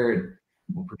bigger and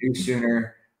will produce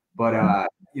sooner. But,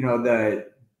 you know, the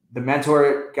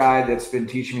mentor guy that's been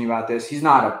teaching me about this, he's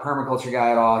not a permaculture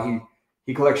guy at all.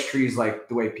 He collects trees like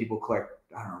the way people collect,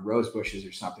 I don't know, rose bushes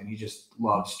or something. He just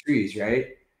loves trees, right?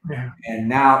 Yeah. And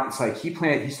now it's like he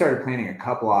started planting a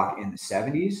couple in the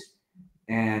 70s.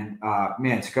 And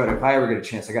man, Dakota, if I ever get a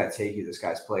chance, I got to take you to this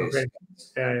guy's place. Okay.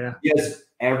 Yeah. He has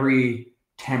every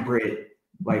temperate,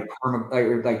 like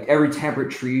every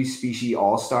temperate tree species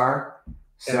all-star.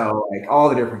 So like all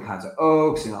the different kinds of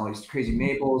oaks and all these crazy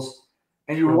maples.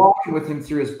 And you're walking with him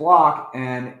through his block,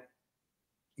 and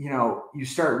you know, you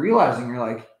start realizing you're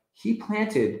like, he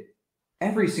planted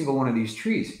every single one of these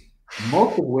trees,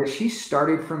 most of which he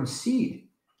started from seed.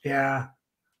 Yeah.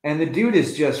 And the dude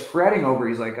is just fretting over.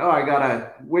 He's like,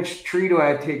 oh, which tree do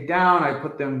I take down? I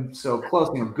put them so close,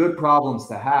 you know, good problems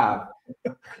to have.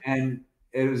 And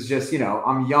it was just, you know,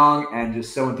 I'm young and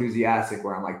just so enthusiastic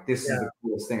where I'm like, this is the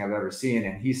coolest thing I've ever seen.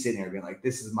 And he's sitting there being like,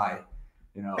 this is my,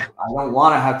 you know, I don't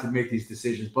want to have to make these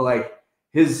decisions. But like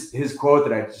his quote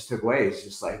that I just took away is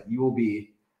just like, you will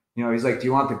be, you know, he's like, do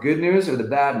you want the good news or the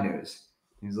bad news?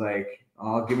 He's like,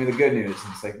 oh, give me the good news.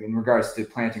 And it's like, in regards to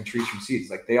planting trees from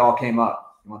seeds, like they all came up.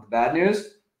 You want the bad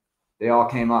news? They all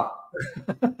came up.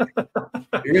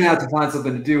 You're going to have to find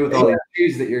something to do with all these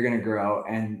trees that you're going to grow,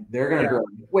 and they're going to grow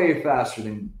way faster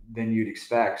than you'd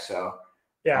expect. So,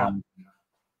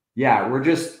 we're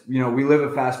just, you know, we live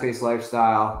a fast-paced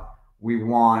lifestyle. We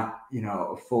want, you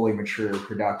know, a fully mature,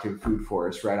 productive food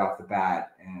forest right off the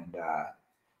bat. And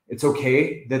it's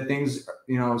okay that things,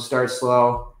 you know, start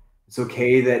slow. It's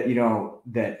okay that, you know,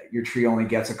 that your tree only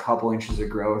gets a couple inches of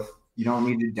growth. You don't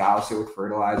need to douse it with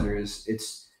fertilizers.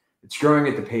 It's growing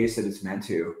at the pace that it's meant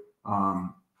to.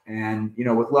 And, you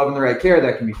know, with love and the right care,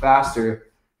 that can be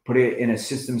faster. Put it in a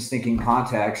systems thinking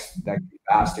context, that can be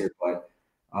faster. But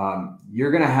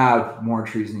you're going to have more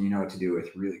trees than you know what to do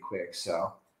with really quick.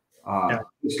 So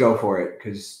just go for it,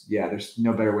 because, there's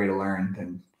no better way to learn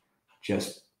than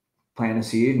just planting a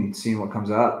seed and seeing what comes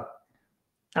up.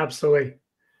 Absolutely.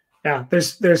 Yeah,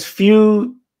 there's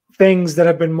few things that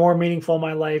have been more meaningful in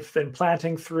my life than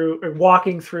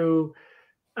walking through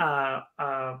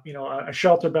you know, a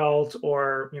shelter belt,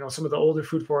 or, you know, some of the older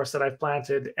food forests that I've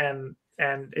planted, and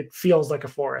it feels like a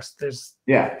forest. There's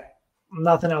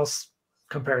nothing else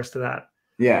compares to that.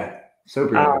 Yeah. So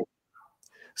pretty.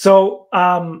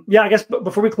 I guess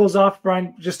before we close off,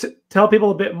 Brian, just to tell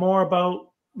people a bit more about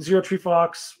Zero Tree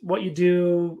Fox, what you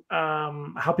do,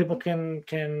 how people can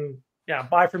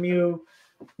buy from you.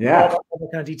 All the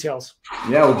kind of details.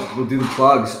 We'll do the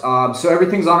plugs. So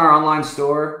everything's on our online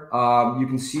store. You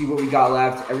can see what we got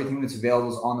left. Everything that's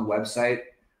available is on the website.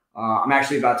 I'm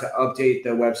actually about to update the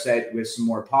website with some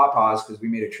more pawpaws, because we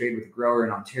made a trade with a grower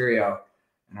in Ontario,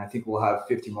 and I think we'll have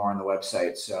 50 more on the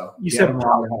website. So you said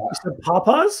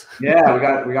pawpaws? Yeah,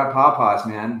 we got pawpaws,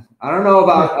 man. I don't know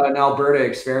about an Alberta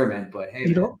experiment, but hey,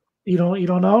 you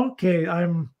don't know? Okay,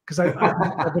 because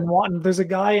I've been wanting. There's a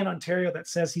guy in Ontario that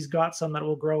says he's got some that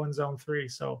will grow in Zone 3.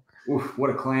 So, what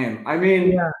a claim! I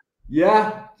mean,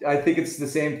 I think it's the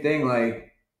same thing.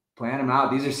 Like, plant them out.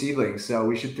 These are seedlings, so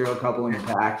we should throw a couple in your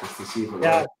pack just to see if it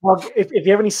works. Well, if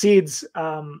you have any seeds,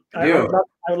 I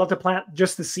would love to plant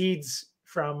just the seeds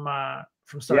from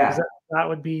start.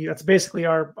 That's basically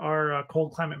our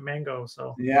cold climate mango.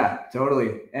 So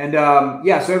totally. And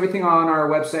so everything on our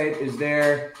website is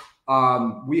there.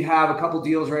 We have a couple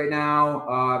deals right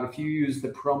now. If you use the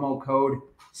promo code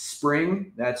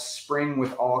SPRING, that's SPRING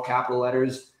with all capital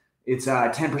letters, it's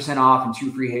 10% off and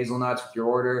 2 free hazelnuts with your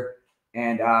order.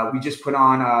 And we just put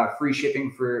on free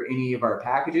shipping for any of our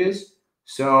packages.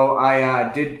 So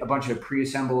I did a bunch of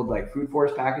pre-assembled like food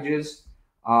forest packages.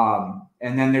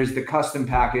 And then there's the custom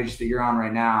package that you're on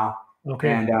right now.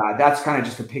 Okay. And that's kind of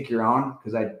just to pick your own,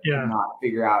 because I did not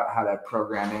figure out how to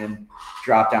program in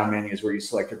drop down menus where you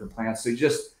select different plants. So you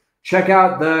just check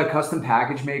out the custom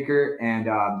package maker, and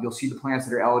you'll see the plants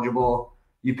that are eligible.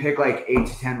 You pick like 8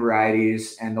 to 10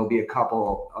 varieties, and there'll be a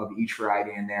couple of each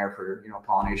variety in there for, you know,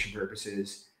 pollination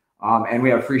purposes. And we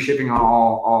have free shipping on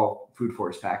all food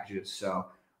forest packages. So,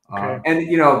 and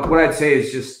you know, what I'd say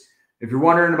is just, if you're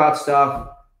wondering about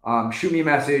stuff, shoot me a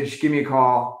message, give me a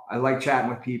call. I like chatting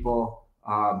with people.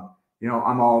 you know,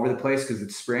 I'm all over the place because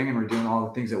it's spring and we're doing all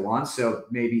the things at once. So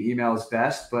maybe email is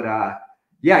best, but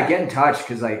yeah, get in touch.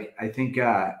 Cause like, I think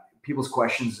people's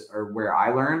questions are where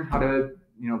I learn how to,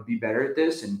 you know, be better at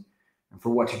this and for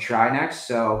what to try next.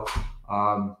 So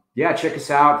yeah, check us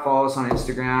out. Follow us on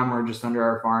Instagram. We're just under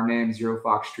our farm name, Zero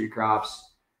Fox Tree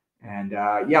Crops. And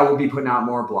yeah, we'll be putting out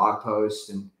more blog posts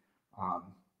and,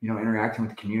 you know, interacting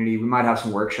with the community. We might have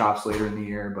some workshops later in the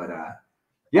year, but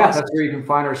yeah, awesome. That's where you can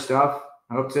find our stuff.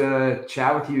 I hope to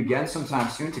chat with you again sometime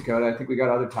soon, Dakota. I think we got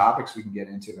other topics we can get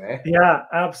into, eh? Yeah,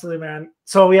 absolutely, man.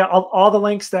 So yeah, all the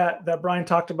links that Brian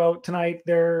talked about tonight,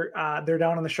 they're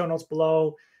down in the show notes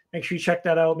below. Make sure you check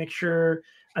that out. Make sure,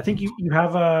 I think you've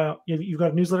got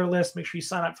a newsletter list. Make sure you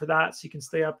sign up for that so you can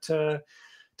stay up to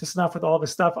snuff with all the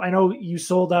stuff. I know you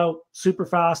sold out super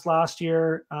fast last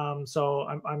year, so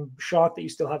I'm shocked that you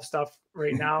still have stuff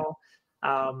right now.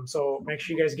 So make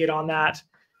sure you guys get on that.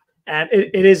 And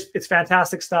it's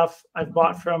fantastic stuff. I think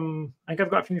I've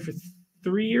got from you for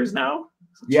 3 years now.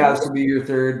 Yeah, this will be your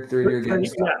third year again.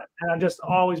 Yeah, and I'm just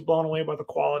always blown away by the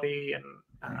quality and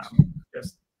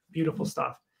just beautiful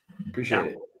stuff. Appreciate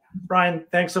it. Brian,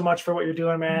 thanks so much for what you're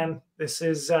doing, man. This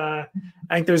is I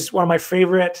think there's one of my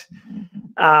favorite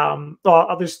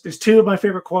there's two of my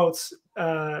favorite quotes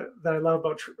that I love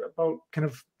about kind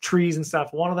of trees and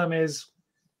stuff. One of them is,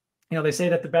 you know, they say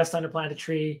that the best time to plant a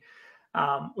tree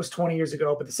was 20 years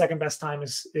ago, but the second best time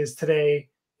is today.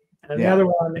 And the other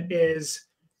one is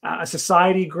a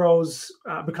society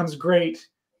becomes great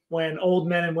when old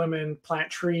men and women plant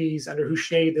trees under whose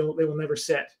shade they will never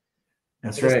sit.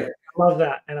 That's right. I love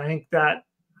that. And I think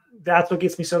that's what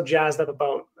gets me so jazzed up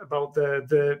about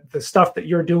the stuff that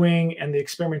you're doing and the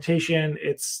experimentation.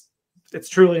 It's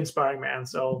truly inspiring, man.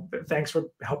 So thanks for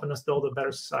helping us build a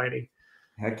better society.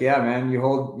 Heck yeah, man. You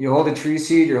hold a tree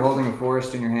seed, you're holding a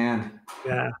forest in your hand.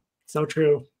 Yeah, so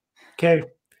true. Okay.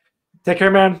 Take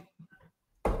care, man.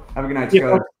 Have a good night,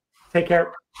 Scott. Take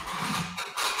care.